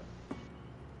 I don't know.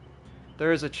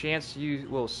 There is a chance you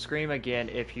will scream again.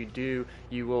 If you do,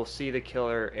 you will see the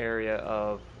killer area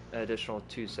of an additional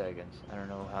 2 seconds. I don't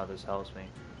know how this helps me.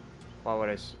 Why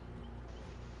would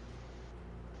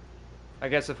I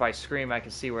guess if I scream, I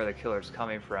can see where the killer's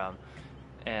coming from,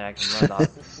 and I can run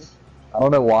off. I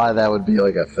don't know why that would be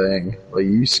like a thing. Like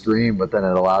you scream, but then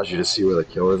it allows you to see where the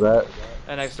killer's at.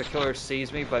 And if the killer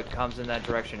sees me, but comes in that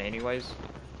direction anyways.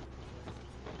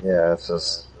 Yeah, it's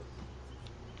just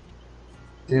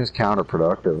seems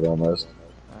counterproductive almost.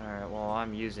 Alright, well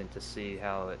I'm using to see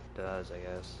how it does, I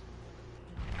guess.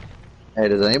 Hey,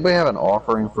 does anybody have an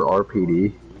offering for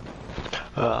RPD?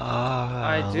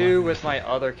 I do with my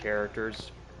other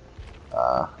characters.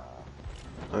 Let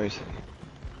me see.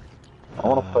 I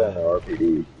want to play on the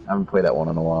RPD. I haven't played that one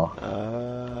in a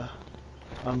while.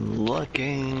 I'm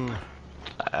looking.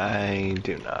 I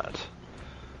do not.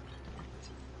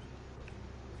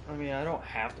 I mean, I don't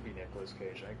have to be Nicolas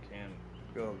Cage. I can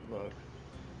go look.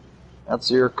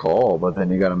 That's your call, but then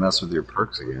you gotta mess with your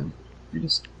perks again. You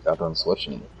just got done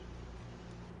switching.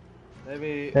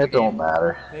 Maybe It don't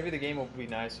matter. Maybe the game will be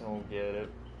nice and we'll get it.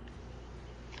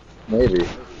 Maybe.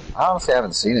 I honestly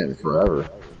haven't seen it in forever.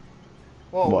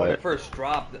 Well, when What? it first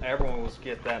dropped, everyone was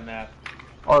get that map.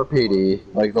 RPD.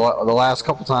 Like the last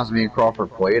couple times me and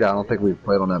Crawford played, I don't think we've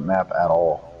played on that map at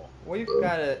all. We've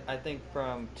got it, I think,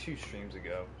 from 2 streams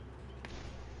ago.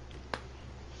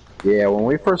 Yeah, when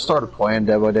we first started playing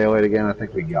Dead by Daylight again, I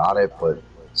think we got it, but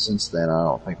since then I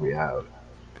don't think we have.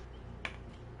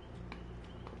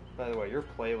 By the way, your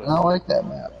playlist. I like that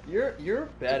map. You're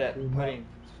bad at putting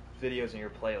videos in your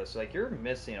playlist. Like you're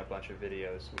missing a bunch of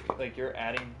videos. Like you're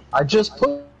adding. I just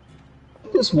put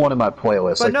this one in my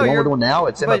playlist. But like no, the one we're you're- doing now,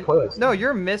 it's in my playlist. No,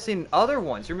 you're missing other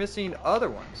ones. You're missing other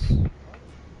ones.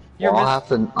 Well,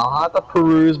 I'll have to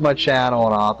peruse my channel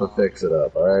and I'll have to fix it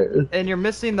up. All right. And you're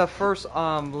missing the first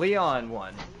Leon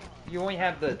one. You only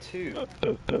have the 2.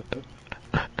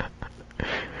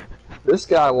 This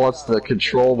guy wants to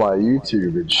control my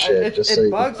YouTube and shit. It, just so he it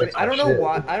can bugs me. fix I my don't know shit.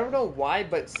 why. I don't know why,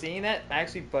 but seeing that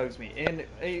actually bugs me. And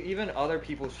even other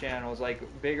people's channels, like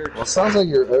bigger. Well, it sounds like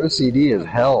your OCD is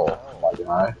hell, my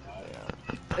guy.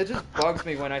 It just bugs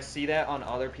me when I see that on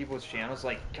other people's channels.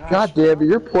 Like, gosh. God damn it,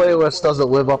 your playlist doesn't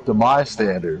live up to my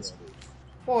standards.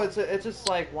 Well, it's just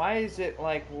like, why is there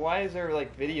like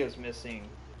videos missing?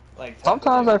 Like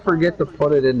Sometimes I forget to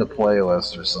put it in the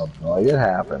playlist or something. Like, it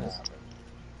happens.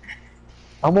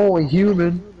 I'm only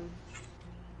human.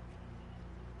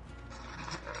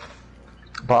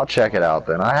 But I'll check it out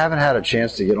then. I haven't had a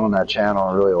chance to get on that channel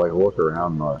and really like look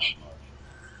around much.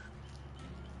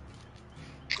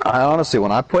 I honestly,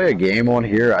 when I play a game on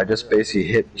here, I just basically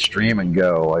hit stream and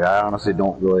go. Like, I honestly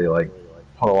don't really like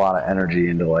put a lot of energy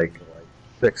into like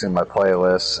fixing my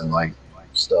playlists and like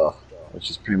stuff. It's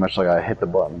just pretty much like I hit the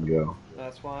button and go.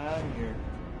 That's why I'm here.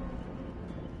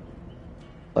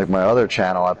 Like my other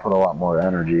channel, I put a lot more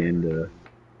energy into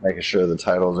making sure the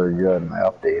titles are good and I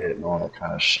update it and all that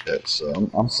kind of shit. So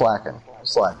I'm slacking. I'm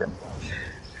slacking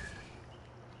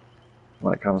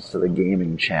when it comes to the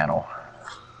gaming channel.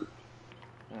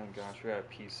 Oh gosh, we got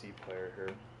a PC player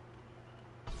here.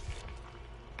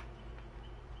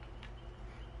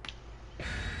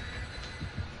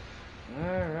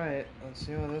 Alright, let's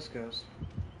see how this goes.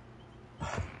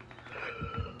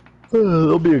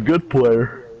 They'll be a good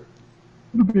player.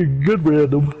 It'll be a good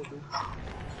random.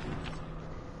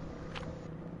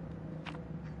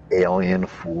 Alien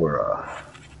 4.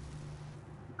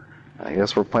 I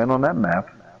guess we're playing on that map.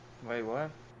 Wait,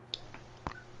 what?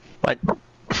 What?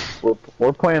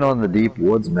 We're playing on the Deep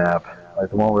Woods map. Like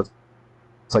the one where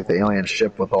it's like the alien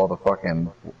ship with all the fucking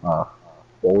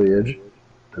foliage.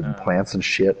 And plants and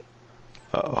shit.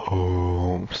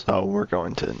 Oh, so we're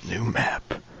going to a new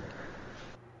map.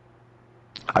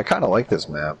 I kind of like this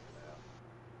map.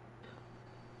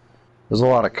 There's a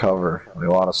lot of cover, like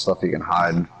a lot of stuff you can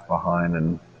hide behind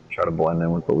and try to blend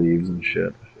in with the leaves and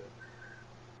shit.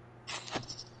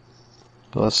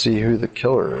 Let's see who the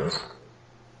killer is.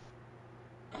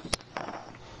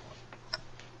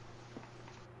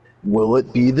 Will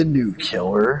it be the new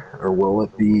killer, or will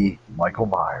it be Michael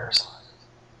Myers?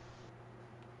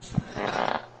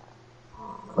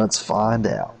 Let's find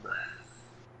out.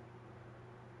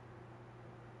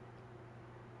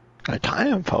 I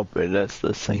kind of hope it is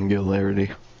the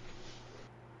Singularity.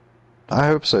 I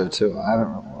hope so too. I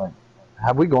don't know. Like,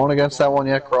 have we gone against that one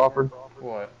yet, Crawford?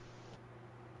 What?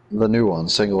 The new one,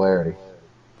 Singularity.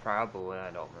 Probably,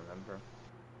 I don't remember.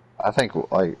 I think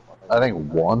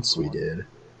once we did.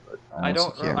 But I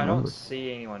don't remember.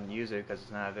 see anyone use it because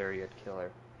it's not a very good killer.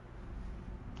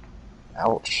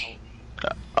 Ouch.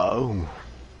 Oh,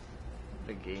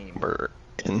 The game. we're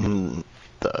in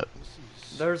the...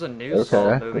 There's a new Saw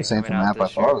Okay, movie this ain't coming the out map I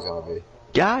this thought it year. was gonna be.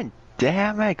 God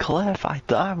damn it, Cliff. I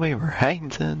thought we were heading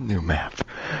to a new map.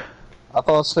 I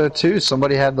thought so too.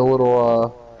 Somebody had the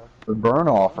little the burn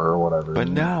offer or whatever. But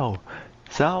no,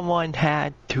 someone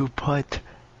had to put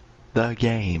the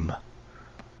game.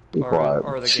 Be quiet.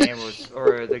 Or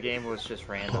the game was just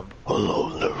random.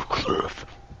 Hello there, Cliff.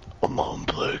 I'm on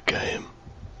play a game.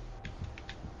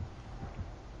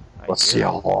 Let's see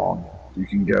how long you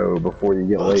can go before you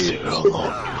get Let's see late. how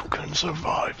long you can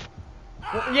survive.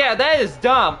 Yeah, that is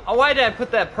dumb. Why did I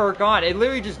put that perk on? It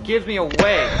literally just gives me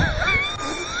away.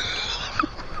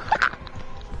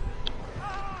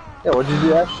 Yeah, what'd you do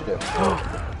that shit?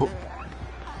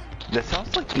 That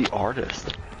sounds like the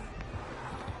artist.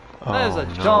 That is a Oh,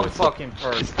 no, dumb it's fucking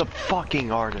perk. It's the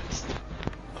fucking artist.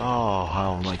 Oh, I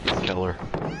don't like this killer.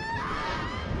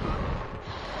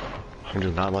 I do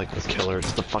not like this killer.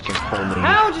 It's the fucking homie.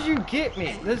 How did you get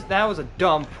me? That was a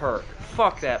dumb perk.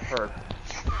 Fuck that perk.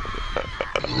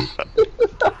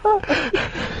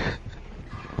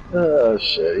 Oh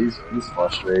shit, he's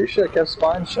frustrated. You should have kept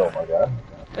spine chill, my guy.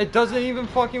 It doesn't even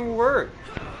fucking work.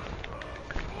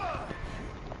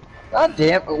 God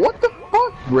damn, what the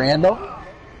fuck, random?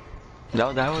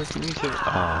 No, that was me too.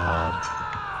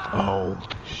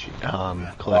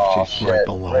 Cliff, Oh, she's shit. right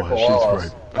below us. She's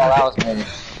us. right. Oh, that was me.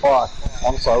 Fuck.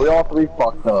 I'm sorry, we all three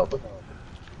fucked up.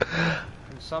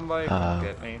 Can somebody come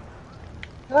get me?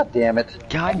 God damn it.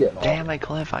 God damn it,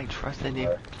 Cliff, I trusted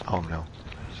you. Oh no.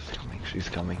 She's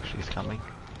coming.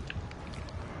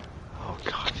 Oh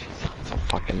god, she sounds so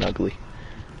fucking ugly.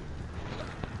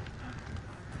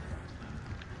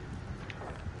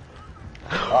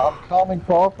 I'm coming,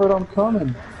 Crawford, I'm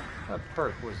coming. That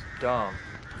perk was dumb.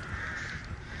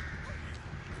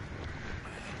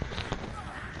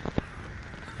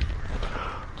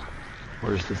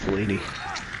 Where's this lady?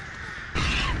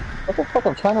 What the fuck,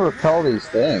 I'm trying to repel these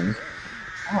things.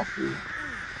 Oh, dude.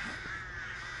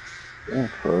 Damn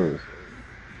crows.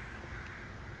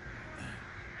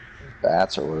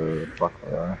 Bats or whatever the fuck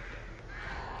they are.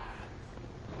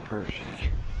 Where is she?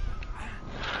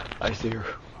 I see her.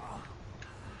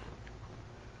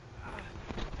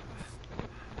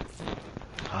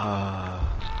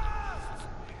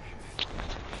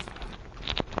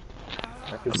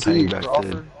 I can I'm see you, heading back to-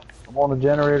 Crawford. I'm on a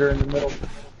generator in the middle.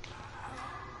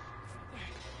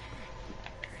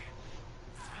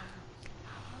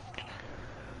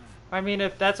 I mean,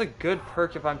 if that's a good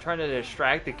perk if I'm trying to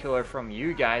distract the killer from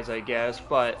you guys, I guess,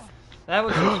 but that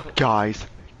was just...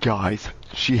 Guys,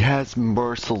 she has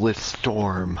Merciless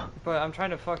Storm. But I'm trying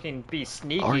to fucking be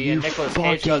sneaky, Are you and Nicolas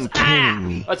Cage goes, fucking kidding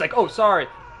me? I was like, oh, sorry.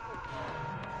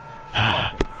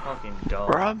 Fucking dumb.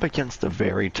 We're up against a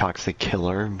very toxic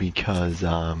killer because,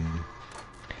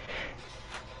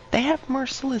 they have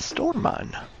Merciless Storm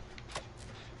on.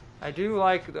 I do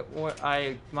like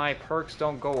that my perks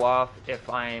don't go off if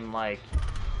I'm like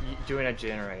doing a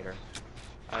generator.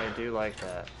 I do like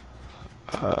that.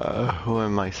 Who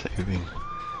am I saving?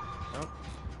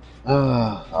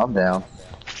 I'm down.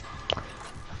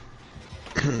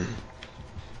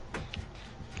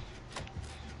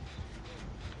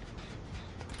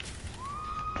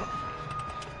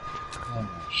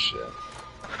 Oh shit.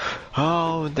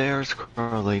 Oh, there's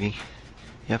Crow Lady.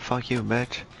 Yeah, fuck you,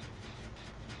 bitch.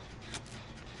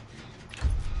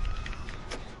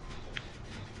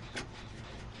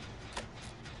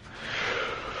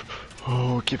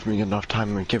 Oh, give me enough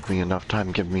time, give me enough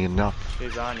time, give me enough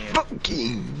She's on you.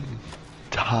 fucking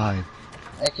time.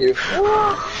 Thank you.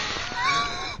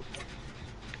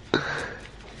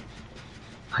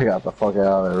 I got the fuck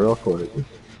out of there real quick.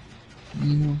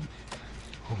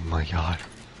 Oh my god.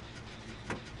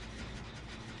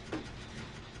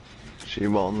 She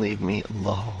won't leave me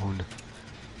alone.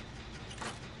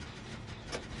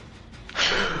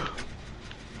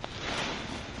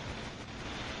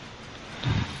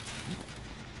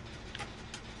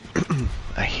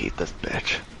 I hate this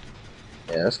bitch.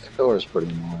 Yeah, this killer is pretty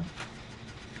annoying.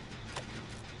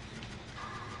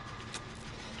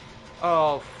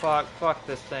 Oh, fuck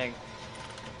this thing.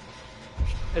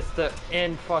 It's the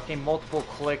in fucking multiple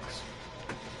clicks.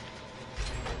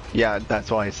 Yeah,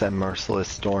 that's why I said Merciless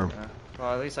Storm.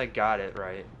 Well, at least I got it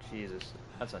right. Jesus,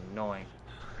 that's annoying.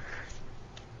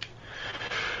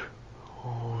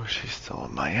 Oh, she's still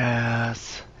on my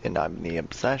ass. And I'm the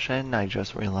obsession, I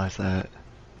just realized that.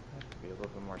 I have to be a little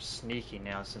bit more sneaky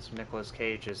now since Nicolas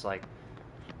Cage is like...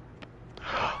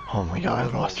 Oh my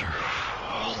god, I lost her.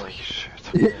 Holy shit.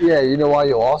 Yeah, you know why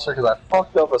you lost her? Because I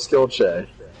fucked up a skill check.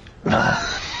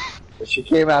 She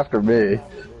came after me.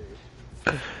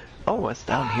 Oh, what's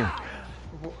down here?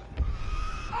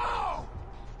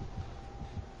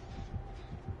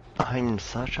 I'm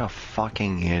such a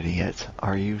fucking idiot.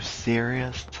 Are you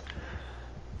serious?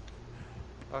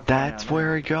 Okay, That's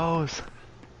where it goes.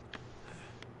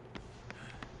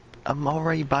 I'm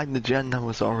already by the gen that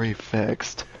was already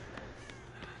fixed.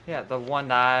 Yeah, the one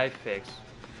that I fixed.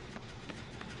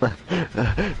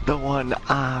 The one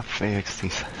I fixed. He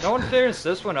says. No one finished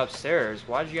this one upstairs.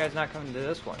 Why did you guys not come to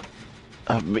this one?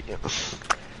 Because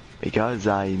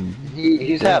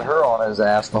He's had her on his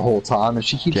ass the whole time, and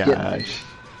she keeps getting me.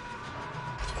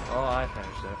 Oh, I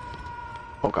finished it.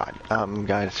 Oh god,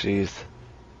 guys, she's...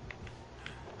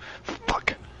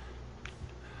 Fuck.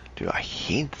 Dude, I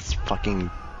hate this fucking...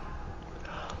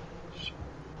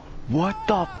 What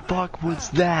the fuck was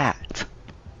that?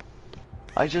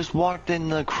 I just walked in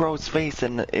the crow's face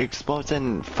and it explodes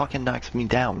and fucking knocks me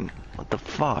down. What the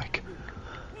fuck?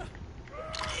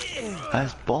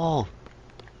 That's bull.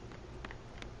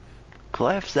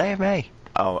 Cliff, save me!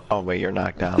 Oh wait, you're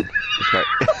knocked down. That's right.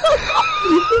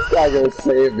 This guy gonna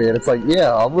save me, and it's like,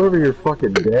 yeah, I'm over here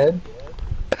fucking dead.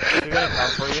 Should I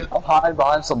come for you? I'm hiding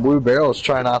behind some blue barrels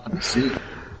trying not to be seen.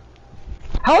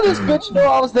 How did this bitch know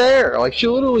I was there? Like, she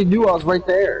literally knew I was right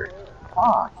there.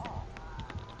 Fuck.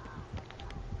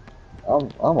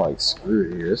 I'm like,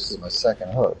 screwed here. This is my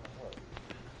second hook.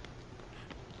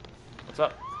 What's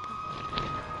up?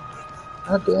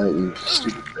 God damn it, you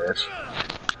stupid bitch.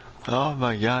 Oh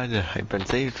my god, I've been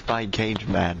saved by Cage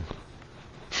Man.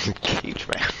 Cage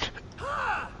Man.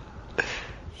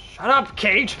 Shut up,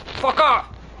 Cage! Fuck off!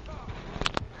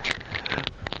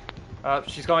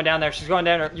 She's going down there. She's going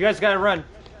down there. You guys gotta run.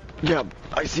 Yeah,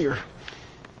 I see her.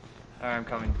 Alright, I'm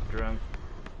coming. Drone.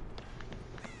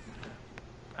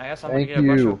 I guess I'm Thank gonna get a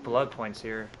bunch you. of blood points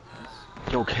here.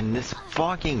 Yo, can this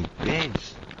fucking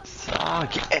bitch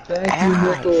suck? Thank you,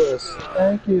 Nicholas.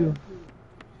 Thank you.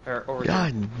 Or over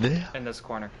God here. damn. In this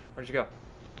corner. Where'd you go?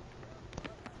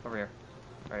 Over here.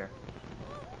 Right here.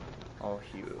 I'll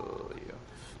heal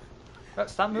you.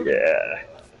 Stop moving. Yeah.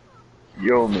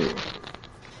 Yo me.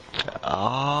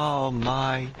 Oh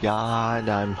my god,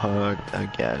 I'm hooked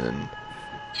again.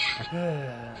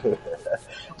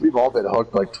 We've all been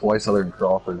hooked like twice other than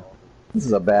Crawford. This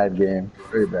is a bad game.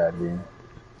 Very bad game.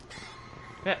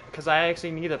 Yeah, because I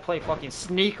actually need to play fucking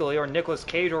sneakily or Nicolas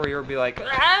Cage over here would be like,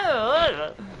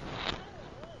 ah!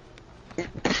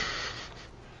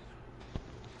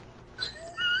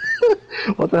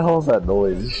 What the hell is that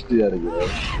noise? You should do that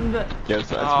again. Yes,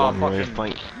 that's Oh, one way to fucking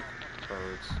fight.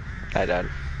 birds. I died.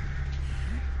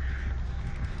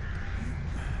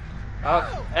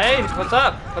 Oh, hey, what's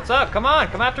up? What's up? Come on,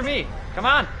 come after me. Come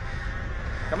on.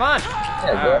 Come on.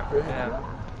 Yeah, go after him. Yeah.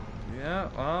 Yeah,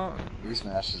 well, He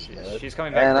smashes his head. she's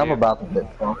coming back And for I'm you. about to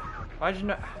get fucked. Why'd you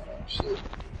know? Shit.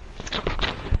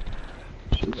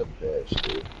 She's a bitch,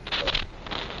 dude.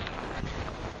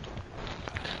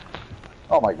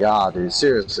 Oh my god, dude.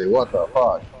 Seriously, what the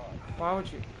fuck? Why would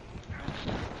you?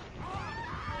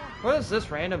 What is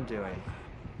this random doing?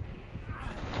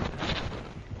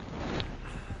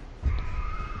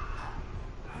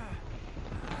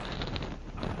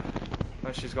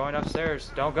 Oh, she's going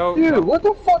upstairs. Don't go. Dude, don't- what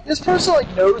the fuck? This person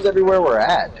like knows everywhere we're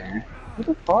at, dude. What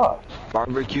the fuck?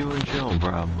 Barbecue and chill,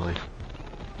 probably.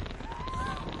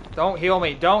 Don't heal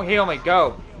me. Don't heal me.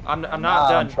 Go. I'm not Nah,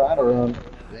 done. I'm trying to run.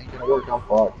 It ain't gonna work. I'm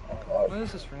fucked. What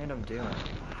is this random doing?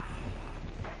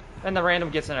 And the random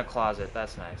gets in a closet.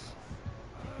 That's nice.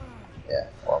 Yeah,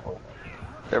 lovely.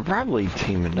 They're probably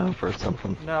teaming up or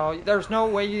something. No, there's no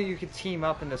way you could team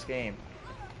up in this game.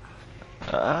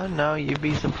 No, you'd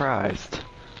be surprised.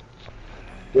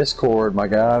 Discord, my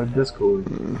god, Discord.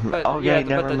 But, Okay, yeah,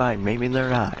 never but mind. Maybe they're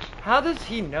not. How does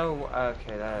he know?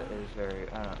 Okay, that is very.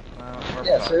 I don't. Well, we're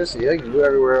Yeah, fucked. seriously, he knew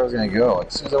everywhere I was gonna go. Like,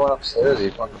 as soon as I went upstairs, he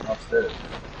fucking went upstairs.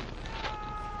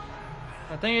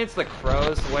 I think it's the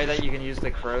crows. The way that you can use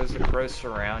the crows. The crows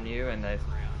surround you, and they. It's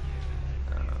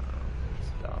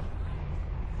dumb.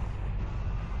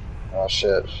 Oh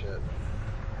shit.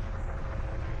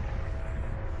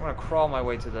 I'm gonna crawl my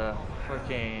way to the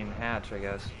freaking hatch, I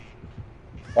guess.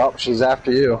 Oh, she's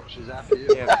after you.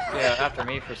 Yeah, after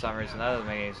me for some reason. That doesn't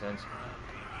make any sense.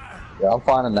 Yeah, I'm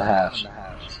finding the hatch.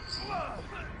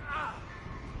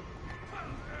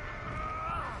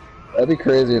 That'd be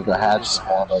crazy if the hatch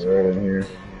spawned like right in here.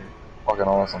 Fucking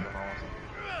awesome.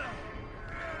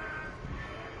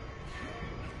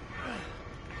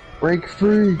 Break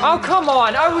free! Oh, come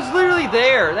on! I was literally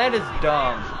there! That is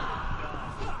dumb.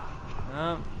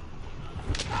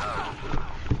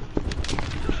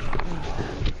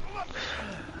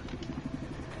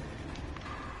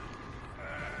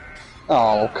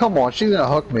 Oh, come on, she's gonna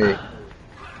hook me.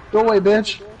 Go away,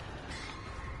 bitch.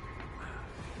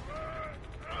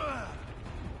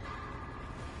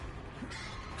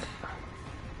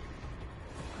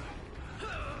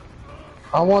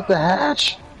 I want the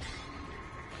hatch.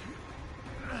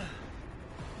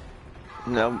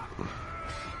 No.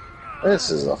 This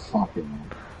is a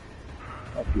fucking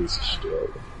piece of shit.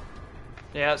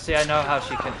 Yeah, see, I know how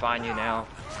she can find you now.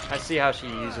 I see how she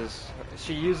uses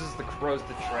the crows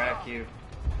to track you.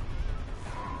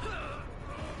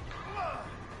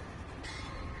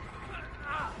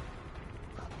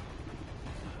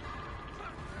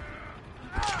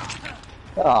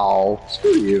 Oh,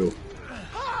 screw you.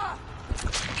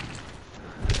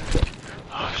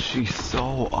 Oh, she's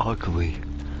so ugly.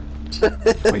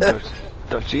 Wait,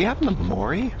 does she have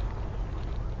memory?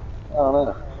 I don't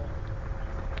know.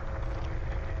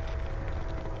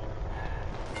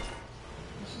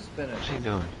 This has been What's she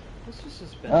doing? This has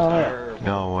just been Oh, yeah. terrible.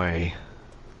 No way.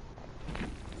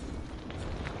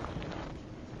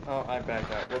 Oh, I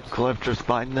backed out. Whoops. Cliff, just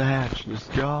find the hatch. Let's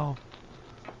go.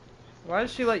 Why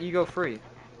does she let you go free?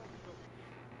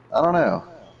 I don't know.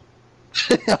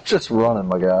 I'm just running,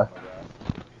 my guy.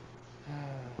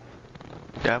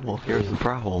 Yeah, well, here's the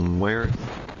problem. Where?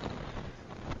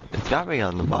 It's gotta be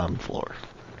on the bottom floor.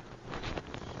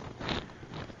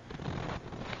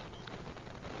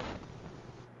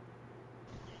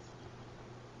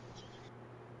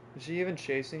 Is she even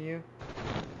chasing you?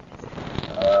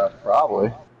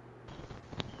 Probably.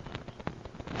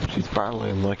 She's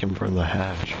probably looking for the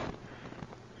hatch.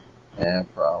 Yeah,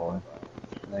 probably.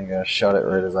 I'm gonna shut it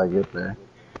right as I get there.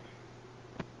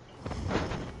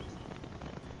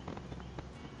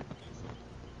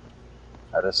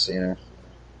 I just seen her.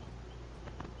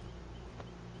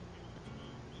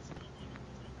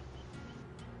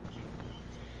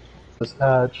 This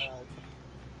hatch.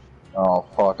 Oh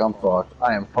fuck, I'm fucked.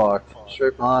 I am fucked.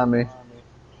 Straight behind me.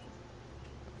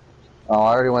 Oh,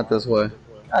 I already went this way.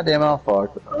 God damn it, I'm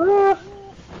fucked. Ah.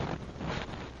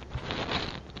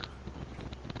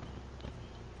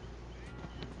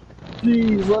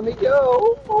 Jeez, let me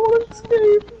go. I want to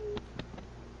escape.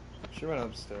 She went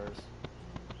upstairs.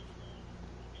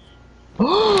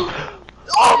 Oh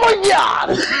my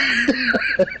god!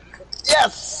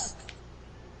 Yes!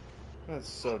 That's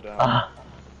so dumb.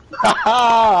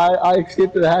 I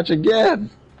escaped the hatch again.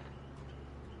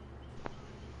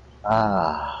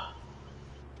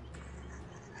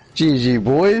 GG,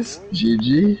 boys.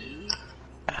 GG.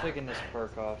 I'm taking this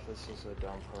perk off. This is a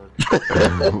dumb perk.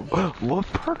 What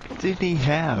perk did he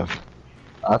have?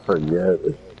 I forget.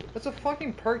 It's a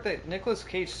fucking perk that Nicolas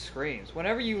Cage screams.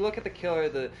 Whenever you look at the killer,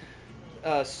 it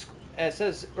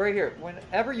says right here,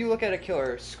 whenever you look at a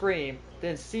killer, scream,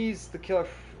 then seize the killer's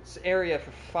area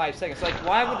for 5 seconds. Like,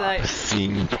 why would I?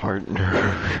 Scene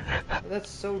partner. That's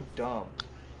so dumb.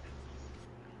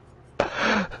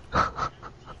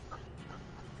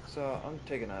 So, I'm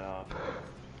taking that off.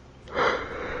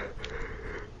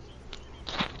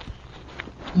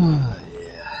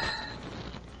 Yeah.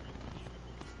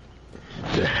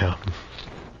 Damn.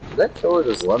 Did that killer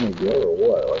just let me go or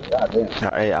what? Like, goddamn.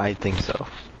 I think so.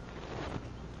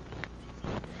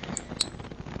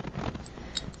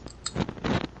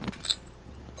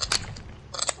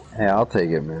 Hey, I'll take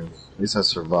it, man. At least I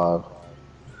survived.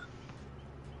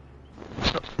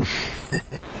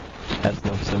 Has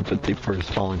no sympathy for his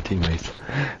fallen teammates.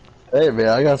 Hey, man,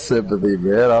 I got sympathy,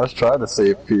 man. I was trying to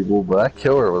save people, but that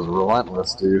killer was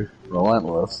relentless, dude.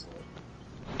 Relentless.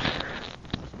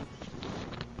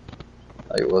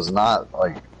 Like, it was not,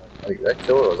 like that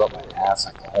killer was up my ass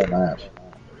like the whole match.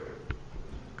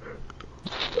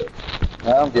 But,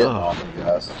 I'm getting off you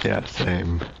guys. Yeah,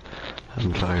 same.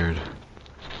 I'm tired.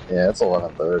 Yeah, it's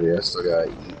 11:30. I still gotta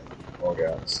eat. Fall Guy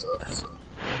and stuff. So.